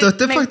 Nej, Jag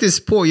stötte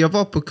faktiskt på, jag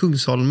var på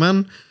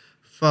Kungsholmen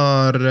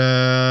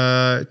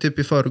för typ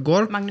i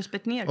förrgår. Magnus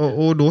Bettner.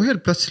 Och då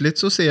helt plötsligt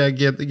så ser jag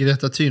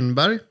Greta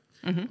Thunberg.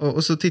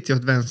 Och så tittar jag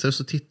åt vänster och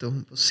så tittar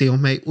hon och ser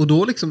hon mig. Och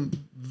då liksom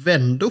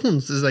vänder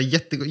hon sig så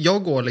här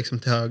jag går liksom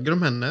till höger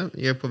om henne.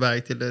 Jag är på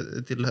väg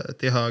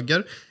till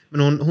höger.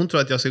 Men hon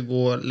tror att jag ska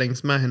gå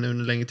längs med henne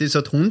under längre tid. Så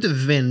att hon inte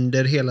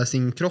vänder hela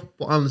sin kropp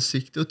och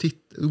ansikte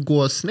och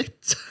går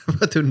snett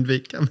för att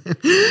undvika mig.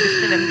 Du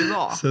visste vem du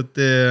var. Så att,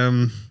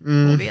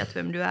 och vet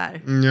vem du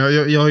är.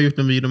 Jag har gjort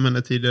en video om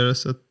henne tidigare.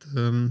 Så att,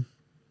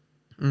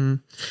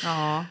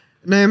 Ja.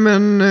 Nej,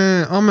 men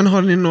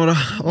har ni några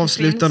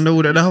avslutande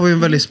ord? Det här var ju en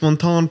väldigt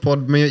spontan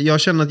podd, men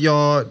jag känner att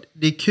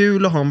det är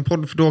kul att ha en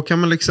podd, för då kan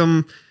man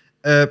liksom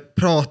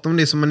prata om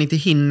det som man inte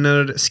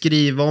hinner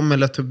skriva om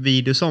eller ta upp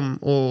videos om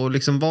och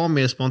liksom vara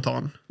mer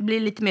spontan. Det blir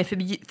lite mer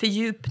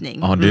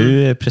fördjupning. Har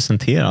du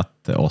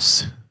presenterat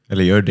oss?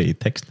 Eller gör det i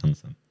texten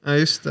sen? Ja,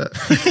 just det.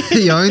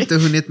 Jag har inte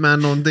hunnit med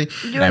någonting.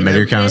 Nej, men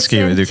du kan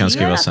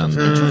skriva sen.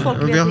 Jag tror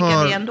folk vet vilka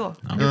det är ändå.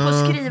 Du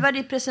får skriva det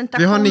i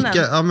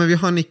presentationen. Vi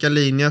har Nick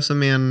Alinia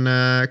som är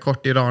en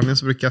kort iranier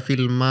som brukar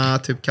filma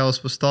typ Kaos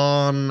på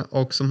stan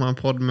och som har en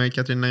podd med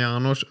Katerina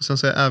Janouch. Sen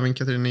så är även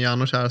Katerina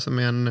Janouch här som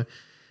är en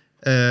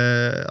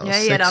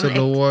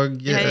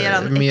sexolog,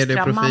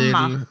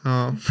 medieprofil.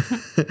 Ja.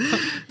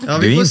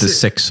 Du är inte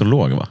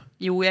sexolog, va?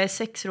 Jo, jag är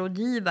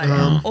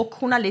sexrådgivare och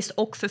journalist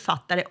och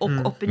författare och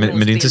opinionsbildare.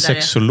 Men det är inte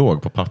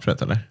sexolog på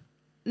pappret, eller?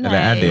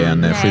 Nej, eller är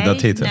det en skyddad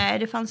titel? Nej,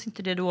 det fanns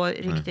inte det då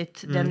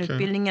riktigt. Den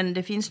utbildningen,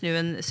 det finns nu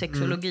en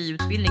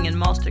sexologiutbildning, en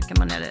master kan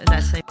man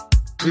läsa i.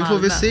 Vi får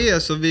väl se,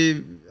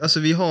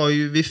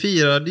 vi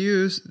firade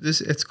ju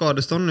ett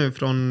skadestånd nu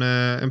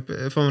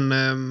från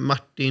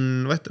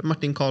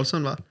Martin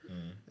Karlsson, va?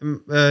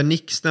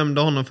 Nick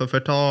stämde honom för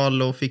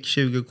förtal och fick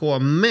 20k,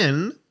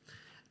 men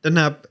den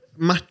här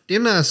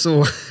Martin är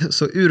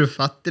så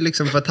urfattig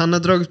liksom, för att han har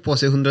dragit på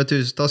sig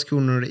 100,000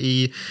 kronor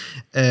i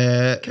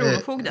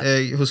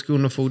hos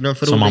kronofogden.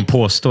 Som man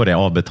påstår är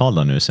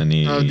avbetalda nu sen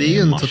i det är ju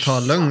en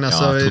total lögn.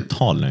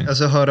 Total lögn.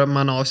 Alltså hör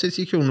man av sig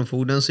till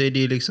kronofogden så är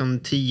det liksom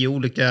 10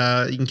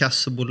 olika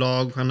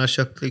inkassobolag. Han har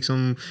köpt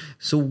liksom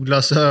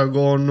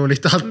solglasögon och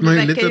lite allt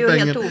möjligt. Det verkar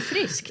ju helt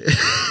ofriskt.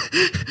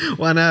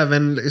 Och han har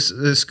även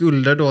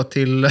skulder då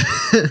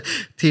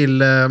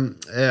till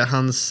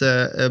hans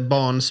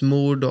barns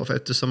mor då, för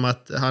eftersom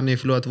att han är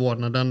förlorat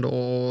vårdnaden då,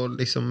 och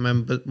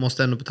liksom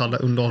måste ändå betala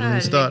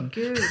underhållningsstöd.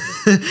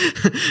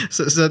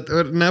 så att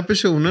den här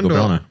personen då...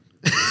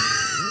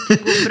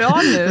 Går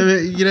bra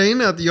nu.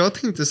 Grejen är att jag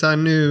tänkte så här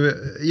nu,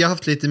 jag har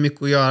haft lite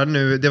mycket att göra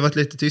nu. Det har varit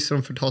lite tyst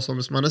från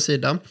förtalsombudsmannens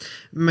sida.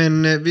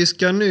 Men vi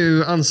ska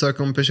nu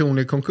ansöka om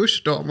personlig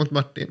konkurs då mot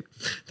Martin,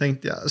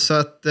 tänkte jag. Så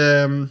att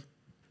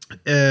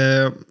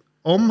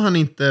om han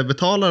inte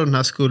betalar den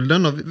här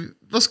skulden då,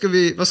 vad ska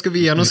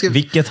vi göra?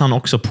 Vilket han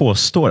också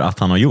påstår att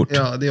han har gjort.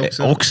 Ja, det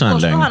är också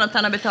en lögn. Han att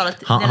han har betalat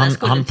den här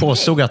skulden. Han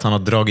påstod att han har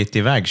dragit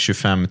iväg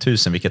 25 000,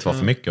 vilket var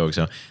för mycket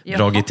också.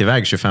 Dragit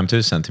iväg 25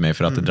 000 till mig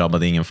för att det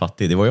drabbade ingen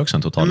fattig. Det var ju också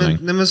en total lögn.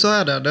 Nej, men så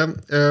är det.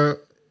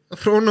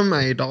 Från och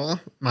med idag,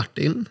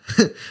 Martin,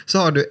 så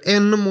har du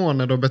 1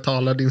 månad att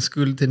betala din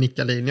skuld till Nick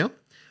Alinia.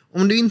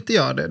 Om du inte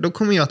gör det, då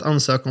kommer jag att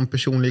ansöka om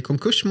personlig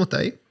konkurs mot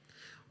dig.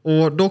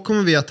 Och då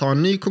kommer vi att ha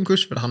en ny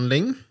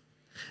konkursförhandling.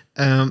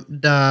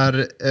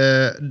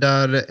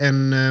 Där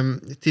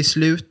till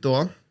slut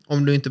då,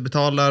 om du inte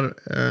betalar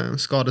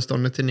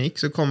skadeståndet till Nick,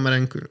 så kommer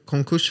en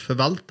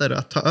konkursförvaltare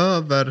att ta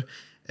över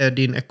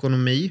din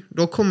ekonomi.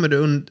 Då kommer det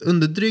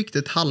under drygt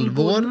ett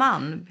halvår. En god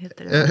man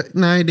heter det.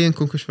 Nej, det är en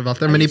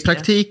konkursförvaltare. Men i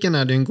praktiken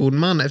är det en god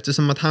man,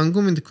 eftersom att han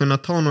kommer inte kunna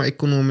ta några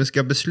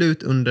ekonomiska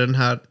beslut under den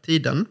här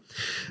tiden.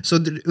 Så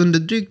under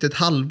drygt ett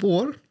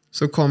halvår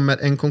så kommer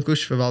en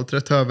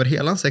konkursförvaltare ta över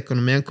hela hans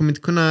ekonomi. Han kommer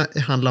inte kunna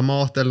handla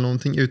mat eller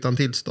någonting utan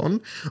tillstånd.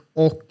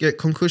 Och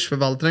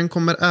konkursförvaltaren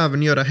kommer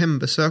även göra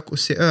hembesök och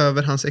se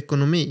över hans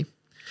ekonomi.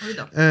 Oj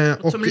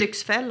då. Som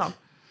Lyxfällan.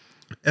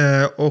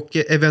 Och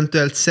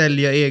eventuellt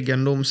sälja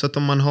egendom, så att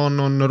om man har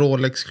någon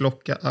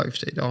Rolex-klocka, i och för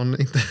sig det har han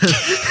inte.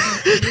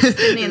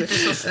 Den är inte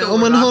så stor, om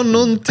man har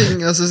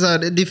någonting, alltså så här,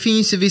 det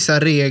finns ju vissa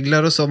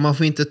regler och så, man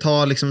får inte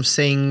ta liksom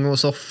säng och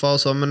soffa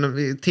och så,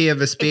 men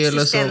tv-spel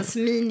och så.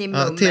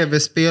 Existensminimum.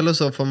 Tv-spel och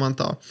så får man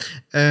ta.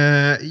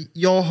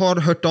 Jag har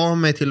hört av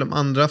mig till de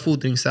andra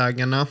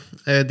fordringsägarna,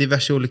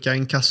 diverse olika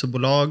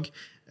inkassobolag.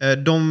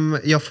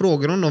 Jag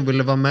frågade om de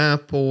ville vara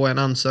med på en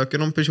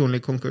ansökan om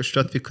personlig konkurs så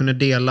att vi kunde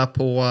dela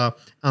på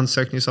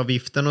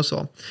ansökningsavgiften och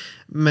så.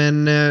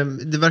 Men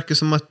det verkar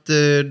som att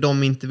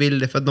de inte vill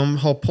det, för att de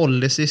har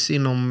policies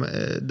inom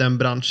den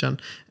branschen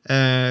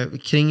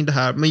kring det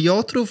här. Men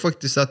jag tror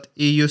faktiskt att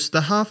i just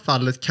det här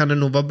fallet kan det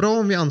nog vara bra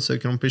om vi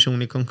ansöker om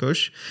personlig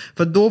konkurs.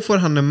 För då får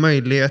han en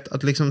möjlighet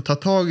att liksom ta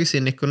tag i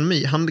sin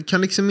ekonomi. Han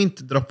kan liksom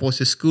inte dra på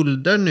sig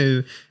skulder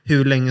nu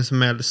hur länge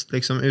som helst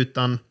liksom,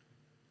 utan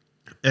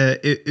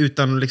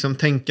liksom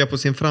tänka på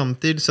sin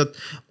framtid. Så att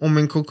om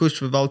en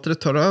konkursförvaltare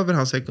tar över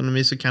hans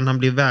ekonomi så kan han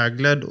bli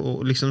vägledd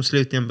och liksom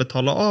slutligen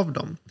betala av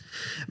dem.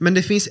 Men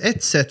det finns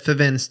ett sätt för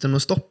vänstern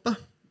att stoppa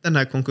den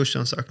här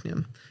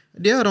konkursansökningen.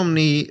 Det är om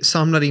ni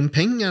samlar in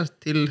pengar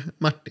till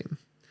Martin.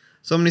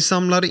 Så om ni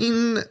samlar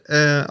in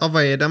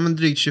vad är det? Men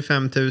drygt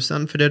 25 000,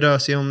 för det rör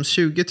sig om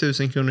 20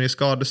 000 kronor i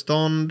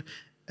skadestånd,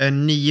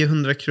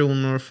 900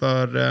 kronor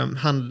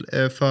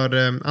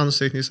för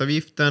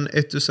ansökningsavgiften,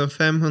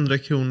 1500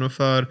 kronor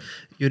för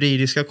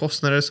juridiska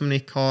kostnader som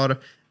Nick har,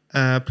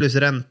 plus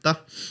ränta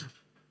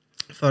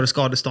för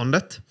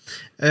skadeståndet.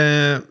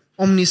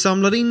 Om ni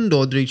samlar in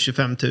då drygt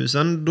 25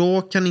 000,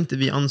 då kan inte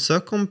vi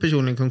ansöka om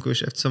personlig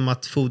konkurs eftersom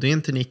att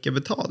fordringen till Nick är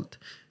betalt.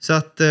 Så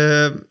att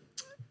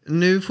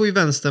nu får ju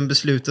vänstern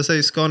besluta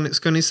sig.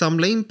 Ska ni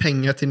samla in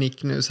pengar till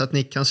Nick nu så att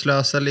Nick kan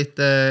slösa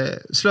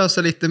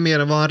lite mer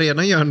än vad han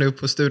redan gör nu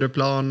på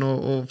Stureplan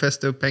och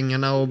fästa upp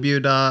pengarna och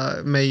bjuda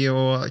mig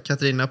och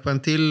Katerina på en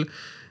till.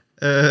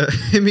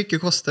 Hur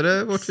mycket kostar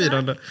det vårt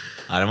firande?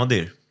 Ja, det var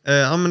dyr.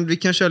 Ja, men vi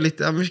kan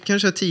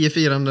köra 10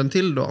 firanden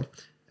till då.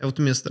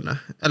 Åtminstone.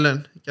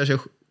 Eller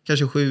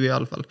kanske 7 i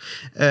alla fall.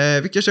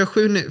 Vi kan köra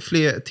 7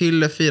 fler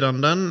till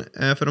firanden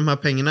för de här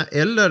pengarna.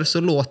 Eller så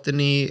låter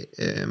ni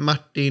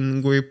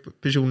Martin gå i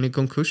personlig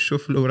konkurs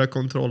och förlora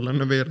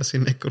kontrollen över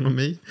sin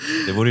ekonomi.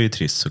 Det vore ju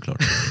trist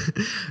såklart.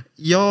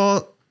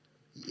 Ja,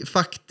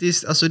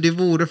 faktiskt. Alltså det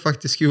vore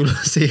faktiskt kul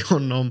att se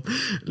honom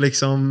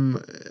liksom.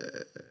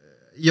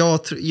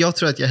 Jag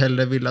tror att jag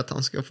hellre vill att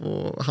han ska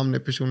få hamna i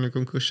personlig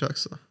konkurs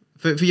också.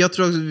 För jag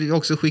tror att vi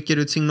också skickar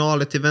ut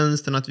signaler till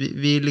vänstern att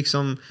vi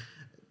liksom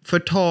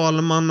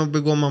förtalar man och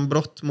begår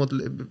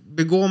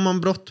man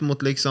brott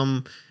mot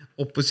liksom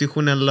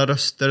oppositionella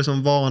röster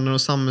som varnar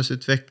och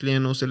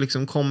samhällsutvecklingen och så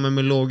liksom kommer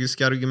med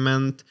logiska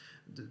argument,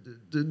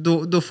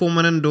 då får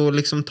man ändå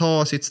liksom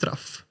ta sitt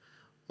straff.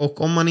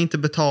 Och om man inte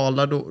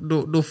betalar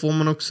då får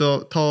man också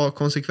ta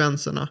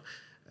konsekvenserna.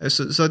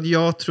 Så att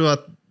jag tror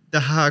att det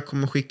här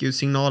kommer skicka ut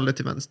signaler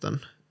till vänstern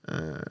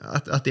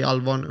att det är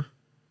allvar nu.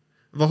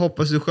 Vad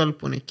hoppas du själv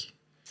på, Nick?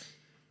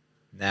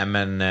 Nej,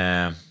 men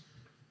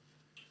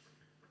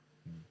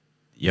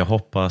jag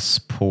hoppas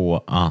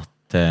på att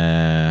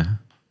den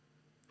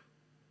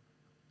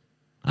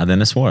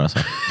är svår alltså.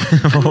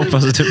 Vad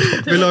hoppas du på?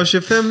 Vill du ha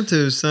 25 000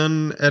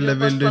 eller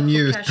vill du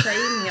njuta? Jag hoppas på att få casha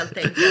in helt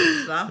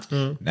enkelt, va?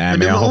 Nej,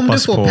 men jag om du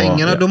hoppas får på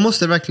pengarna, då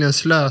måste du verkligen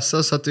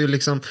slösa så att du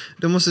liksom,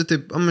 du måste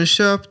typ,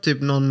 köp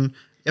typ någon,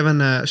 jag vet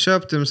inte,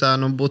 köp typ så här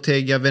någon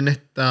Bottega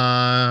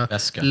Veneta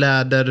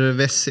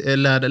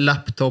läder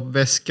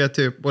laptopväska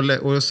typ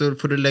och så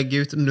får du lägga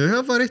ut, nu har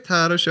jag varit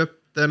här och köpt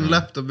en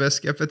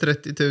laptopväska för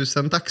 30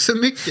 000, tack så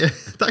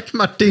mycket, tack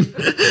Martin.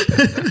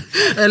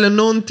 Eller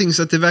någonting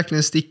så att det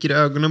verkligen sticker i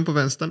ögonen på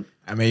vänstern.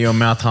 Men i och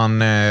med att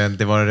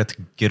det var rätt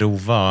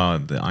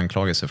grova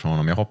anklagelser från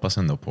honom, jag hoppas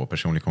ändå på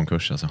personlig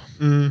konkurs alltså.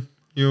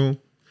 Jo.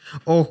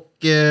 Och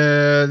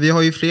vi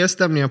har ju fler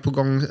stämningar på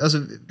gång.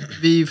 Alltså,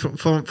 vi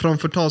från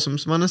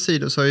förtalsombudsmannens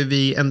sida så har ju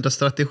vi ändrat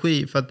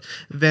strategi, för att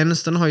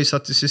vänstern har ju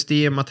satt i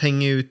system att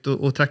hänga ut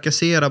och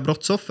trakassera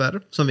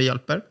brottsoffer som vi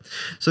hjälper.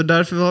 Så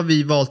därför har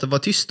vi valt att vara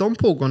tysta om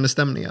pågående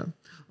stämningar.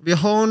 Vi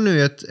har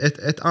nu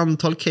ett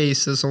antal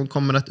cases som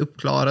kommer att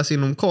uppklaras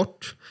inom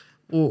kort.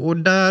 Och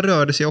där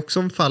rör det sig också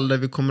om fall där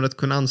vi kommer att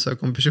kunna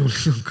ansöka om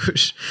personlig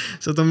konkurs.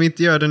 Så att om vi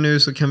inte gör det nu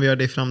så kan vi göra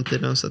det i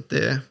framtiden. Så att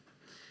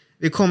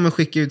vi kommer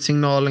skicka ut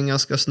signalen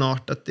ganska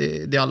snart att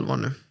det är allvar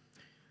nu.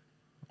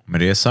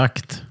 Med det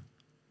sagt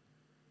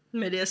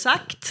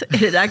är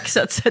det dags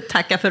att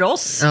tacka för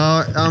oss.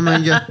 Ja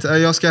men gött.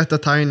 Jag ska äta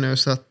thai nu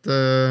så att...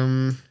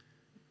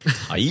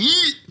 Thai?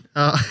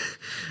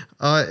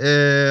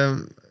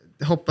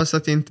 hoppas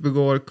att jag inte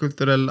begår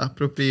kulturell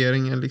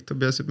appropriering enligt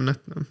Tobias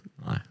Hübinette nu.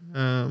 Nej.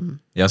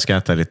 Jag ska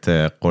äta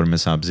lite korme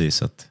sabzi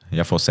så att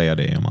jag får säga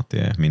det om att det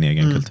är min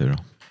egen kultur.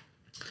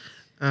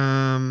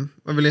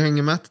 Jag vill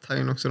hänga med till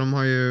Thaien också.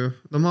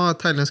 De har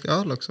thailändska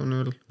öl också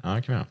nu.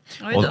 Ja, kan jag.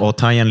 Och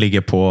Thaien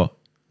ligger på...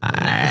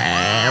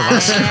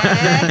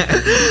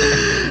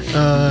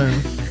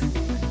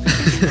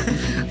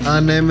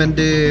 Nej, men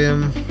det...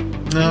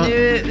 Ja.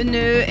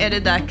 Nu är det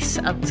dags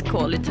att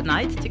call it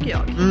tonight, tycker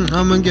jag.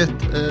 Ja, men gött.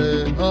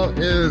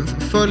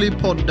 Följ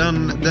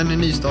podden. Den är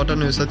nystartad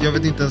nu, så att jag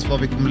vet inte ens var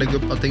vi kommer lägga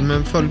upp allting.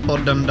 Men följ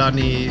podden där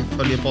ni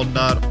följer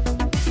poddar.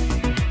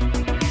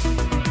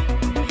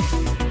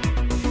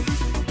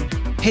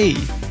 Hej!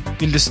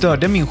 Vill du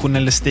stödja min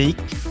journalistik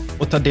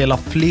och ta del av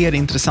fler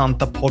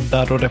intressanta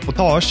poddar och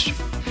reportage?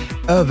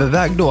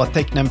 Överväg då att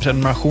teckna en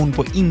prenumeration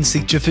på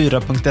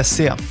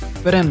insikt24.se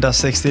för endast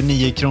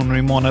 69 kronor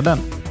i månaden.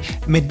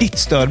 Med ditt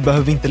stöd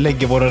behöver vi inte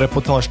lägga våra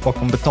reportage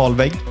bakom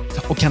betalvägg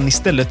och kan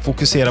istället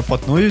fokusera på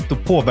att nå ut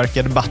och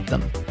påverka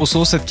debatten. På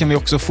så sätt kan vi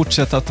också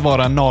fortsätta att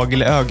vara en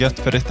nagel i ögat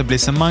för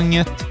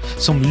etablissemanget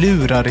som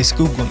lurar i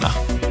skuggorna.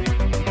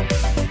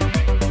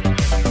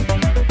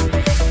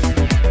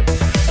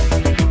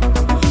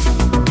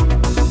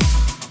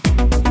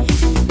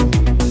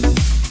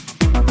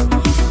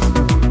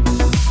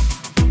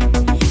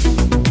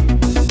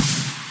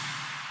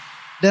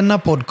 Denna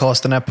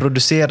podcasten är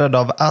producerad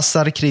av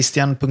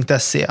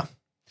assarchristian.se.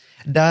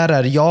 Där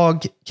är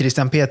jag,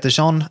 Christian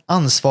Petersson,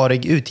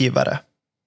 ansvarig utgivare.